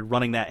Activision started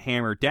running that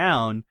hammer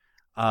down,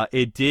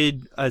 it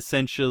did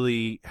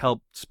essentially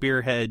help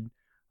spearhead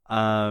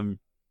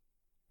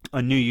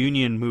a new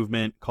union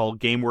movement called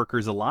Game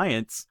Workers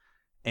Alliance,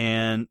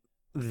 and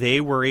they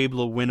were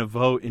able to win a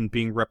vote in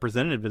being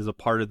representative as a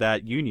part of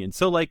that union.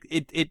 So like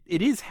it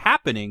is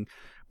happening,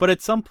 but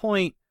at some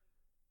point,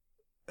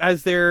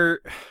 as they're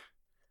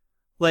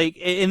like,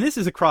 and this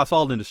is across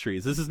all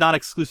industries, this is not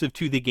exclusive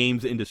to the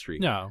games industry.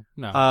 No.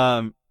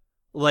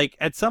 Like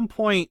at some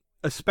point,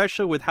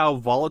 especially with how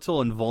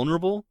volatile and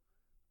vulnerable,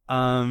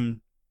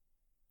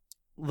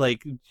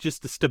 like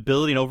just the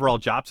stability and overall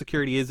job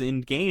security is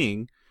in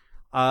gaming,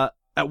 at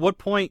what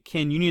point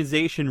can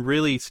unionization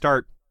really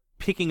start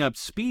picking up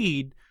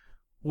speed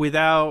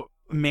without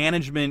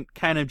management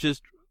kind of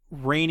just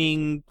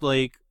reigning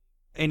like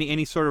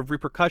any sort of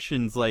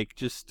repercussions? Like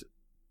just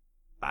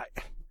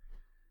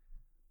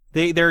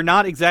they're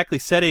not exactly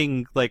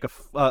setting like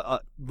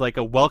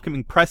a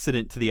welcoming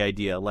precedent to the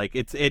idea. Like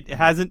it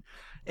hasn't,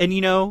 and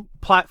you know,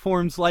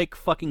 platforms like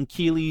fucking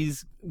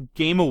Keighley's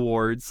Game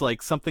Awards,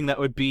 like something that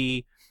would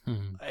be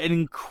an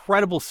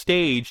incredible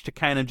stage to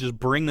kind of just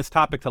bring this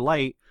topic to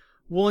light,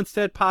 will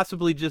instead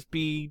possibly just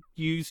be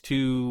used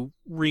to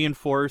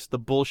reinforce the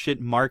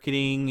bullshit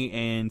marketing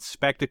and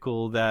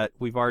spectacle that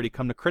we've already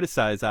come to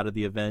criticize out of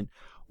the event.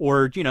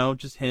 Or, you know,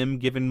 just him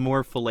giving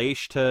more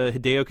fellation to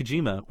Hideo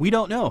Kojima. We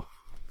don't know.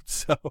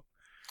 So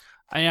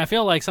I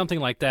feel like something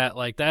like that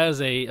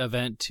is a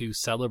event to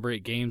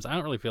celebrate games. I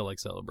don't really feel like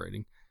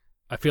celebrating.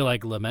 I feel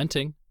like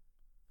lamenting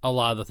a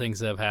lot of the things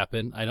that have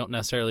happened. I don't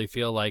necessarily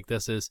feel like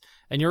this is,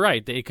 and you're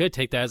right, they could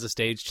take that as a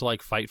stage to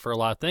like fight for a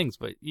lot of things,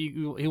 but he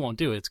won't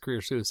do it. It's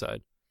career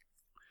suicide.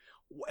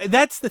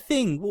 That's the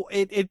thing.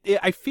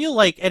 I feel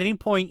like at any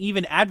point,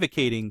 even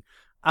advocating,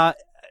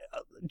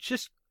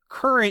 just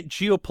current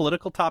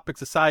geopolitical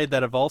topics aside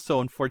that have also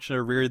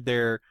unfortunately reared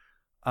their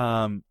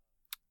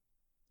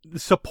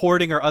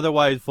supporting or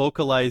otherwise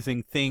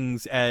vocalizing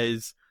things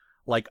as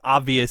like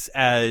obvious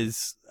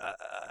as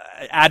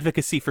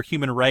advocacy for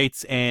human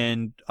rights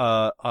and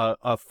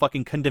a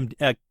fucking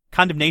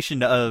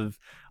condemnation of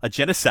a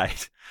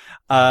genocide.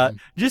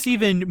 Just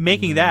even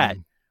making that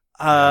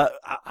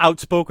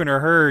outspoken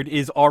or heard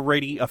is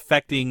already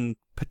affecting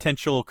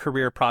potential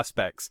career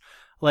prospects.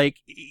 Like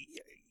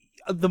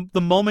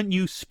the moment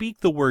you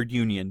speak the word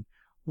union,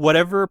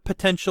 whatever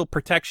potential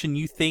protection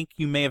you think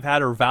you may have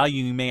had or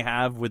value you may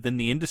have within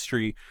the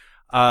industry,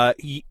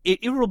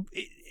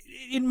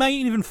 it might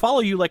even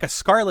follow you like a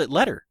scarlet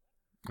letter.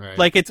 Right.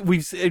 Like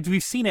we've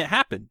seen it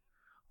happen.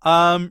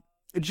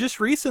 Just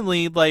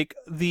recently, like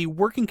the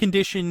working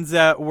conditions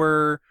that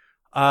were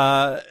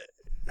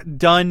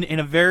done in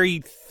a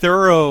very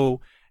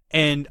thorough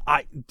and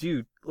like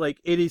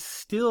it is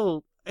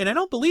still, and I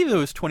don't believe it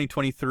was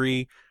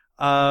 2023.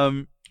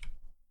 I'm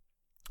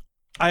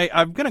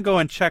gonna go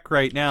and check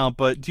right now,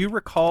 but do you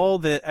recall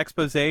the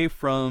expose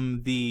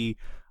from the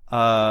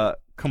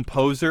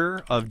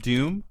composer of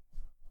Doom?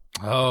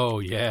 Oh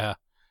yeah,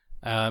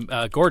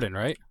 Gordon,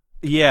 right?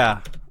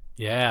 Yeah,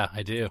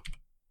 I do.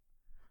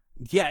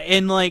 Yeah,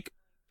 and like,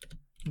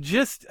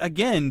 just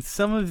again,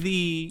 some of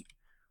the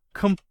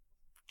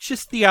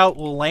just the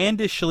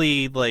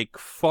outlandishly like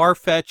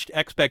far-fetched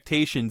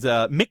expectations.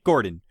 Mick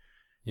Gordon,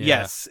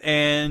 yes,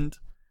 and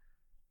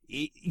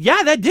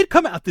yeah, that did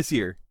come out this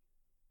year.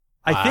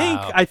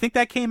 Wow. I think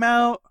that came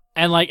out.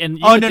 And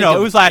No, it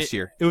was last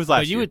year. It was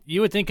last year.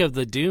 You would think of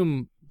the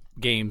Doom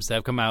games that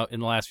have come out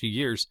in the last few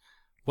years.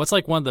 What's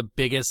like one of the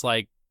biggest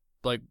like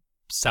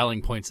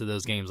selling points of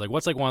those games? Like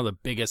what's like one of the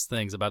biggest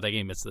things about that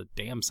game? It's the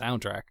damn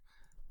soundtrack.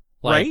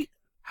 Like, right?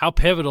 How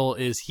pivotal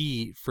is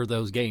he for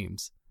those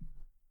games?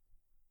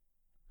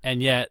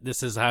 And yet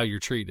this is how you're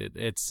treated.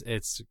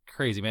 It's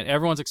crazy, man.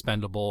 Everyone's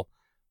expendable.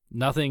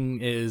 Nothing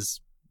is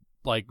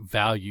like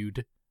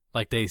valued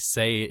like they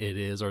say it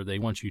is, or they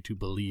want you to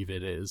believe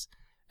it is.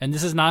 And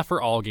this is not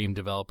for all game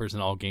developers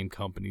and all game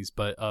companies,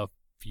 but a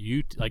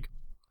few, like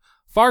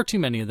far too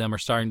many of them are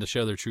starting to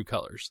show their true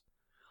colors.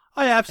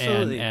 Oh, yeah,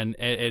 absolutely. And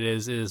it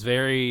is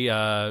very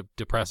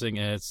depressing,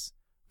 and it's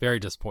very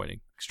disappointing,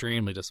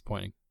 extremely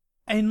disappointing.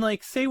 And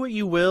like, say what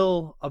you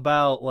will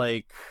about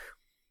like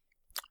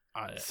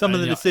some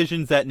of the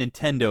decisions that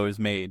Nintendo has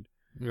made.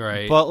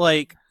 Right. But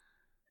like,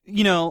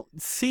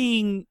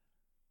 seeing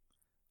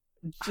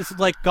just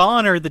like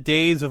gone are the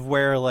days of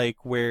where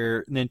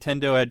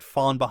Nintendo had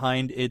fallen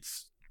behind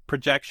its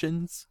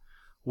projections,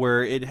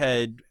 where it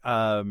had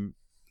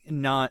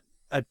not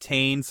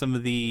attained some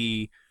of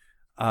the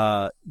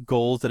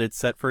goals that it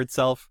set for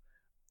itself.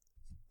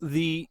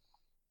 The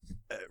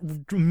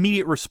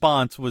immediate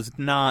response was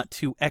not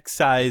to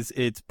excise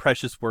its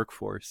precious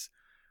workforce.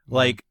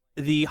 Like,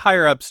 the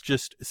higher ups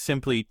just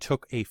simply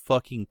took a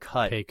fucking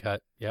cut. Pay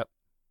cut. Yep.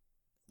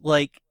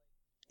 Like,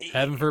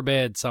 heaven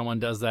forbid someone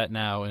does that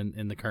now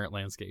in the current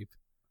landscape.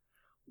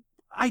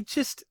 I've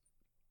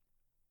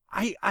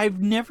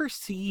never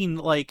seen,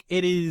 like,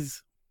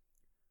 it's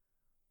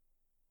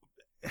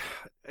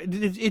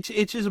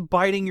just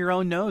biting your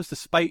own nose to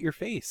spite your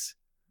face.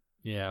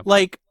 Yeah.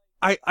 Like,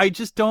 I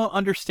just don't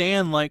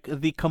understand, like,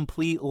 the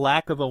complete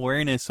lack of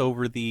awareness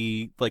over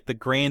the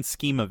grand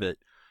scheme of it.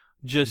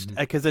 Just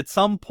because at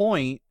some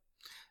point,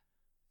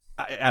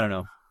 I don't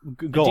know.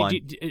 Go on.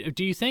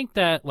 Do you think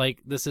that, like,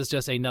 this is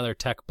just another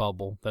tech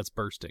bubble that's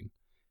bursting?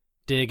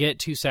 Did it get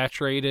too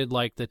saturated,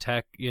 like the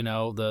tech,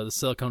 the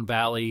Silicon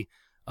Valley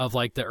of,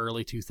 like, the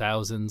early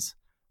 2000s?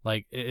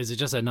 Like, is it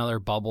just another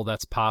bubble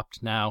that's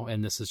popped now,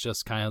 and this is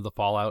just kind of the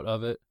fallout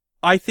of it?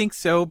 I think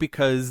so,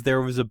 because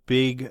there was a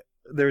big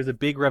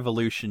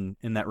revolution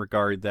in that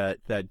regard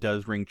that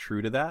does ring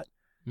true to that.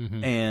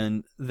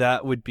 And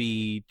that would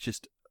be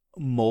just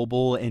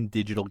mobile and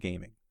digital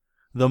gaming.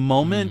 The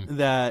moment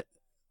that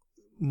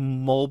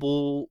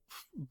mobile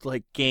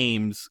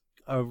games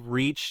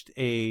reached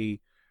a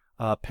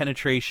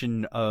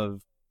penetration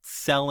of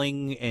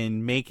selling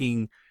and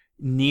making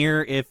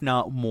near, if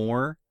not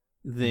more,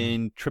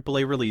 than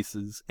AAA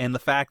releases, and the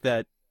fact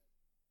that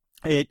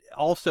it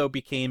also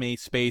became a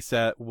space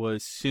that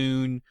was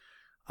soon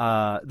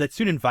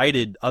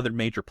invited other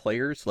major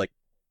players, like,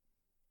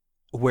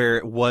 where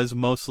it was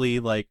mostly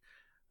like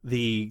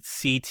the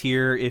C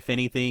tier, if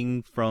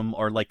anything,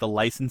 or like the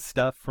licensed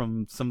stuff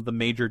from some of the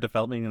major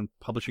development and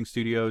publishing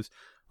studios,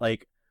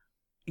 like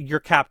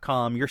your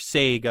Capcom, your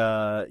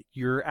Sega,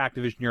 your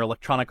Activision, your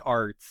Electronic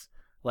Arts.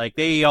 Like,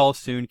 they all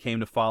soon came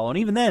to follow. And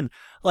even then,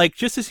 like,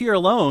 just this year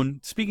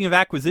alone, speaking of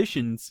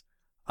acquisitions,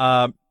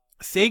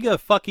 Sega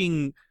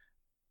fucking...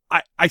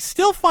 I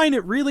still find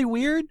it really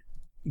weird,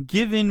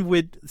 given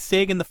with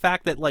Sega and the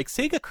fact that, like,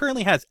 Sega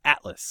currently has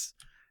Atlas.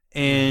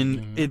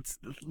 And it's,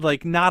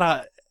 like,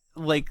 not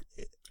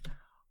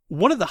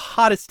one of the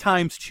hottest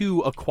times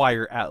to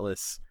acquire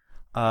Atlas.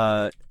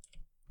 Or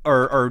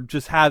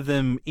just have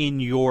them in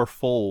your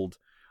fold.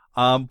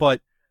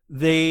 But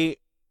they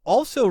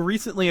also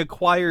recently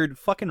acquired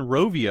fucking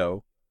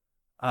Rovio,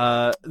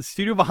 the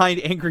studio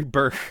behind Angry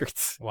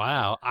Birds.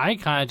 Wow. I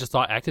kind of just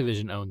thought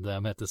Activision owned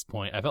them at this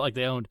point. I felt like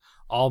they owned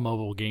all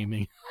mobile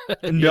gaming.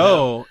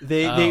 No,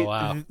 they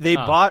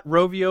bought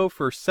Rovio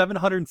for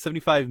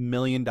 $775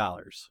 million.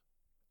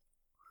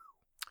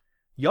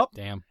 Yup.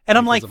 Damn. And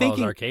I'm because like thinking, all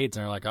those arcades,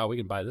 and they're like, oh, we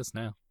can buy this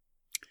now.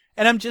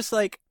 And I'm just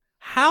like,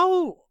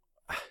 how,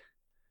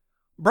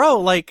 bro?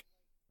 Like,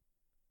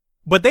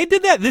 but they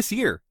did that this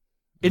year,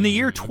 in the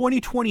year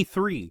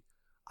 2023.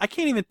 I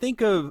can't even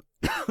think of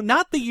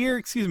not the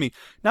year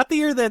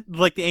that,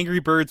 like, the Angry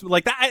Birds,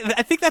 like, that.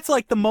 I think that's,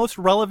 like, the most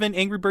relevant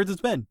Angry Birds has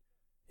been,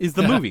 is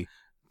the movie.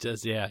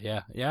 Just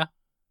yeah.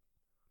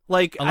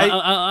 Like,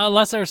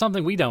 unless there's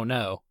something we don't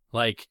know,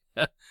 like.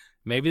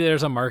 Maybe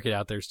there's a market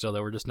out there still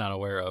that we're just not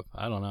aware of.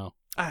 I don't know.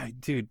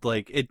 Dude,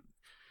 like, it...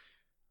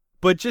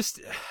 But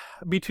just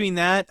between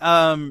that,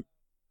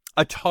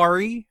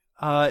 Atari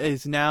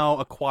is now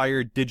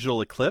acquired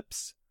Digital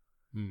Eclipse.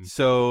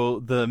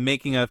 So the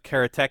making of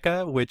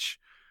Karateka, which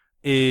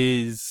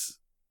is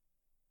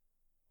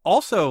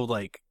also,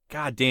 like,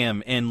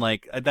 goddamn, and,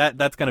 like,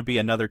 that's going to be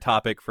another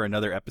topic for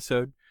another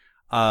episode.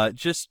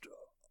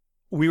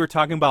 We were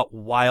talking about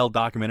wild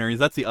documentaries.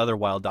 That's the other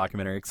wild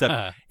documentary,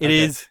 except it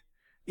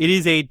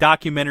is a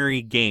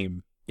documentary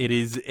game. It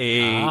is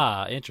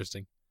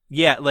interesting.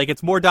 Yeah, like,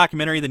 it's more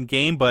documentary than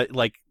game, but,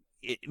 like,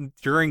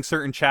 during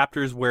certain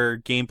chapters where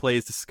gameplay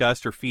is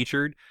discussed or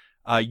featured,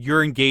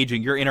 you're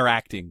engaging, you're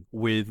interacting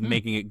with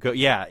making it go.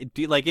 Yeah,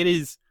 like, it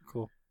is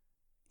cool.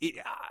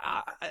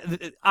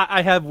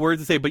 I have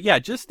words to say, but yeah,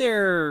 just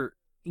their,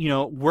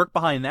 work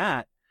behind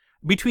that.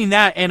 Between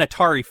that and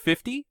Atari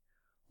 50,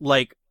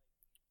 like,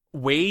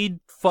 Wade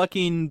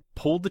fucking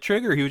pulled the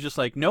trigger. He was just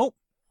like, nope.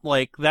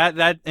 Like,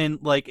 that, and,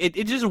 like,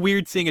 it's just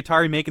weird seeing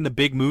Atari making the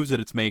big moves that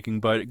it's making,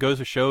 but it goes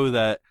to show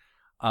that,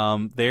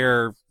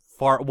 they're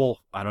far, well,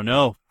 I don't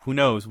know, who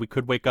knows, we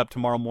could wake up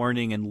tomorrow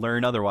morning and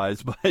learn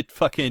otherwise, but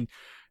fucking,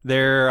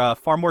 they're,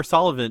 far more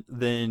solvent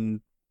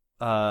than,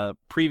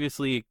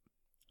 previously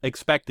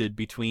expected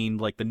between,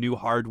 like, the new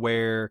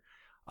hardware,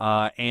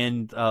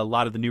 and a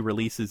lot of the new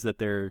releases that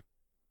they're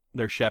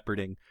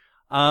shepherding.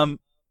 I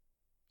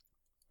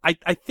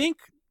think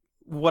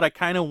what I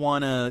kind of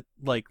want to,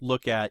 like,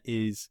 look at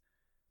is,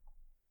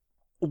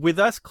 with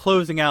us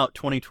closing out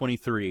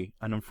 2023,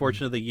 and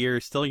unfortunately the year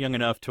is still young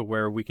enough to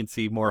where we can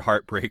see more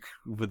heartbreak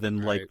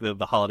within, like,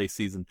 the holiday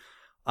season.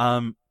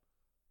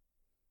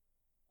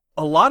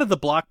 a lot of the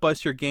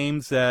blockbuster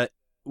games that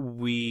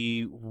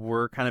we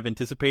were kind of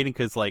anticipating,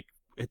 because like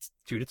it's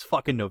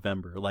fucking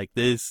November. Like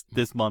this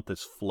month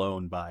has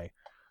flown by.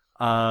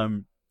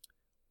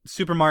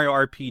 Super Mario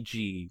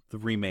RPG, the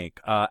remake,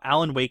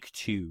 Alan Wake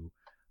 2.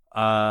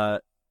 I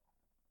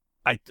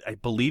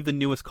believe the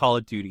newest Call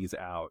of Duty is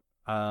out.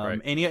 Right.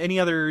 Any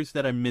others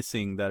that I'm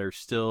missing that are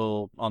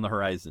still on the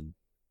horizon?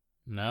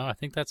 No, I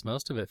think that's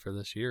most of it for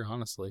this year,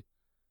 honestly.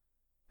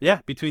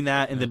 Yeah, between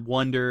that and then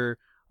Wonder,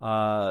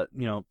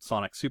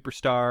 Sonic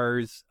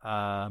Superstars,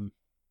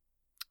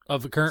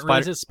 of the current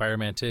releases,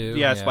 Spider-Man 2.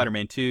 Yeah,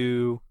 Spider-Man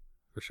 2.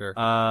 For sure.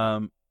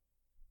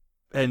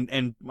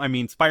 And I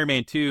mean,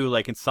 Spider-Man 2,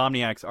 like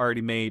Insomniac's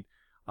already made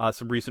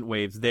some recent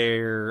waves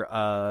there.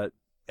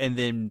 And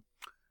then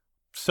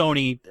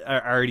Sony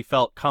already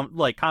felt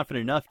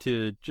confident enough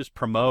to just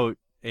promote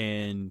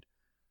and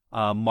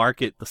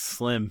market the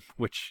Slim,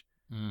 which,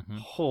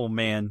 oh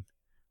man,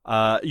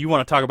 you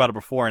want to talk about it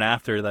before and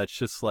after? That's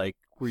just like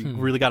where you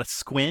really got to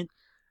squint.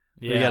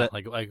 Yeah,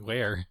 like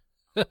where?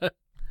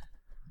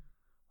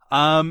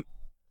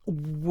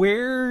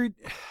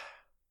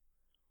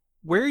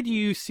 Where do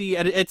you see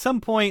at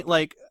some point,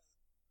 like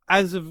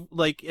as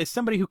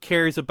somebody who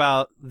cares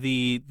about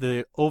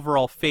the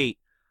overall fate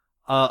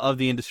of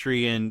the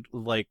industry and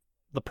like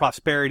the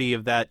prosperity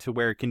of that to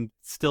where it can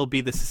still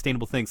be the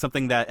sustainable thing,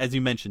 something that, as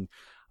you mentioned,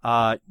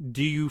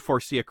 do you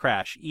foresee a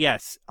crash?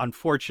 Yes,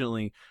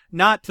 unfortunately,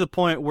 not to the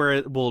point where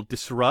it will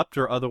disrupt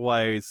or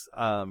otherwise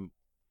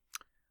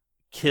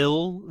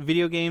kill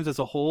video games as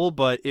a whole,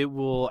 but it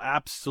will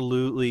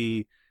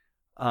absolutely,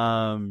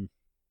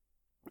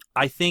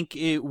 I think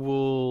it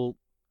will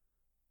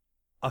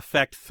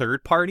affect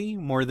third party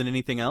more than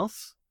anything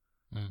else.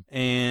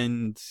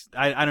 And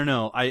I don't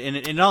know.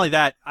 And not only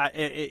that,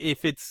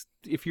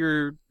 if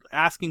you're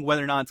asking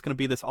whether or not it's going to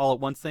be this all at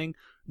once thing,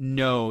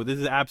 no, this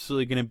is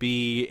absolutely going to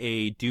be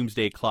a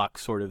doomsday clock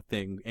sort of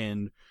thing.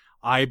 And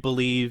I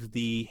believe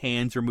the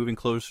hands are moving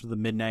closer to the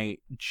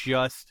midnight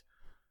just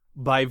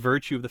by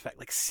virtue of the fact,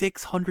 like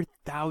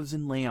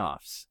 600,000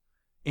 layoffs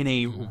in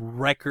a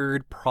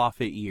record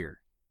profit year.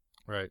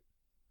 Right.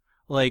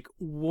 Like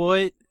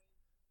what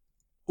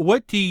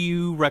do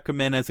you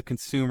recommend as a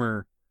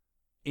consumer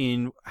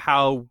in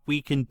how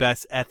we can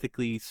best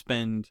ethically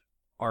spend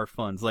our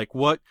funds? Like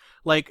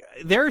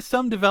there are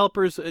some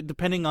developers,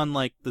 depending on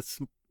like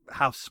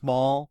how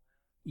small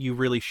you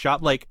really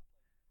shop, like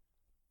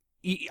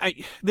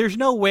there's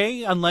no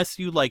way, unless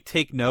you like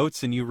take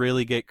notes and you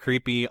really get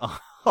creepy on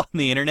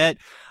the internet,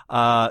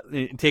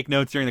 take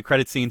notes during the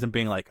credit scenes and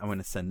being like, I'm going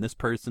to send this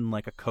person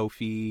like a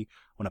Ko-fi,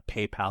 I want to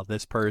PayPal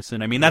this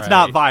person. I mean, that's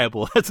not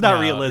viable. That's not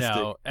realistic.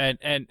 No.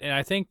 And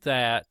I think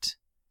that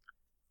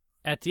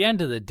at the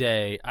end of the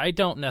day, I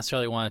don't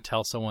necessarily want to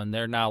tell someone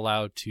they're not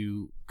allowed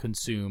to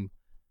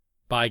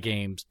buy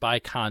games, buy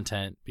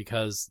content,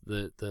 because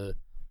the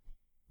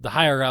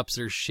higher ups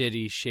are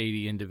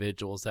shady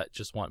individuals that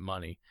just want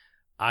money.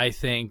 I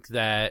think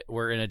that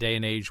we're in a day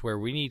and age where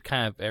we need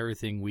kind of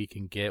everything we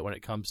can get when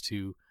it comes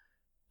to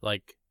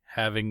like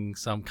having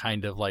some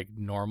kind of like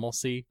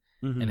normalcy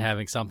and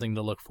having something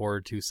to look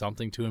forward to,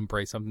 something to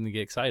embrace, something to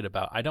get excited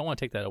about. I don't want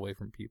to take that away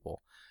from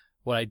people.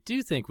 What I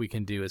do think we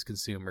can do as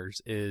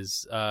consumers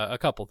is a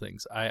couple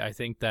things. I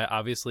think that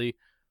obviously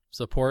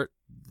support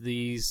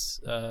these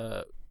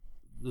the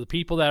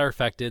people that are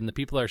affected and the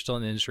people that are still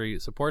in the industry,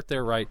 support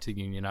their right to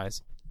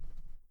unionize.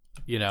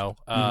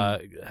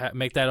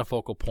 Make that a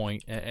focal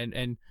point.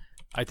 And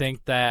I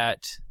think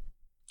that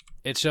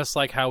it's just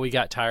like how we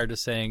got tired of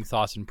saying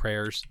thoughts and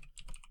prayers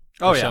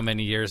for so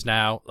many years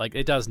now. Like,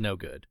 it does no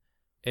good.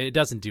 It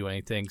doesn't do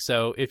anything.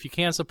 So if you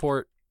can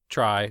support,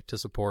 try to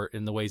support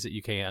in the ways that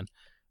you can,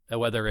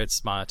 whether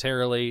it's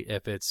monetarily,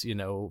 if it's,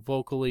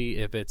 vocally,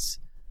 if it's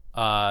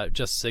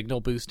just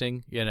signal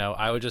boosting.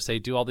 I would just say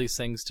do all these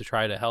things to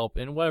try to help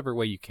in whatever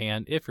way you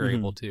can, if you're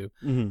able to.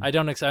 I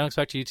don't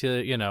expect you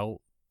to,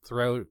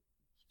 throw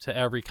to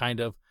every kind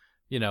of,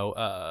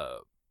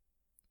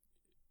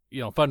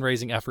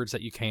 fundraising efforts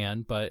that you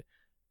can, but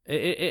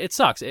it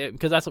sucks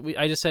because that's what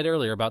I just said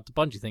earlier about the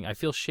Bungie thing. I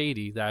feel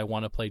shady that I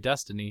want to play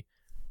Destiny,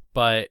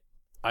 but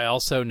I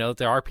also know that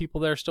there are people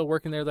that are still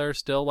working there that are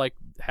still like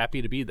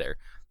happy to be there.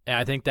 And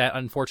I think that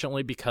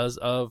unfortunately, because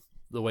of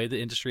the way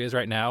the industry is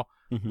right now,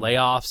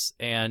 layoffs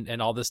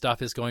and all this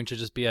stuff is going to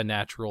just be a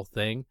natural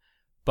thing,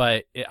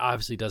 but it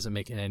obviously doesn't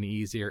make it any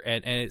easier.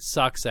 And it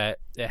sucks that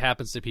it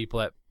happens to people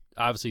that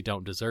obviously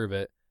don't deserve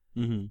it.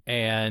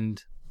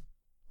 And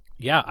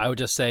yeah, I would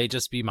just say,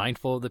 just be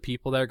mindful of the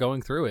people that are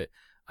going through it.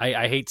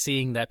 I hate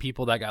seeing that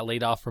people that got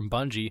laid off from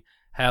Bungie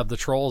have the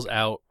trolls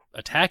out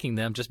attacking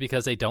them just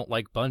because they don't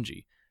like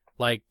Bungie.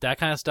 Like, that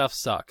kind of stuff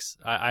sucks.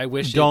 I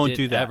wish don't it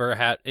do that. Ever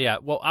had. Yeah,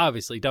 well,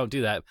 obviously don't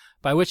do that.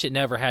 But I wish it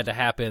never had to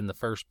happen in the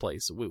first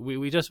place.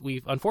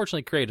 We've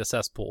unfortunately created a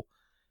cesspool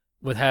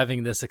with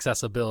having this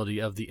accessibility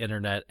of the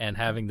internet and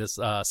having this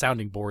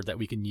sounding board that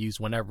we can use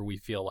whenever we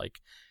feel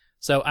like.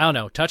 So I don't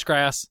know. Touch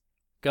grass.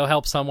 Go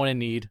help someone in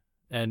need.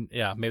 And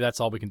yeah, maybe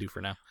that's all we can do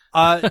for now.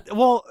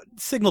 Well,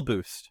 signal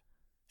boost.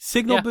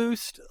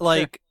 Boost,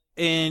 like,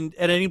 and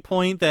at any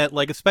point that,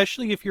 like,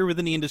 especially if you're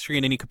within the industry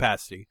in any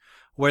capacity,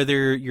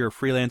 whether you're a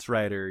freelance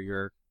writer,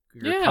 you're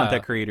a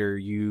content creator,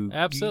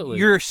 absolutely,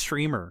 you're a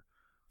streamer,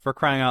 for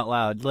crying out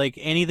loud, like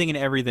anything and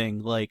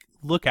everything, like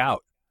look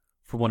out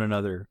for one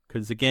another,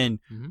 because again,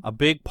 a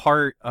big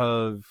part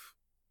of,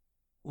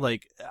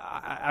 like,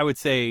 I would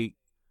say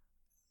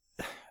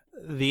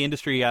the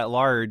industry at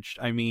large.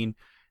 I mean,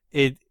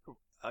 it,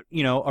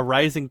 a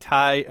rising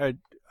tide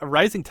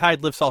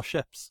lifts all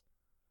ships.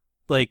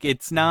 Like,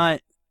 it's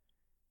not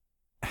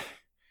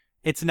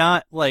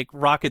like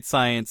rocket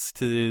science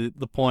to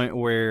the point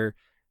where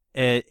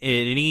at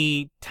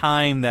any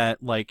time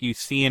that, like, you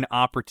see an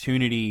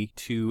opportunity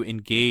to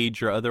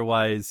engage or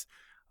otherwise,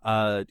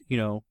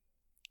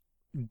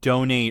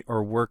 donate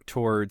or work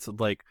towards,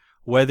 like,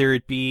 whether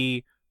it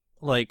be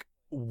like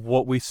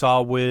what we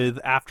saw with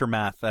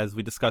Aftermath, as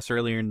we discussed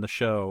earlier in the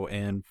show,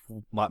 and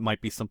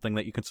might be something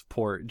that you can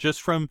support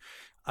just from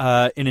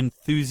an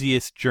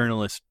enthusiast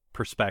journalist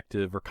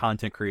perspective or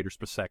content creator's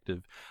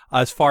perspective.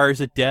 As far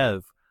as a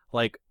dev,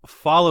 like,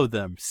 follow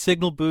them,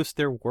 signal boost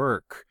their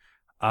work.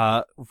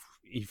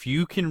 If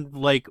you can,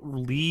 like,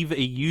 leave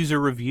a user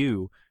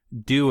review,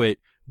 do it,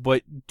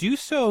 but do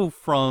so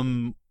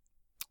from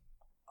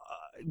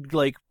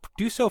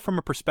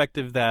a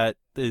perspective that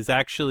is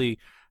actually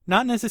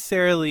not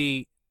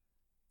necessarily.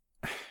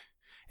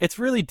 It's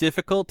really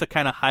difficult to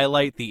kind of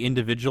highlight the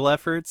individual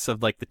efforts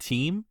of, like, the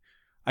team.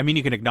 I mean,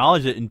 you can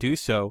acknowledge it and do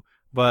so,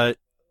 but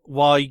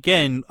while,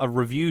 again, a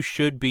review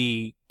should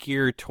be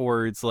geared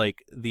towards,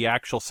 like, the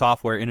actual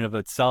software in and of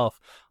itself,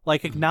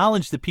 like,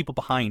 acknowledge the people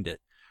behind it.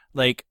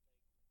 Like,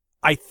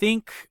 I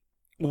think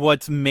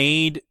what's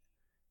made,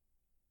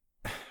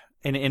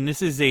 and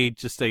this is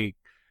just a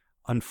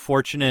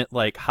unfortunate,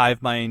 like,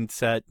 hive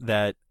mindset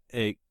that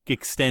it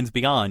extends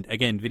beyond,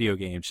 again, video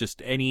games,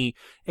 just any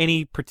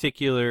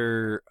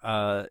particular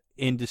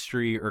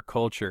industry or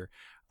culture.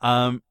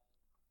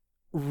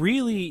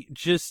 Really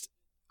just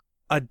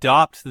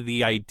adopt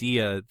the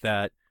idea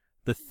that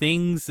the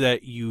things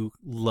that you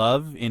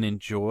love and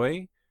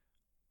enjoy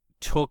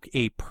took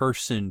a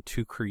person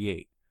to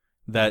create,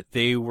 that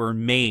they were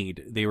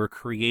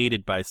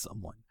created by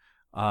someone.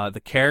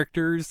 The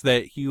characters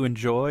that you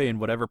enjoy in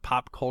whatever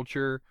pop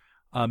culture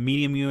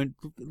medium you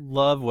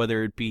love,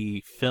 whether it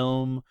be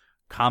film,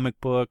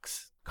 comic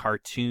books,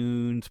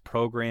 cartoons,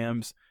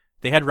 programs,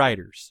 they had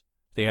writers.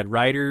 They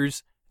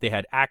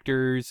had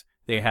actors,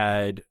 they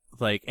had,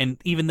 like, and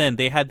even then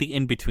they had the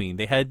in-between.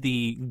 They had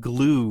the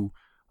glue,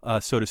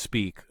 so to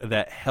speak,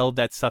 that held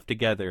that stuff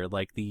together,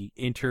 like the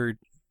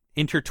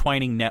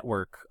intertwining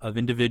network of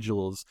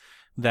individuals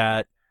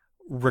that,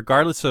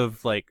 regardless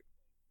of, like,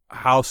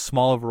 how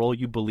small of a role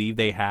you believe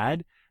they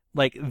had,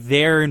 like,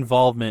 their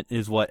involvement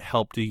is what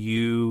helped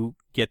you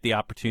get the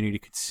opportunity to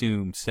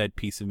consume said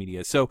piece of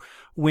media. So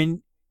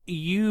when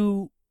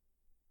you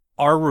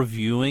are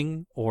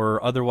reviewing,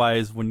 or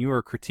otherwise when you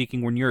are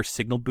critiquing, when you're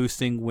signal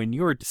boosting, when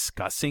you're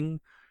discussing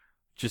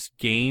just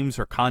games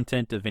or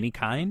content of any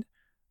kind,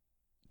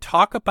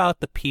 talk about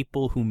the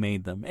people who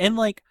made them, and,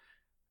 like,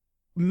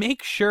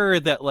 make sure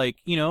that, like,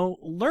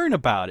 learn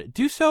about it.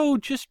 Do so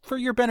just for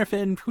your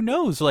benefit, and who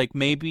knows, like,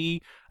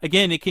 maybe,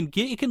 again, it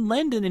can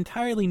lend an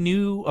entirely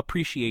new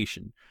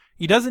appreciation.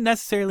 He doesn't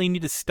necessarily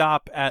need to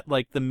stop at,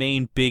 like, the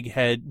main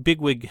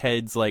bigwig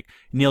heads like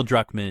Neil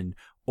Druckmann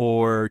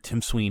or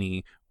Tim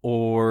Sweeney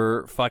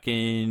or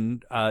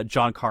fucking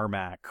John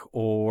Carmack,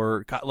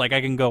 or, like,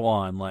 I can go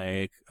on,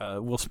 like,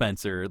 Will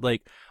Spencer,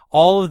 like,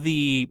 all of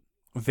the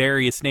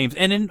various names.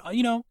 And then,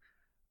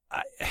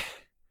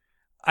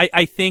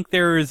 I think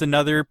there is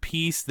another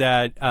piece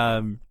that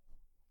I'm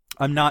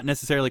not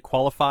necessarily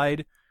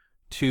qualified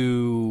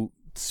to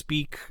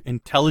speak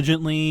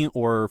intelligently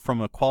or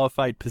from a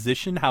qualified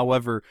position.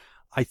 However,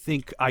 I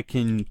think I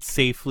can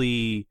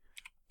safely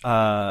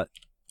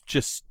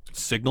just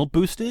signal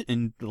boost it,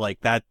 and, like,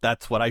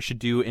 that's what I should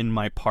do in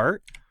my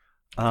part.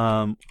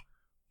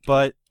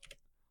 But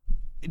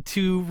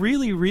to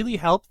really, really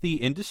help the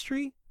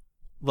industry,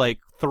 like,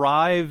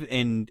 thrive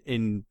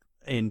and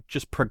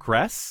just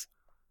progress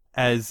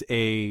as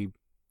a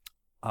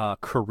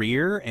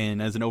career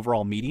and as an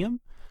overall medium,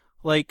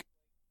 like,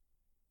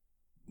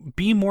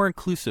 be more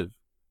inclusive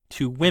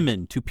to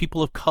women, to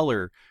people of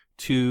color,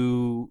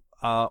 to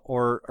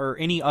or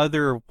any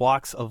other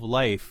walks of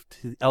life,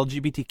 to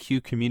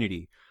LGBTQ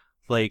community,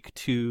 like,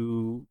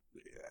 to,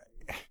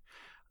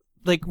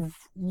 like,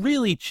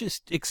 really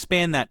just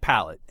expand that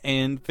palette.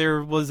 And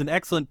there was an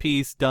excellent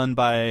piece done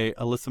by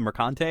Alyssa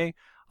Mercante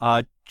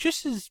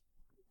just as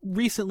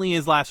recently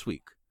as last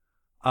week,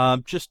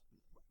 just,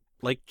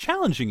 like,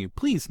 challenging you,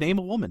 please name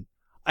a woman.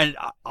 And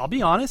I'll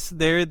be honest,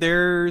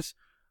 there's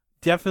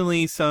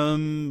definitely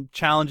some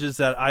challenges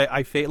that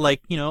I face,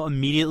 like,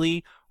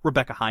 immediately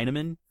Rebecca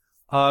Heineman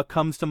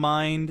comes to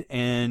mind,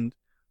 and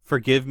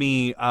forgive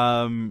me,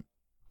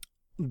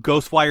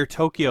 Ghostwire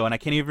Tokyo, and I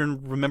can't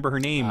even remember her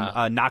name,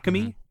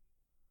 Nakami,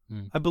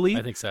 I believe.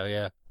 I think so,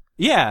 yeah.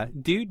 Yeah,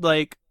 dude,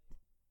 like,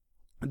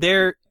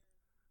 there's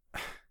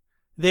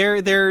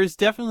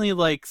definitely,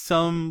 like,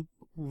 some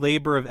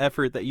labor of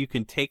effort that you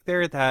can take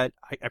there that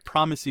I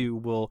promise you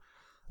will,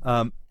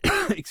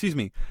 excuse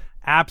me,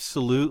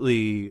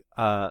 absolutely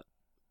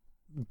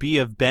be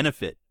of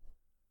benefit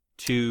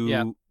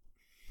to,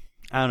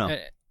 I don't know.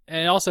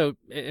 And also,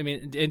 I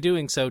mean, in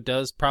doing so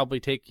does probably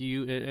take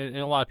you and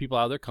a lot of people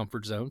out of their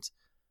comfort zones.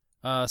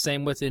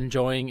 Same with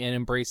enjoying and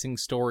embracing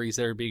stories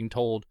that are being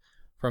told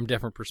from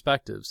different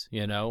perspectives,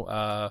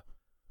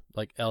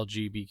 like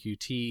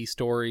LGBTQ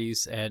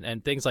stories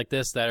and things like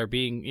this that are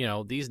being,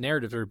 these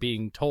narratives are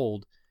being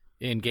told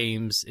in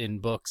games, in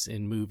books,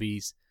 in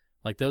movies.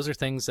 Like those are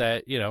things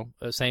that,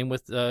 same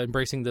with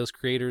embracing those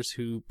creators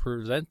who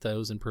present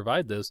those and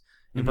provide those.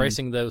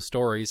 Embracing those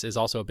stories is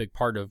also a big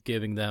part of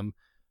giving them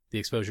the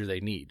exposure they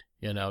need.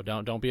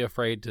 Don't be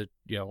afraid to,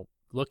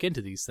 look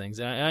into these things.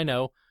 And I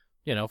know,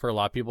 for a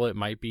lot of people, it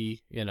might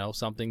be,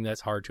 something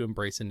that's hard to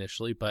embrace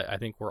initially, but I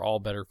think we're all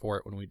better for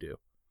it when we do.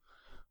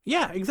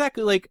 Yeah,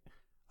 exactly. Like,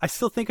 I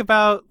still think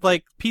about,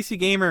 like, PC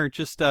Gamer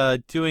just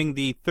doing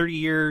the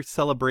 30-year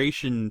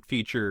celebration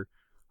feature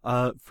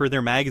for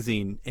their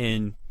magazine,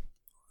 and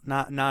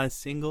not a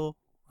single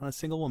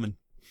woman.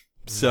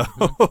 So,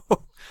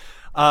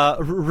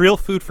 real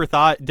food for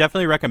thought.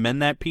 Definitely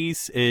recommend that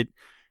piece. It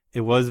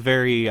was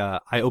very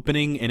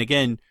eye-opening, and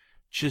again,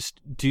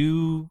 just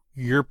do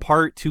your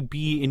part to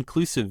be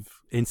inclusive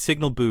and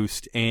signal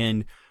boost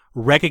and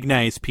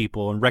recognize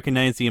people and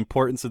recognize the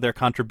importance of their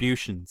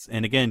contributions.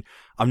 And again,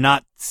 I'm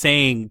not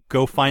saying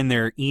go find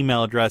their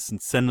email address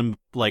and send them,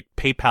 like,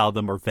 PayPal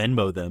them or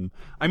Venmo them.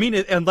 I mean,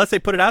 unless they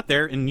put it out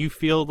there and you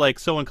feel like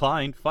so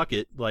inclined, fuck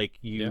it. Like,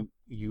 you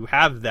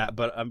have that.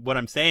 But what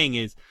I'm saying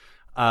is,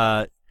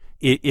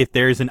 if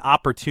there's an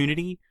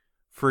opportunity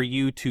for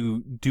you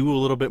to do a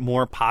little bit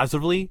more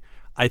positively,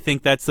 I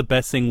think that's the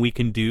best thing we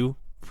can do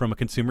from a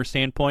consumer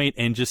standpoint,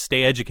 and just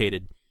stay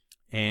educated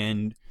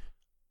and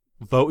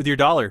vote with your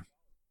dollar.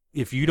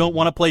 If you don't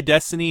want to play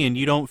Destiny and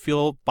you don't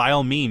feel, by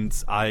all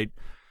means,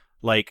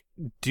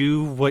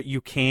 do what you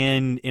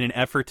can in an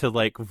effort to,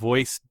 like,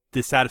 voice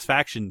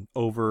dissatisfaction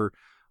over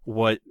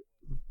what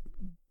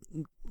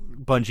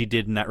Bungie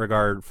did in that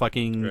regard, right.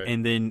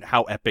 And then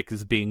how Epic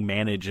is being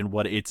managed and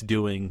what it's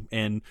doing.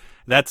 And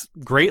that's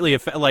greatly,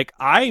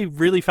 I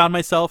really found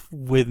myself,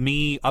 with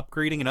me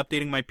upgrading and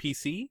updating my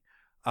PC,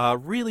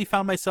 really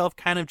found myself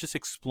kind of just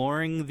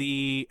exploring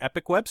the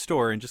Epic web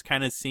store and just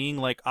kind of seeing,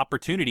 like,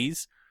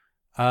 opportunities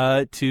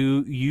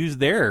to use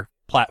their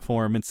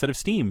platform instead of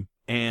Steam.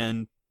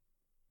 And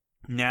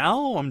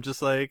now I'm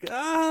just like,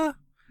 not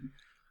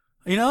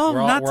so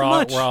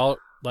much.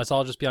 Let's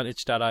all just be on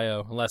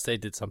itch.io, unless they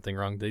did something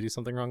wrong. Did they do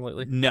something wrong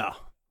lately? No.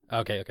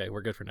 Okay,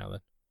 we're good for now then.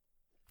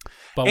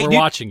 But we're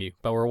watching you.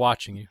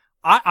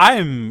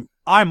 I'm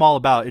all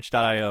about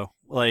itch.io.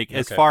 Like,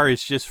 as far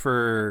as just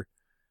for,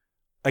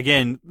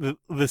 again,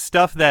 the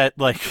stuff that,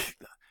 like,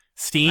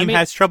 Steam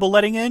has trouble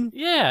letting in.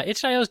 Yeah,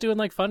 itch.io is doing,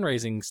 like,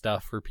 fundraising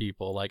stuff for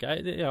people. Like,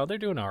 they're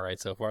doing all right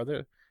so far.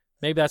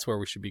 Maybe that's where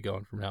we should be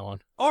going from now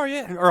on.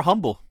 Or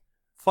Humble.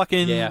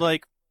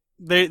 Like,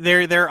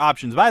 they're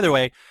options. By the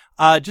way,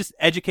 just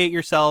educate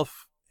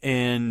yourself,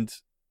 and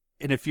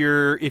if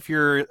you're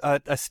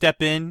a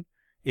step in,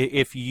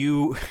 if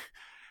you're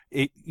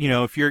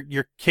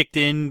kicked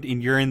in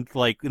and you're in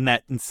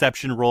that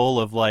inception role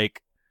of,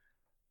 like,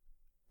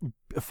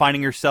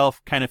 finding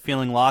yourself kind of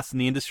feeling lost in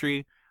the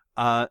industry,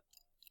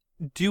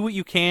 do what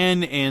you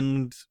can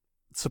and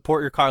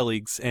support your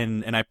colleagues,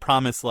 and I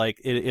promise,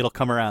 like, it'll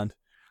come around.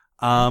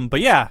 But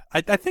yeah, I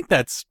think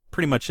that's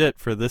pretty much it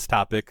for this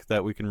topic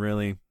that we can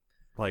really,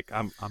 like,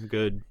 I'm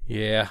good.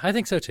 Yeah, I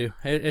think so too.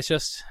 It's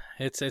just,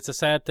 it's a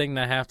sad thing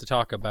to have to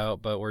talk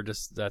about, but we're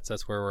just, that's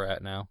where we're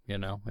at now.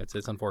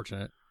 It's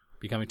unfortunate,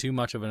 becoming too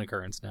much of an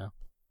occurrence now.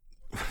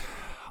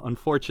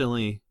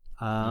 Unfortunately,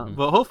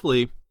 but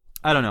hopefully,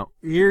 I don't know.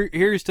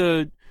 Here's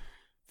to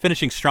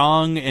finishing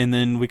strong, and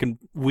then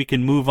we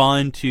can move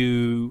on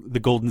to the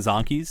Golden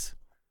Zonkies.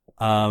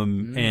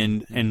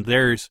 And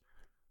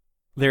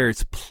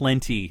there's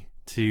plenty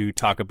to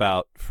talk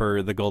about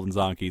for the Golden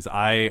Zonkies.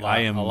 I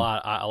am a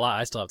lot.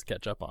 I still have to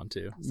catch up on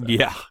too. So.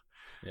 Yeah.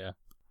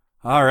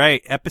 All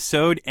right,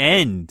 episode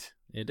end.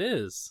 It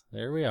is.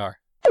 There we are.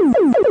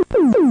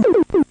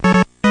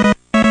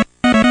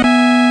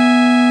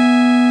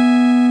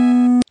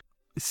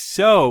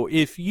 So,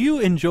 if you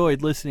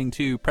enjoyed listening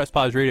to Press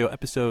Pause Radio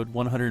episode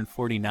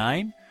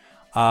 149,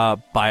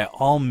 by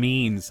all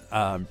means,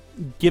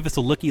 give us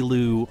a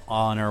looky-loo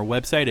on our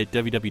website at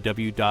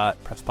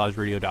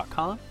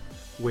www.presspauseradio.com,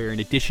 where in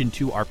addition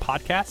to our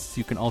podcasts,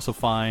 you can also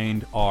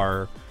find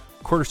our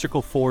Quarter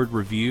Circle Forward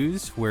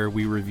reviews, where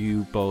we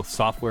review both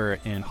software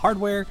and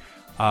hardware.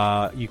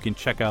 You can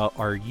check out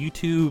our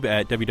YouTube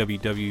at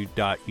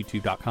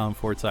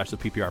www.youtube.com/the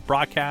PPR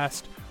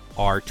broadcast.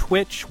 Our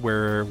Twitch,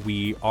 where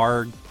we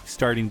are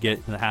starting to get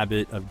in the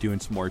habit of doing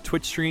some more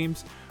Twitch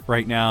streams.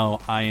 Right now,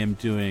 I am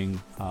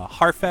doing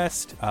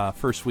Harfest.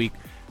 First week,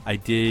 I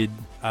did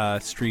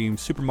stream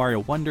Super Mario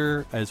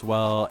Wonder as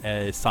well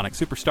as Sonic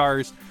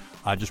Superstars.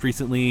 Just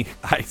recently,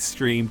 I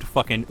streamed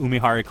fucking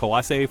Umihara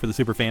Kawase for the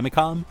Super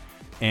Famicom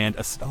and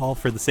Astral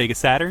for the Sega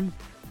Saturn.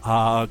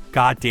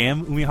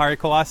 Goddamn Umihara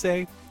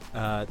Kawase.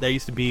 That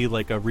used to be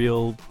like a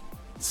real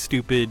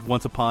stupid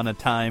once upon a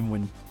time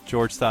when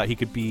George thought he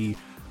could be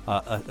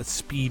a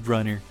speed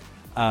runner.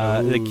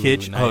 The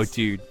kid, nice. Oh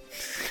dude,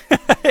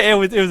 it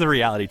was a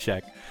reality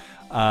check.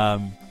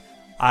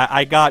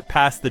 I got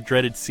past the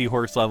dreaded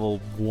seahorse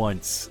level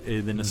once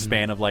in a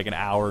span of like an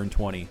hour and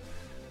 20.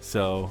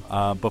 So,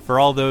 but for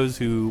all those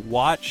who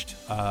watched,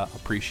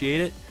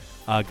 appreciate it.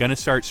 Gonna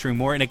start streaming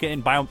more, and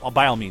again, by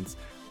all means,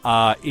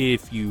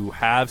 if you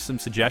have some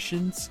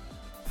suggestions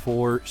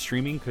for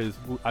streaming, because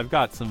I've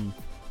got some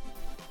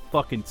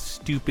fucking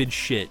stupid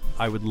shit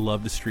I would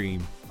love to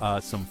stream,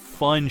 some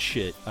fun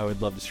shit I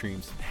would love to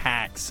stream, some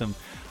hacks, some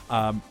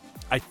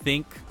I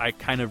think I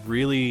kind of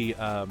really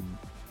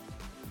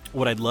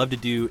what I'd love to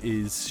do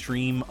is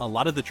stream a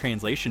lot of the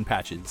translation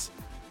patches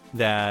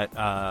that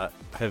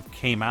have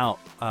came out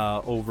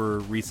over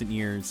recent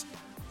years,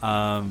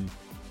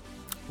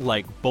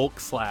 like Bulk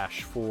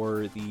Slash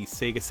for the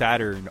Sega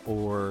Saturn,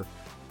 or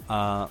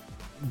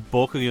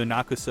Bokuyo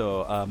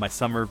Nakuso, My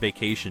Summer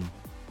Vacation,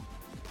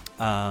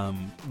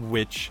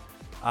 which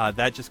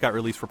that just got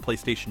released for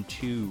PlayStation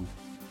 2.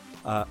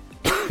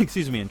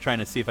 Excuse me, and trying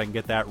to see if I can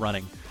get that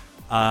running.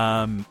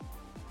 And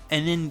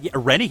then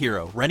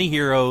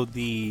Renihiro,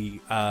 the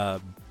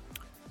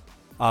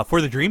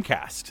for the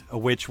Dreamcast,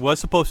 which was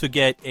supposed to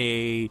get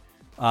a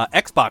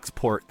Xbox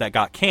port that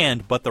got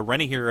canned, but the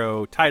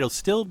Renihiro title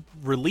still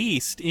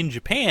released in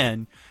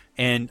Japan,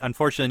 and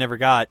unfortunately never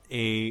got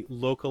a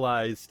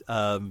localized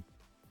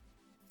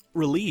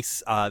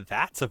release.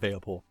 That's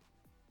available.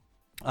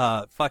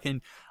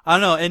 Fucking, I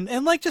don't know,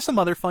 and like just some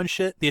other fun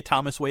shit. The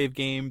Atomis Wave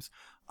games.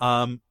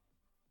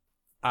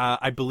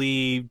 I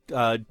believe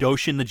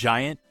Doshin the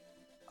Giant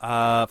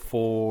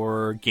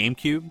for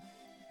GameCube.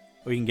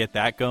 We can get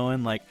that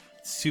going. Like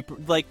super,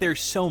 like there's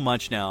so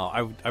much now.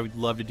 I would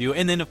love to do,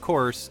 and then of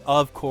course,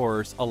 a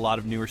lot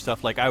of newer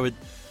stuff. Like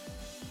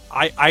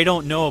I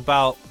don't know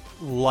about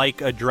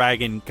Like a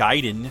Dragon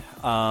Gaiden,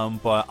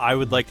 but I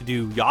would like to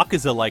do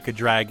Yakuza Like a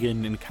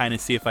Dragon and kind of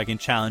see if I can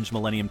challenge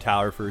Millennium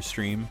Tower for a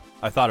stream.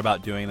 I thought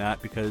about doing that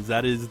because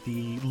that is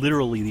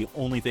literally the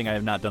only thing I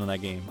have not done in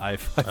that game. I've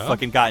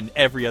fucking gotten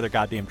every other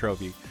goddamn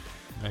trophy.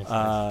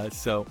 Nice.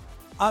 So,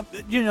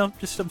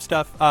 just some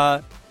stuff.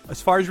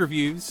 As far as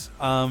reviews,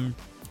 Bomb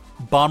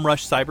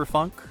Rush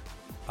Cyberpunk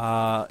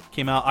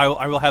came out.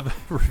 I will have a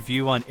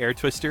review on Air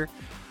Twister,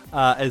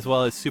 as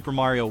well as Super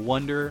Mario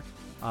Wonder,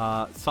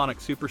 Sonic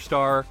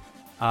Superstar,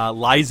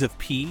 Lies of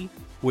P,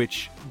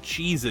 which,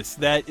 Jesus,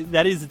 that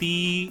is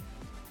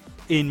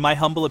in my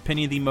humble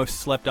opinion, the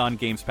most slept-on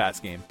Games Pass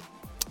game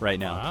right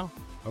now. Wow.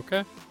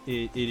 Okay.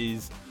 It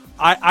is.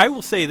 I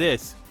will say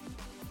this.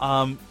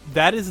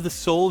 That is the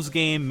Souls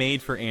game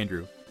made for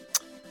Andrew.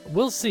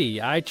 We'll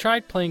see. I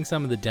tried playing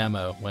some of the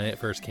demo when it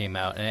first came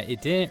out, and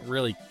it didn't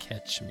really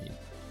catch me.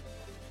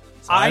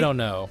 So I don't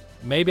know.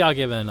 Maybe I'll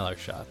give it another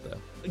shot,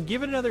 though.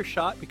 Give it another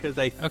shot, because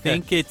I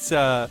think it's...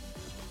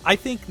 I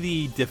think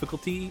the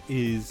difficulty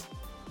is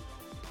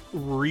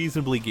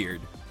reasonably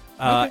geared.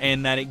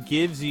 And that it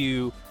gives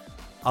you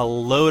a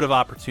load of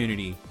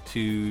opportunity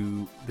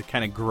to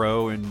kind of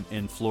grow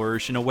and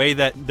flourish in a way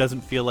that doesn't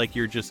feel like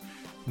you're just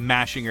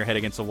mashing your head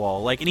against a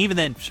wall. Like, and even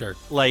then, sure,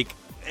 like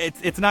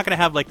it's not going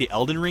to have like the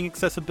Elden Ring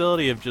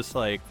accessibility of just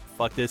like,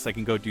 fuck this, I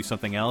can go do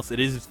something else. It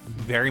is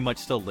very much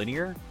still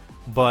linear,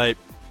 but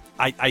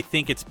I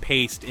think it's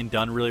paced and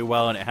done really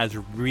well, and it has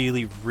a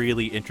really,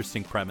 really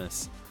interesting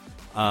premise.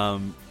 I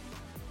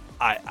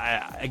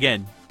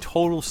again,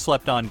 total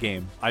slept-on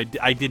game. I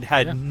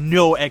had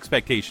no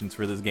expectations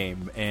for this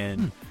game,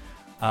 and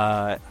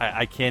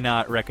I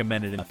cannot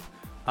recommend it enough.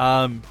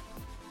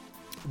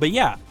 But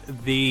yeah,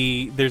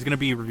 there's going to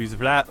be reviews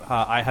for that.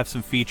 I have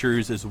some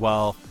features as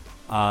well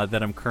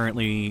that I'm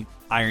currently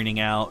ironing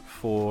out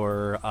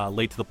for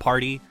Late to the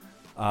Party.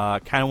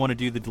 Kind of want to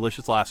do the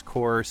Delicious Last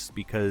Course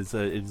because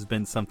it's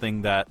been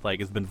something that like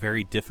has been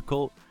very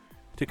difficult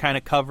to kind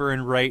of cover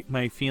and write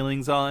my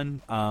feelings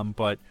on.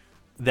 But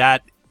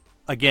that,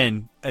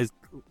 again, as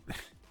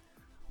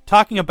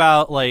talking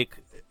about like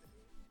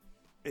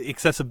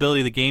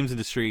accessibility of the games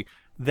industry,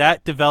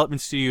 that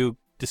development studio,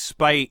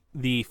 despite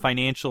the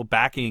financial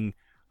backing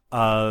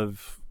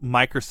of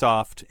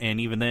Microsoft and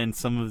even then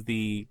some of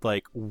the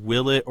like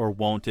will it or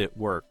won't it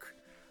work,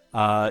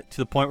 to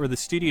the point where the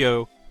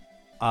studio,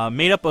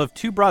 made up of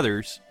two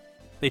brothers,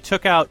 they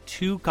took out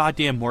 2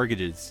 goddamn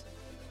mortgages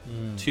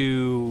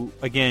to,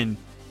 again,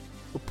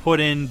 put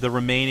in the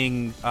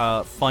remaining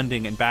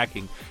funding and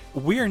backing.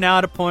 We are now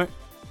at a point,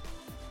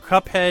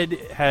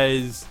 Cuphead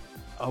has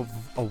a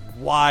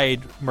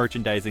wide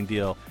merchandising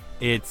deal.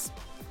 It's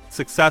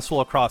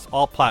successful across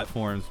all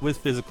platforms with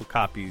physical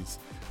copies.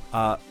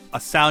 A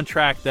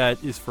soundtrack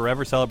that is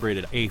forever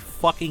celebrated. A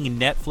fucking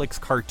Netflix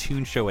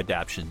cartoon show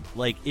adaptation.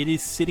 Like, it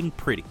is sitting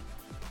pretty.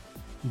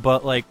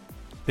 But, like,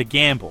 the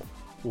gamble.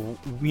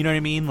 You know what I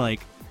mean?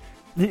 Like,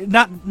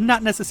 not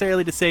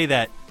necessarily to say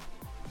that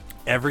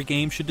every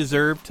game should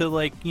deserve to,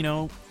 like, you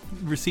know,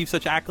 receive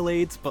such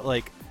accolades, but,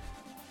 like,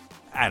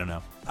 I don't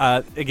know.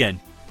 Again,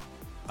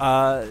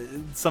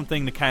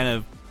 something to kind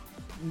of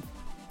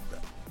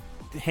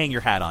hang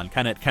your hat on,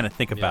 kind of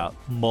think about,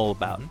 mull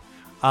about.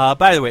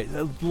 By the way,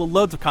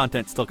 loads of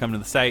content still coming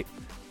to the site.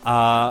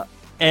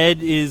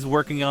 Ed is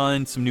working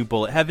on some new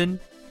Bullet Heaven.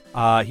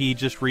 He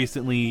just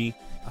recently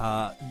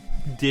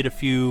did a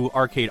few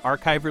Arcade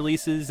Archive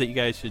releases that you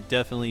guys should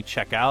definitely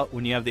check out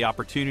when you have the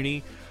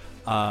opportunity.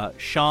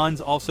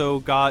 Sean's also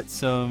got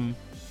some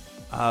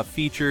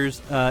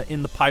features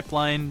in the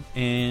pipeline,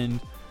 and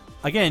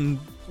again,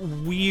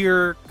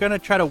 we're gonna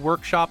try to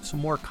workshop some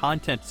more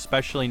content,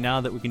 especially now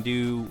that we can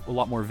do a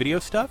lot more video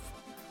stuff,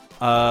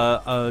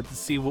 to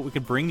see what we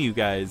could bring you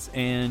guys,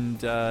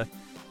 and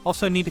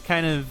also need to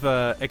kind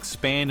of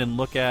expand and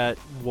look at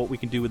what we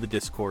can do with the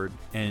Discord,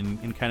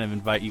 and kind of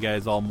invite you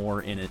guys all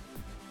more in it,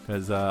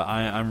 because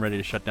I'm ready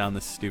to shut down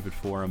this stupid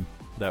forum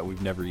that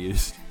we've never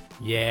used.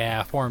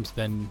 Yeah, forum's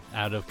been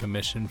out of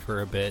commission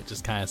for a bit,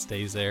 just kind of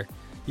stays there.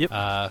 Yep.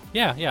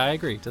 Yeah, I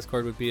agree.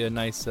 Discord would be a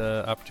nice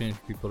opportunity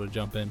for people to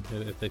jump in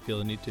if they feel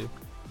the need to.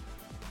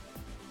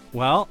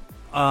 Well,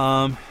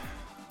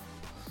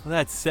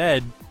 that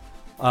said,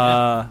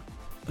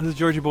 this is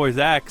Georgie Boy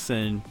Zax,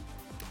 and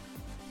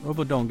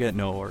Robo don't get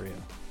no Oreo.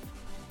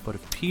 But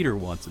if Peter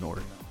wants an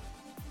Oreo,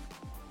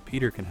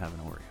 Peter can have an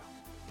Oreo.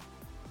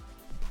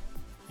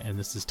 And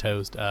this is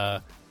Toast.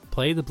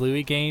 Play the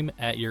Bluey game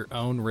at your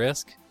own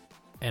risk,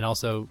 and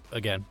also,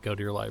 again, go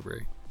to your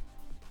library.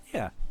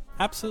 Yeah,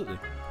 absolutely.